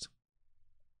first.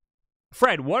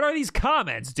 Fred, what are these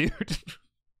comments, dude?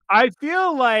 I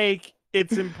feel like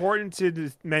it's important to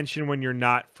mention when you're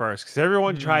not first, because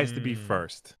everyone tries to be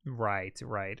first. Right.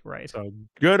 So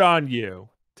good on you,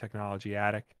 Technology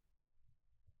Addict.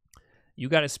 You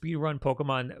got to speedrun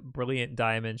Pokemon Brilliant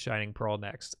Diamond Shining Pearl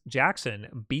next.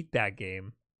 Jackson beat that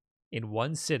game in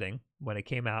one sitting when it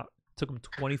came out. Took him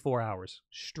 24 hours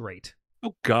straight.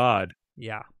 Oh, God.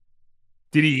 Yeah.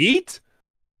 Did he eat?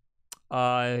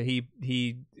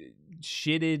 He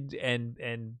shitted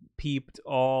and peeped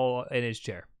all in his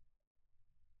chair.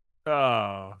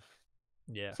 Oh.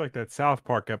 Yeah. It's like that South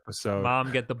Park episode.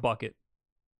 Mom, get the bucket.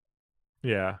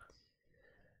 Yeah.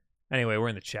 Anyway, we're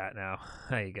in the chat now.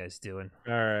 How you guys doing?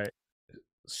 All right.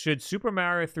 Should Super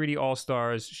Mario 3D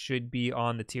All-Stars should be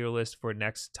on the tier list for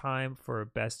next time for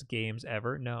best games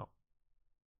ever? No.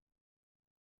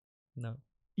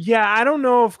 Yeah, I don't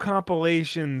know if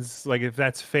compilations, like if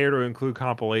that's fair to include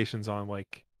compilations on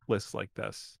like lists like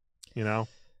this, you know?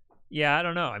 Yeah, I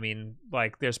don't know. I mean,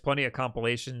 like there's plenty of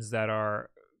compilations that are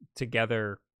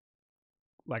together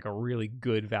like a really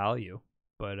good value,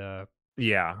 but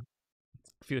yeah.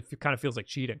 It kind of feels like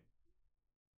cheating.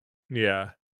 Yeah.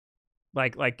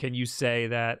 Like can you say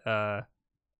that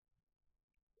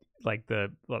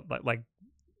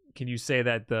can you say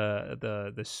that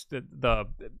the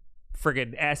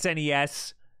friggin'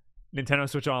 SNES Nintendo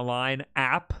Switch Online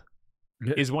app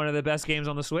is one of the best games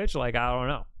on the Switch? Like, I don't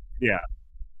know. Yeah.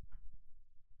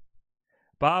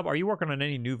 Bob, are you working on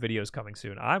any new videos coming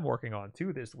soon? I'm working on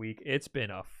 2 this week. It's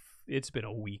been a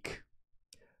week.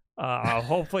 I'll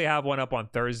hopefully have one up on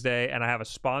Thursday, and I have a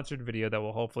sponsored video that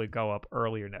will hopefully go up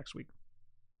earlier next week.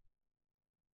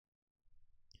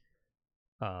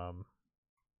 Bob,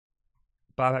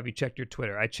 have you checked your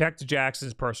Twitter? I checked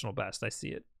Jackson's personal best. I see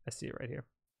it right here.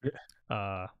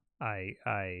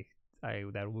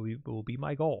 That will be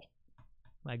my goal.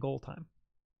 My goal time.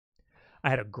 I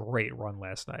had a great run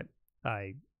last night.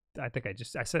 I think I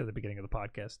said at the beginning of the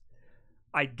podcast,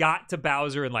 I got to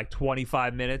Bowser in like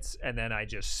 25 minutes, and then I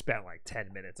just spent like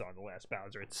 10 minutes on the last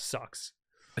Bowser. It sucks.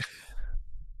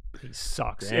 He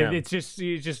sucks. It's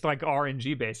just like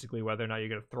RNG basically, whether or not you're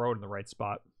gonna throw it in the right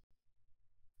spot.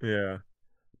 Yeah.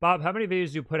 Bob, how many videos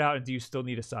do you put out, and do you still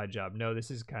need a side job? No,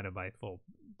 this is kind of my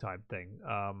full-time thing.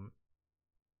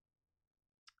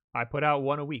 I put out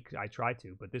one a week. I try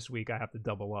to, but this week I have to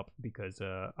double up because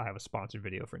I have a sponsored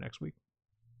video for next week.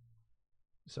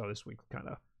 So this week's kind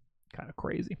of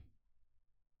crazy.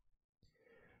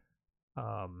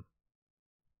 The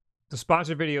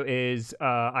sponsored video is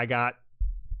I got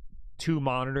 2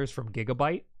 monitors from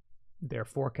Gigabyte. They're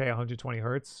 4K 120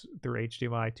 hertz through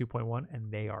HDMI 2.1,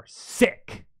 and they are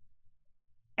sick.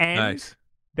 And nice.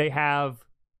 They have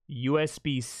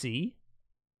USB-C,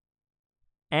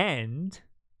 and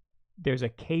there's a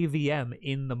KVM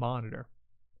in the monitor.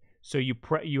 So I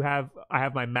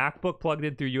have my MacBook plugged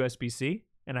in through USB-C,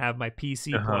 and I have my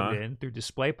PC plugged in through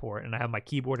DisplayPort, and I have my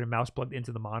keyboard and mouse plugged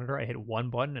into the monitor. I hit one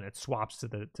button, and it swaps to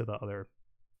the other.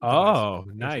 Oh,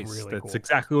 device. Nice! Really That's cool.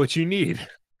 Exactly what you need.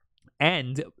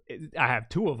 And I have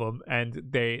 2 of them,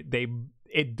 and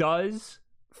it does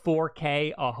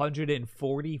 4K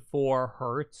 144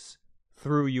 hertz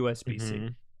through USB-C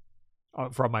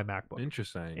from my MacBook.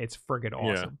 Interesting. It's friggin'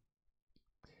 awesome.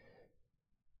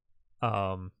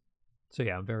 Yeah. So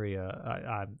yeah, I'm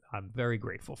very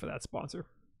grateful for that sponsor.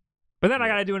 But then I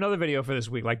gotta do another video for this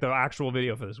week, like the actual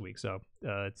video for this week. So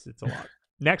it's a lot.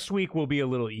 Next week will be a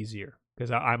little easier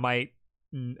because I'm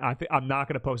not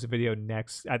gonna post a video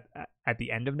at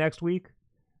the end of next week.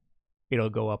 It'll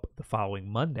go up the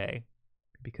following Monday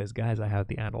because guys, I have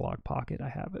the Analog Pocket. I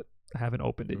have it. I haven't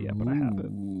opened it yet, but I have it.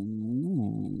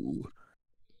 Ooh.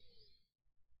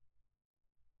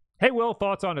 Hey, Will,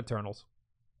 thoughts on Eternals?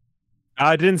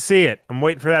 I didn't see it. I'm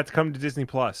waiting for that to come to Disney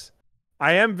Plus.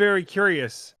 I am very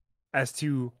curious as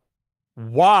to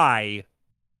why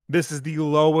this is the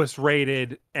lowest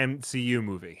rated MCU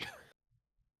movie.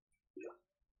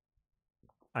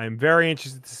 I'm very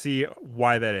interested to see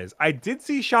why that is. I did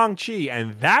see Shang-Chi,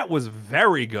 and that was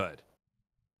very good.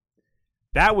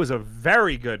 That was a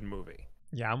very good movie.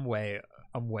 Yeah, I'm way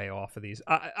off of these.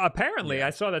 Apparently,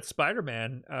 I saw that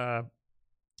Spider-Man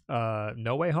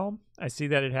No Way Home. I see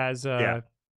that it has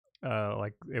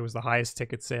like it was the highest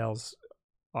ticket sales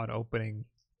on opening,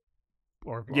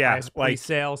 or highest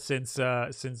pre-sale since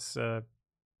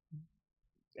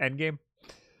Endgame.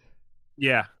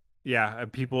 Yeah,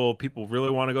 people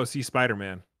really want to go see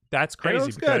Spider-Man. That's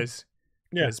crazy because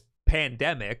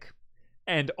pandemic,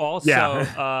 and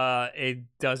also it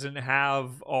doesn't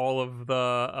have all of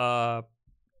the.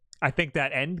 I think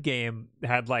that Endgame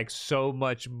had like so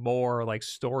much more like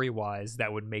story-wise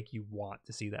that would make you want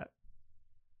to see that.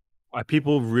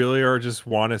 People really are just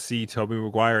want to see Tobey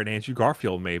Maguire and Andrew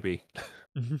Garfield, maybe.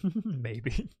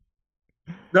 Maybe.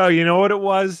 No, you know what it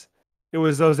was? It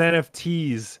was those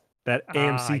NFTs that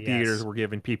AMC theaters were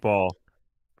giving people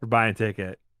for buying a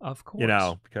ticket. Of course. You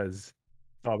know, because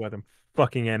it's all about them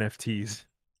fucking NFTs.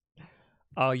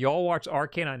 Y'all watch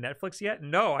Arcane on Netflix yet?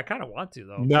 No, I kind of want to,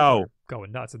 though. No.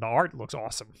 Going nuts. And the art looks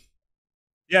awesome.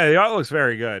 Yeah, the art looks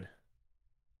very good.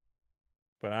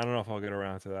 But I don't know if I'll get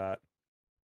around to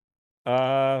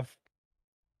that.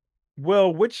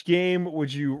 Will, which game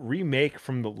would you remake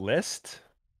from the list?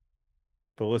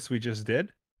 The list we just did?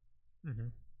 Mm-hmm.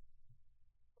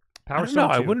 I don't know.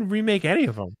 I wouldn't remake any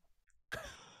of them.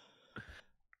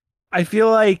 I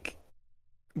feel like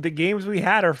the games we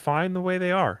had are fine the way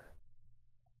they are.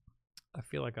 I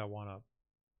feel like I want to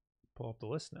pull up the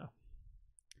list now.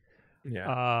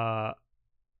 Yeah.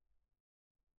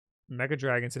 Mega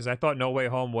Dragon says, I thought No Way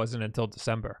Home wasn't until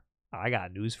December. I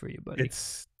got news for you, buddy.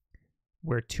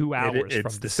 We're 2 hours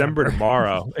from December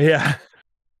tomorrow. Yeah.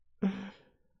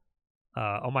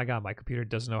 Oh my God, my computer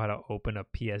doesn't know how to open a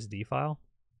PSD file.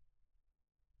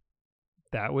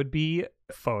 That would be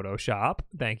Photoshop.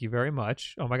 Thank you very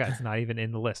much. Oh my God, it's not even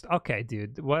in the list. Okay,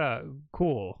 dude. What a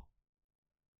cool.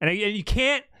 And you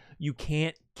can't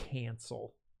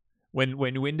cancel when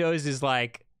Windows is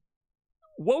like,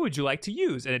 what would you like to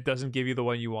use? And it doesn't give you the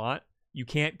one you want. You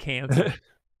can't cancel.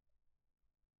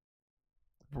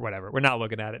 Whatever. We're not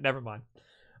looking at it. Never mind.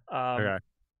 Okay.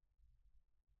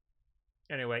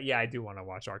 Anyway, yeah, I do want to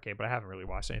watch Arcade, but I haven't really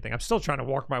watched anything. I'm still trying to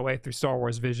work my way through Star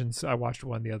Wars Visions. I watched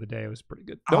one the other day. It was pretty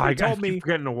good. I keep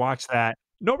forgetting to watch that.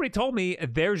 Nobody told me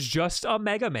there's just a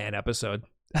Mega Man episode.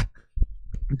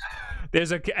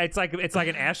 It's like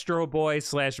an Astro Boy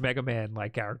 / Mega Man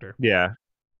like character. Yeah.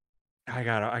 I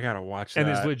gotta watch that. And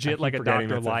there's legit like a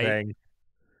Dr. Light.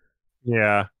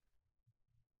 Yeah.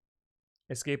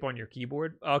 Escape on your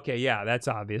keyboard. Okay, yeah, that's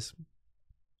obvious.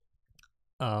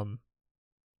 For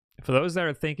those that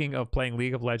are thinking of playing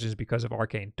League of Legends because of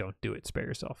Arcane, don't do it. Spare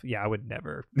yourself. Yeah, I would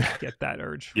never get that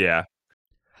urge. Yeah.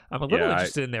 I'm a little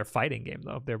interested in their fighting game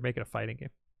though. They're making a fighting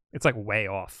game. It's like way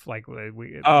off. Like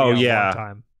we a long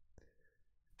time.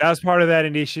 That was part of that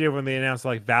initiative when they announced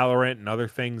like Valorant and other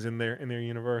things in their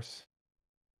universe.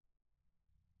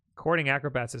 Courting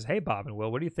Acrobat says, "Hey Bob and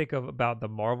Will, what do you think about the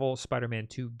Marvel Spider-Man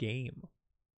 2 game?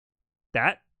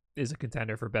 That is a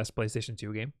contender for best PlayStation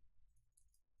 2 game."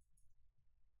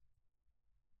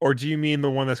 Or do you mean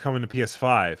the one that's coming to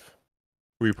PS5?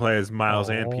 Where you play as Miles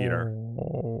and Peter?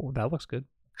 Oh, that looks good.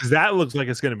 Because that looks like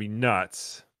it's going to be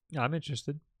nuts. I'm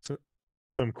interested. Some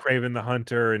Kraven the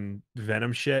Hunter and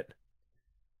Venom shit.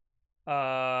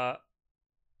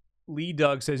 Lee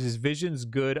Doug says his vision's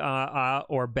good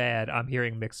or bad. I'm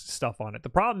hearing mixed stuff on it. The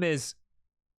problem is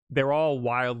they're all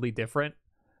wildly different.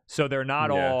 So they're not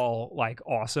all like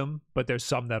awesome, but there's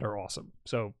some that are awesome.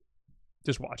 So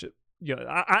just watch it. Yeah,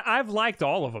 I've liked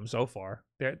all of them so far.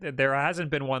 There hasn't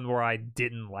been one where I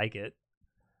didn't like it.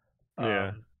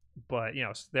 Yeah. But,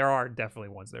 there are definitely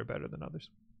ones that are better than others.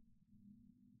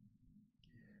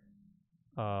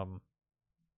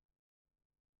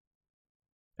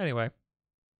 Anyway,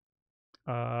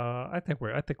 I think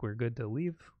we're good to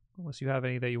leave, unless you have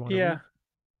any that you want to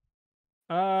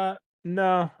leave.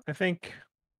 No, I think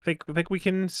we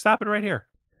can stop it right here.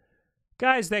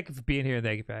 Guys, thank you for being here and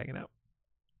thank you for hanging out.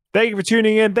 Thank you for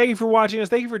tuning in. Thank you for watching us.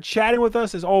 Thank you for chatting with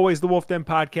us. As always, the Wulff Den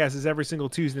podcast is every single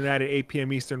Tuesday night at 8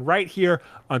 p.m. Eastern right here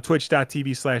on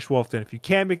twitch.tv/WulffDen. If you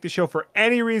can't make the show for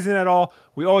any reason at all,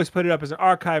 we always put it up as an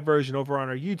archive version over on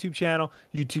our YouTube channel,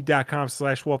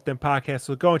 youtube.com/WulffDen podcast.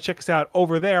 So go and check us out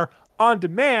over there on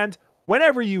demand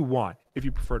whenever you want. If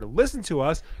you prefer to listen to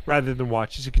us rather than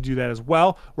watch us, you can do that as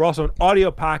well. We're also an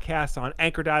audio podcast on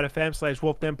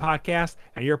anchor.fm/WulffDen podcast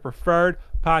and your preferred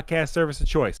podcast service of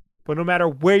choice. But no matter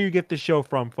where you get the show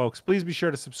from, folks, please be sure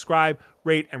to subscribe,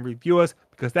 rate, and review us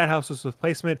because that helps us with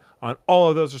placement on all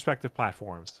of those respective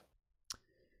platforms.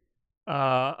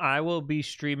 I will be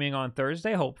streaming on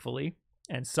Thursday, hopefully.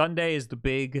 And Sunday is the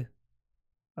big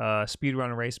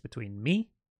speedrun race between me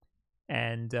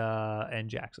and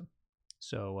Jackson.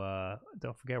 So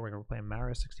don't forget, we're going to be playing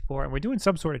Mario 64. And we're doing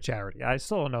some sort of charity. I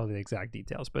still don't know the exact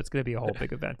details, but it's going to be a whole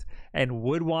big event. And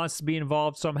Wood wants to be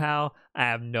involved somehow. I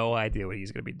have no idea what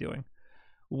he's going to be doing.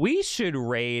 We should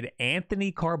raid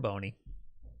Anthony Carboni.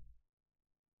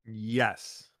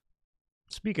 Yes.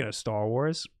 Speaking of Star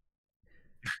Wars,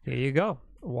 here you go.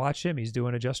 Watch him. He's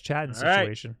doing a just chatting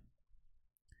situation.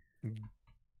 Right.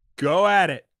 Go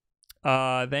at it.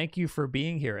 Thank you for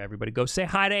being here, everybody. Go say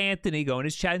hi to Anthony. Go in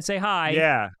his chat and say hi.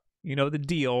 Yeah. You know the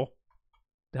deal.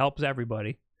 It helps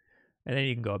everybody. And then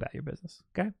you can go about your business.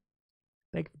 Okay?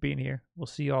 Thank you for being here. We'll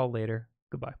see you all later.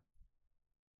 Goodbye.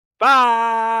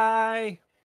 Bye.